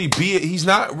don't really be. He's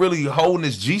not really holding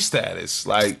his G status.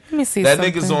 Like Let me see that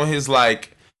something. nigga's on his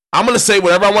like. I'm gonna say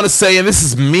whatever I want to say, and this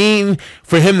is mean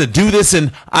for him to do this,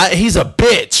 and he's a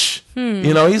bitch.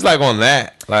 You know, he's like on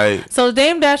that. Like, So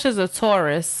Dame Dash is a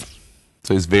Taurus.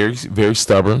 so he's very, very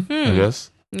stubborn. I guess.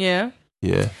 Yeah.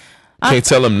 Yeah, can't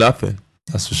tell him nothing.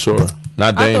 That's for sure.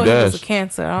 Not I Dame thought he was a Dash.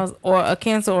 Cancer. Or a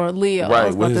Cancer or a Leo. I Right,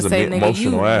 was about with to his say, nigga, you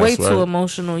emotional ass, way too right?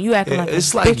 emotional. You acting like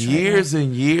It's a like bitch years right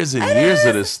and years and now. years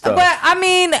of this stuff. But I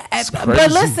mean, crazy.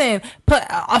 but listen,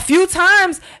 a few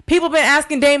times people been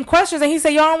asking Dame questions, and he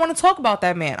said, "Y'all don't want to talk about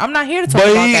that man. I'm not here to talk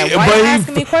about that. Why you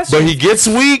asking me questions?" but he gets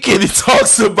weak and he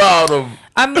talks about him.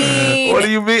 I mean, What do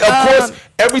you mean? Of course,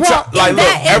 every well, time, like, in look,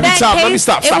 that- in every that time. Let me case,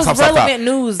 stop. it was relevant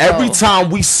news, though. Every time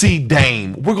we see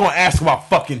Dame, we're gonna ask about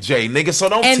fucking Jay, nigga. So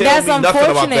don't and tell that's me nothing about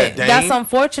unfortunate. that, Dame. That's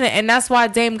unfortunate, and that's why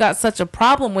Dame got such a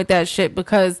problem with that shit,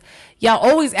 because y'all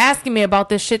always asking me about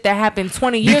this shit that happened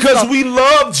 20 years Because ago. we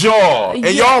loved y'all, and Yeah,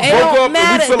 y'all it broke don't up, and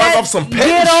matter. we feel like That- I'm some petty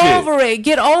Get shit. over it.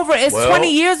 Get over it. It's Well,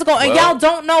 20 years ago, and well. y'all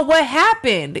don't know what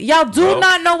happened. Y'all do Well,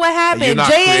 not know what you're happened.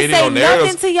 not Jay ain't creating say no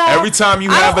narratives. nothing to y'all. Every time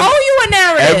you I have don't owe you a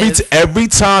narrative. Every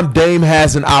time Dame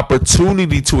has an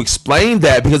opportunity to explain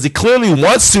that, because he clearly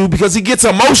wants to, because he gets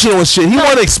emotional and shit. He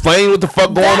want to explain what the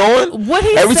fuck going on. what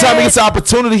he every time said- he gets an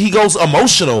opportunity, he goes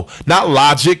emotional. Not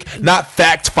logic, not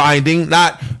fact finding,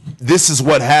 not this is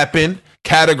what happened,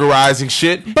 categorizing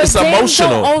shit. But It's Dame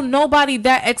emotional. don't owe nobody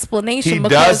that explanation. He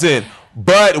because doesn't.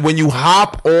 But when you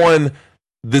hop on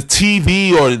the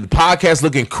TV or the podcast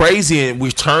looking crazy and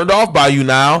we're turned off by you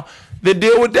now, then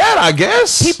deal with that, I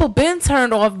guess. people been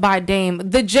turned off by Dame.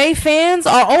 The Jay fans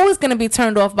are always going to be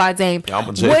turned off by Dame. Yeah, I'm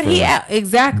a Jay fan.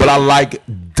 Exactly. But I like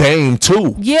Dame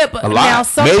too. Yeah, but a lot. now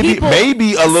some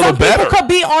maybe a little some better. people could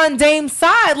be on Dame's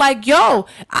side. Like, yo,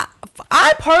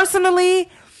 I personally,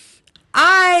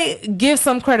 I give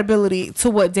some credibility to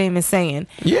what Dame is saying.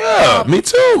 Yeah, me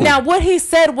too. Now, what he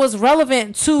said was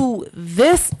relevant to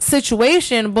this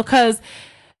situation because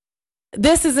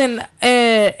this is an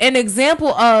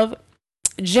example of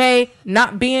Jay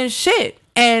not being shit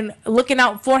and looking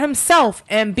out for himself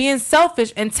and being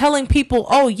selfish and telling people,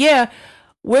 oh yeah,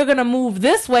 we're gonna move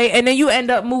this way, and then you end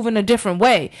up moving a different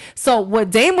way. So what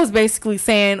Dame was basically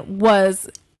saying was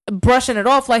brushing it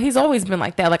off, like he's always been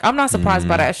like that. Like, I'm not surprised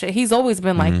by that shit. He's always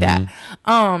been like that.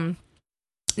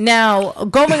 Now,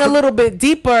 going a little bit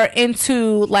deeper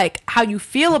into like how you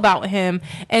feel about him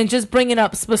and just bringing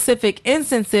up specific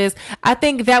instances, I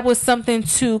think that was something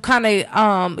to kind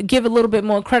of give a little bit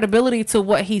more credibility to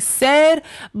what he said,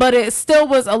 but it still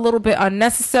was a little bit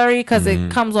unnecessary because it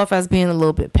comes off as being a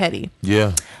little bit petty.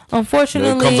 Yeah.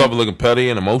 Unfortunately, it comes off looking petty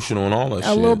and emotional and all that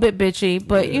shit. A little bit bitchy,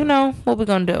 but you know what we're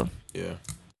gonna do. Yeah.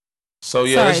 So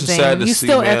yeah, it's just sad to see,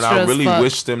 man. I really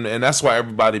wish them, and that's why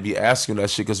everybody be asking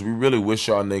that shit, because we really wish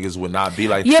y'all niggas would not be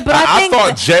like. Yeah, but I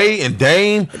thought Jay and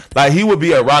Dame, like he would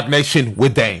be at Roc Nation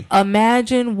with Dame.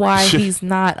 Imagine why he's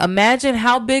not. Imagine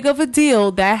how big of a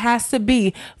deal that has to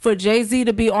be for Jay-Z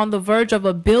to be on the verge of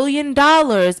 $1 billion,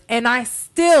 and I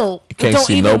still don't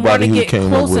even want to get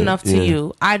close enough to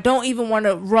you. I don't even want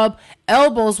to rub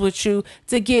elbows with you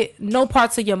to get no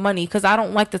parts of your money, because I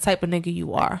don't like the type of nigga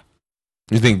you are.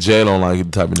 You think Jay don't like the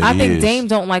type of nigga I think he is? Dame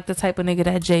don't like the type of nigga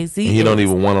that Jay-Z is. He don't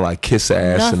even want to like kiss her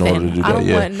ass in order to do that. I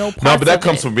don't want no parts but that of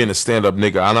comes it. from being a stand-up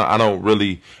nigga. I don't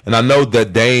really, and I know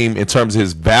that Dame, in terms of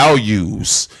his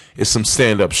values, is some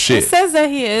stand-up shit. It says that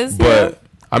he is, but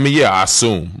I mean, yeah, I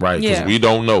assume, right? Because we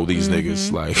don't know these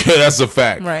niggas. Like that's a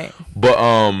fact, right? But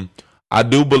I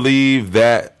do believe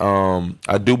that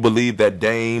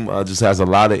Dame just has a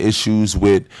lot of issues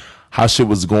with how shit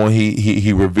was going.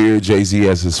 He revered Jay-Z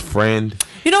as his friend.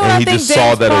 You know what and I he think just Dame's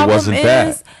saw that problem it wasn't is?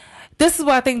 that. This is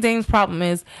what I think Dame's problem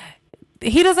is.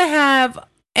 He doesn't have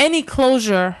any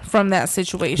closure from that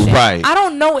situation. Right. I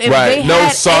don't know if they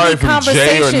had any from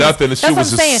conversations. Jay or nothing. The shit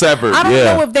was just severed. I don't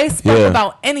know if they spoke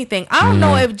about anything. I don't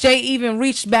know if Jay even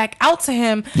reached back out to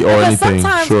him. Because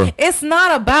sometimes it's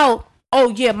not about, oh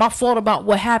yeah, my fault about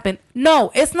what happened.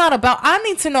 No, it's not about, I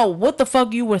need to know what the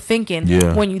fuck you were thinking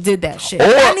when you did that shit.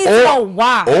 I need to know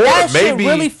why. That shit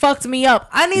really fucked me up.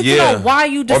 I need to know why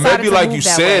you decided to move that way. Or maybe like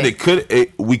you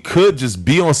said, we could just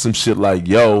be on some shit like,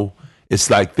 yo, it's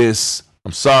like this,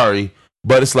 I'm sorry,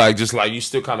 but it's like, just like you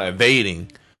still kind of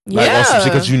evading. Like on some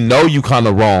shit because you know you kind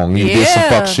of wrong. You did some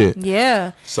fuck shit.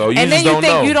 Yeah. So you just don't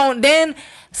know. You don't then.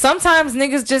 Sometimes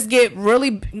niggas just get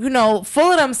really,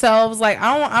 full of themselves. Like,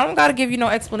 I don't gotta give you no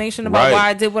explanation about why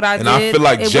I did what I did. And I feel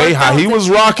like Jay, how he was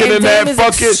rocking in that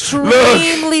fucking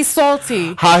extremely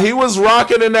salty. How he was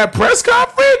rocking in that press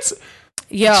conference.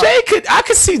 Yo, I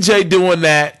could see Jay doing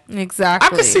that. Exactly. I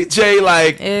could see Jay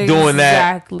doing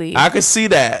that. Exactly. I could see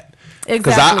that.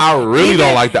 Because exactly. I really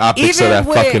don't like the optics of that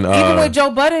fucking. Even with Joe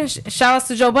Budden, shout outs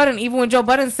to Joe Budden. Even when Joe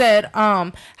Budden said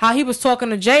how he was talking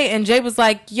to Jay, and Jay was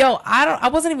like, "Yo, I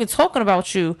wasn't even talking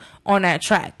about you on that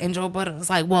track." And Joe Budden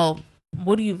was like, "Well,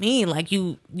 what do you mean? Like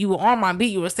you were on my beat.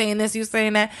 You were saying this. You were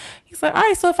saying that." He's like, "All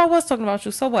right, so if I was talking about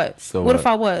you, so what? So what if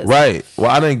I was?" Right.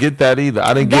 Well, I didn't get that either.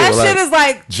 I didn't get that shit. Is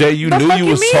like, Jay, you knew you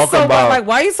was talking about. Like,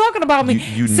 why are you talking about me?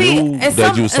 You knew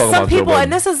that you was talking about people, Joe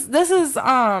and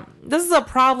this is a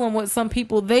problem with some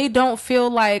people. They don't feel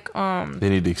like they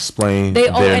need to explain. They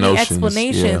owe any notions.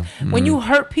 explanation. Yeah. Mm-hmm. When you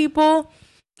hurt people,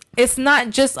 it's not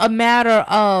just a matter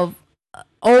of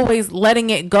always letting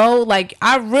it go. Like,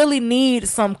 I really need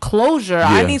some closure.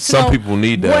 I need to know people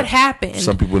need that. What happened.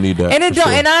 Some people need that. And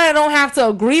and I don't have to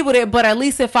agree with it, but at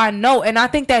least if I know. And I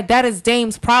think that is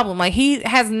Dame's problem. Like, he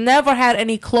has never had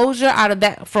any closure out of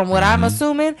that, from what I'm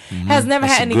assuming. Has never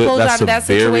had any closure out of that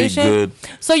situation.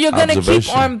 So you're gonna keep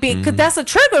on being, because that's a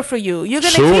trigger for you. You're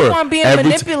gonna keep on being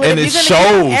manipulative. And it you're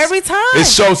shows every time. It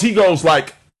shows he goes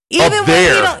like, even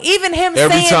when even him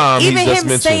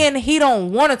saying saying he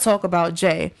don't want to talk about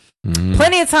Jay.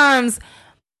 Plenty of times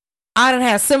I done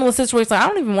had similar situations. Like, I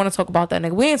don't even want to talk about that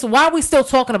nigga. Why are we still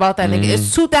talking about that nigga?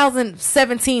 It's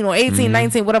 2017 or 18,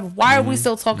 19, whatever. Why are we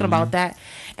still talking about that?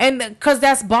 And because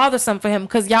that's bothersome for him,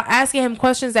 because y'all asking him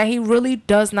questions that he really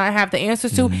does not have the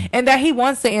answers to, and that he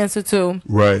wants the answer to.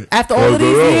 Right. After all of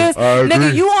these years,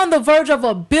 nigga, you on the verge of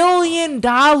 $1 billion, and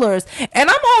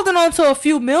I'm holding on to a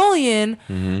few million,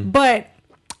 but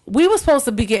we were supposed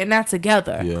to be getting that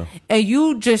together. Yeah. And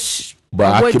you just.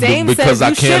 But what Dame says, you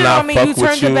shitted on me, you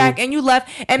turned your back, and you left.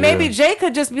 And maybe Jay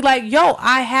could just be like, "Yo,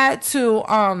 I had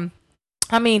to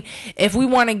I mean, if we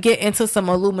want to get into some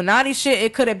Illuminati shit,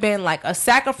 it could have been like a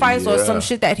sacrifice or some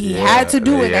shit that he had to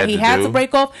do and that he had to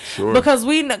break off. Sure. Because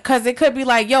it could be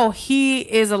like, yo, he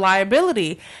is a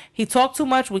liability. He talked too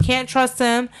much. We can't trust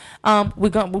him. We're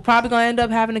probably gonna end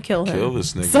up having to kill him. Kill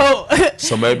this nigga.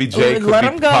 So maybe Jay could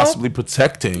be possibly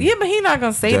protecting. Yeah, but he's not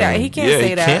gonna say that. He can't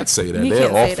say that. He can't say that. They're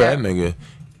all fat nigga.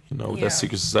 You know, that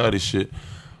secret society shit.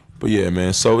 But yeah,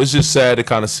 man. So it's just sad to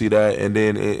kind of see that, and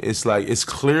then it's like it's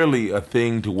clearly a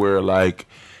thing to where like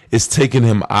it's taking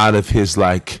him out of his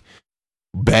like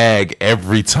bag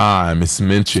every time it's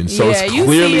mentioned. So it's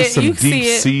clearly some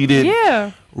deep seated,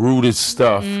 rooted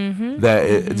stuff that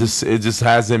it just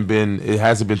hasn't been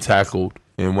tackled.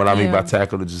 And what I mean by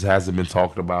tackled, it just hasn't been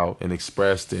talked about and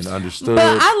expressed and understood.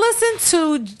 But I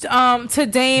listened to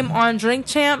Dame on Drink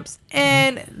Champs,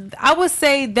 and I would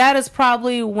say that is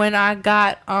probably when I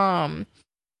got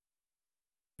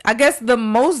I guess the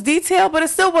most detail, but it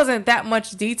still wasn't that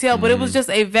much detail. But it was just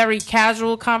a very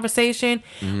casual conversation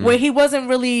where he wasn't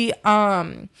really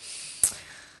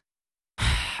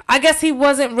I guess he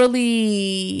wasn't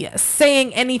really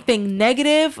saying anything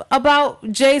negative about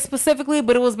Jay specifically,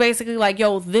 but it was basically like,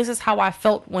 yo, this is how I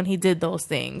felt when he did those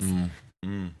things.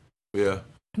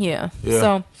 Yeah.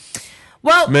 So,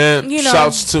 well, man, you know,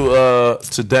 shouts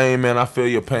to Dame, man. I feel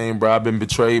your pain, bro. I've been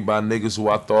betrayed by niggas who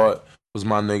I thought was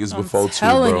my niggas before too, bro.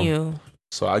 I'm telling you.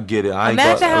 So I get it.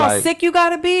 Imagine how sick you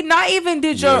gotta be. Not even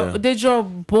did your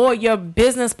boy, your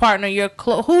business partner,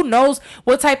 who knows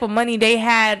what type of money they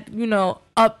had, you know,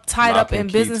 tied up in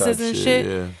businesses and shit.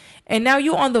 Yeah. And now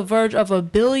you on the verge of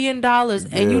 $1 billion,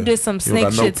 and you did some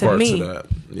snake shit to me.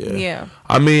 Yeah.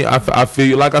 I mean, I feel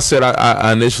you. Like I said,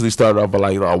 I initially started off by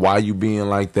like, why you being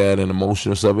like that and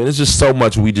emotional stuff, and it's just so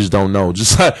much we just don't know.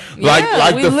 Just like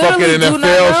the fucking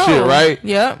NFL shit, right?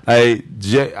 Yeah. I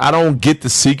don't get the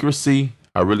secrecy.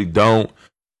 I really don't.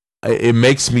 It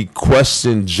makes me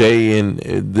question Jay,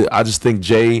 and I just think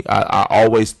Jay. I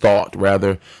always thought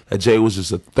rather that Jay was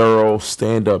just a thorough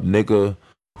stand-up nigga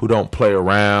who don't play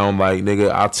around. Like,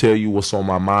 nigga, I'll tell you what's on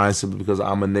my mind simply because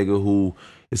I'm a nigga who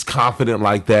is confident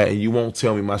like that, and you won't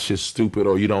tell me my shit's stupid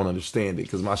or you don't understand it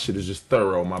because my shit is just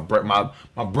thorough. My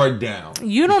breakdown.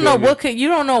 You don't know what could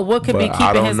be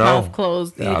keeping his mouth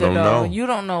closed either. I don't know. You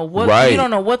don't know what. Right. You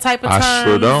don't know what type of terms. I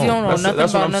sure don't. You don't know nothing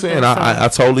that's about what I'm saying. I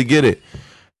totally get it,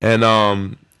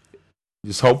 and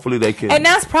just hopefully they can. And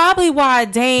that's probably why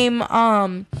Dame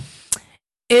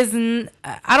isn't.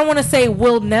 I don't want to say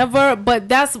will never, but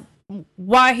that's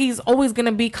why he's always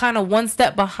gonna be kind of one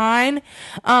step behind,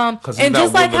 and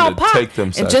just like how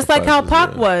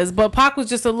Pac was, but Pac was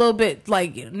just a little bit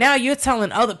like, now you're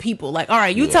telling other people, like, all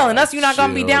right, you telling us you're not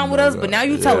gonna be down with us, but now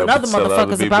you telling other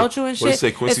motherfuckers about you and shit.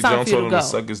 Say Quincy Jones told him to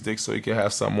suck his dick so he could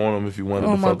have something on him if he wanted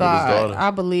to fuck with his daughter.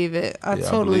 I believe it. I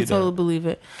totally believe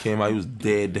it. Came out, he was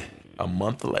dead a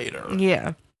month later.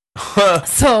 Yeah.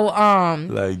 So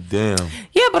like, damn.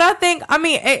 Yeah, but I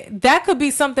mean that could be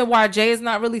something why Jay is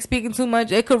not really speaking too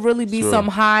much. It could really be some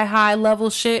high level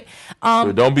shit.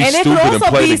 Don't be stupid and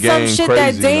play the game crazy. Some shit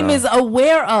that Dame is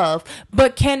aware of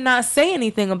but cannot say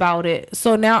anything about it.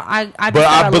 So now I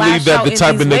believe that the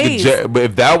type of nigga but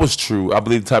if that was true, I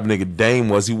believe the type of nigga Dame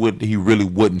was, he really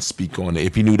wouldn't speak on it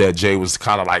if he knew that Jay was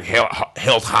kind of like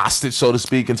held hostage, so to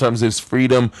speak, in terms of his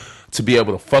freedom to be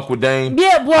able to fuck with Dame.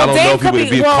 Yeah, well, I don't know if he would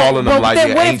be calling him like,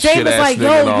 then what if Dame was like,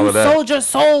 yo, you sold your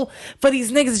soul for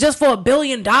these niggas just for $1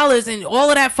 billion and all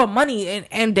of that for money,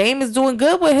 and Dame is doing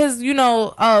good with his, you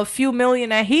know, few million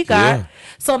that he got. Yeah.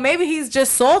 So maybe he's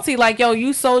just salty, like, yo,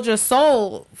 you sold your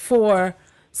soul for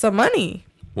some money.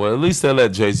 Well, at least they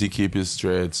let Jay-Z keep his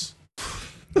dreads.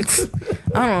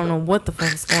 I don't know what the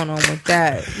fuck's going on with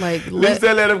that. Like, at least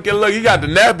they let him get. Look, he got the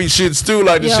nappy shits too.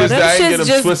 Like the shits that ain't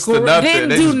get him twisted nothing. Didn't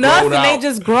do nothing. They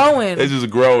just growing. They just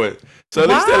grow it. So at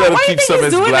least they let him keep some of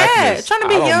his blackness. Trying to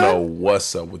be young? I don't know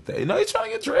what's up with that. You know, he's trying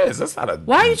to get dreads. That's not a.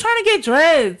 Why are you trying to get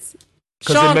dreads?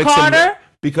 Sean Carter.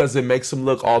 Because it makes him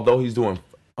look. Although he's doing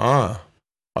fuck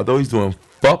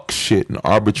shit and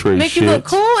arbitrary shit. Make you look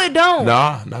cool. It don't.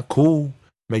 Nah, not cool.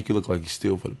 Make you look like you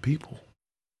steal for the people.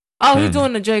 Oh, he's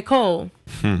doing the J. Cole.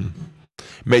 Man,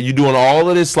 you doing all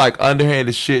of this like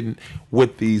underhanded shit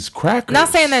with these crackers. Not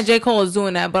saying that J. Cole is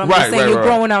doing that, but I'm just saying you're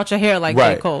growing out your hair like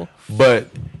J. Cole. But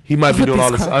he might be doing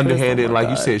all this underhanded, like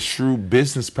you said, shrewd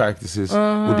business practices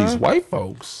with these white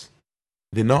folks.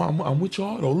 Then no, I'm with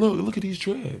y'all though. Look at these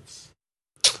dreads.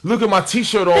 Look at my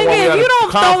T-shirt on. Nigga, if you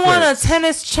don't throw on a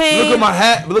tennis chain. Look at my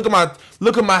hat. Look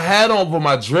at my hat on for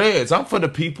my dreads. I'm for the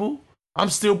people.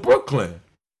 I'm still Brooklyn.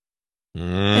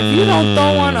 If you don't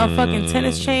throw on a fucking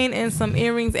tennis chain and some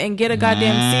earrings and get a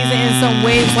goddamn Caesar and some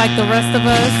waves like the rest of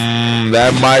us,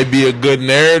 that might be a good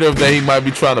narrative that he might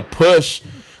be trying to push.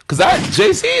 Cause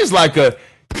JC is like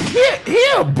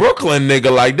he a Brooklyn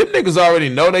nigga. Like them niggas already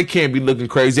know they can't be looking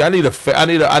crazy. I need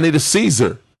a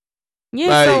Caesar. yeah.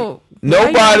 Like, So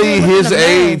nobody his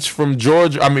age from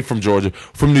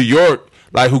New York,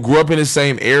 like who grew up in the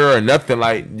same era or nothing.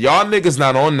 Like y'all niggas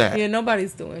not on that. Yeah,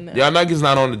 nobody's doing that. Y'all niggas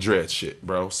not on the dread shit,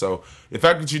 bro. So the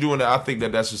fact that you're doing that, I think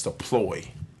that's just a ploy.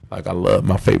 Like I love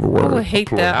my favorite word. I would hate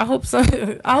ploy. that. I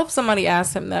hope somebody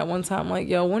asked him that one time. Like,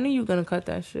 yo, when are you gonna cut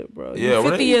that shit, bro? Yeah, You're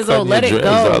when 50 you years cut old. your Let it dreads,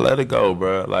 go. Let it go,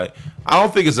 bro. Like I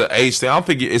don't think it's an age thing. I don't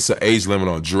think it's an age limit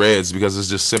on dreads because it's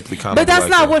just simply kind of. But that's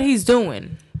like not what he's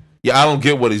doing. Yeah, I don't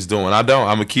get what he's doing. I'm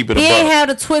gonna keep it. He above. ain't had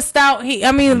a twist out. The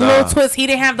little twist. He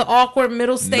didn't have the awkward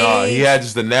middle stage. No, he had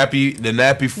just the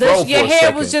nappy fro. Your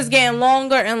hair was just getting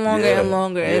longer and longer and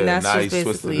longer, Yeah, and that's now just he's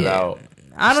basically twisting it it. out.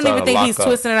 I don't even think he's up.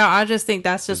 twisting it out. I just think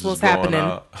that's just It's what's just going happening.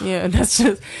 out. Yeah,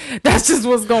 that's just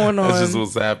what's going on. That's just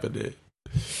what's happening.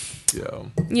 Yeah.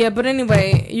 Yeah, but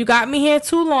anyway, you got me here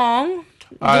too long.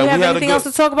 Do right, you we have had a anything good- else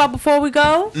to talk about before we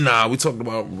go? Nah, we talked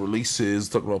about releases,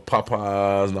 talked about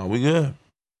Popeyes. Nah, we good.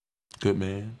 Good,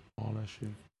 man. All that shit.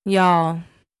 Y'all,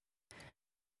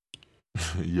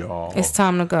 Y'all. it's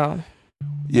time to go.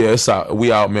 Yeah, it's out.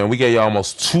 We out, man. We gave y'all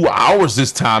almost 2 hours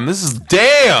this time. This is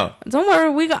damn. Don't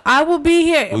worry, I will be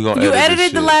here. We gonna You edit this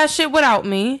edited the shit. last shit without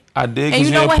me. I did. And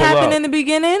you know what happened in the the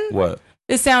beginning? what?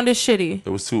 It sounded shitty. It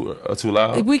was too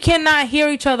loud. We cannot hear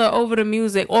each other over the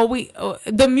music, or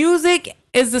the music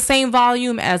is the same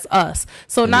volume as us.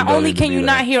 So not don't only need to can be you that.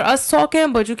 not hear us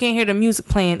talking, but you can't hear the music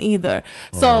playing either.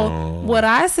 So what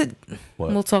I said,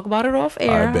 we'll talk about it off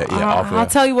air. I bet, yeah, off air. I'll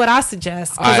tell you what I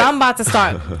suggest because Alright. I'm about to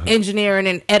start engineering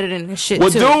and editing and shit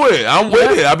Well, too. do it. I'm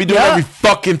with it. I be doing Yup. every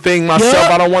fucking thing myself.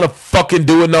 Yup. I don't want to fucking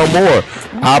do it no more.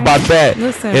 How about that?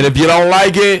 Listen. And if you don't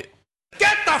like it,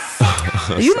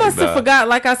 You must have forgot.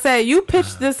 Like I said, you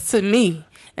pitched this to me,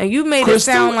 and you made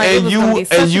Crystal, it sound like it was gonna be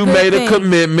such and you a good made thing. a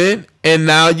commitment, and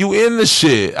now you in the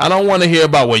shit. I don't want to hear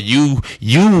about what you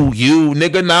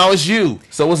nigga. Now it's you.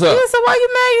 So what's up? Yeah, so why you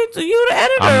mad? You the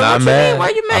editor. I'm not What you mad. mean? Why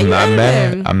you mad? I'm You not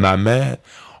editing. mad. I'm not mad.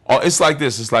 Oh, it's like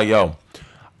this. It's like, yo,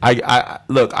 I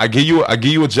look. I give you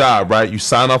a job, right? You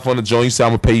sign off on the joint. You say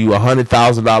I'm gonna pay you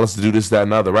 $100,000 to do this, that,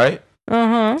 and other, right?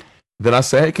 Then I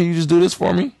say, hey, can you just do this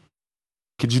for me?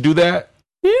 Could you do that?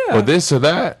 Yeah. Or this or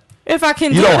that? If I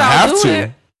can You do don't it, I'll have do to.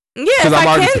 it. Yeah, Because if I'm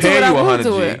I already can do paying it, I you will do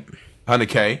 100K. it.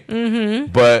 100K. Mm-hmm.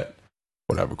 But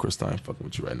whatever, Krista, I ain't fucking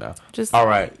with you right now. Just all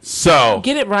right. So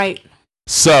get it right.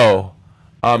 So,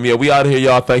 yeah, we out of here,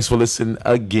 y'all. Thanks for listening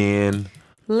again.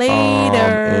 Later.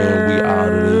 And we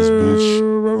out of this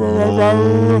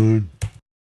bitch.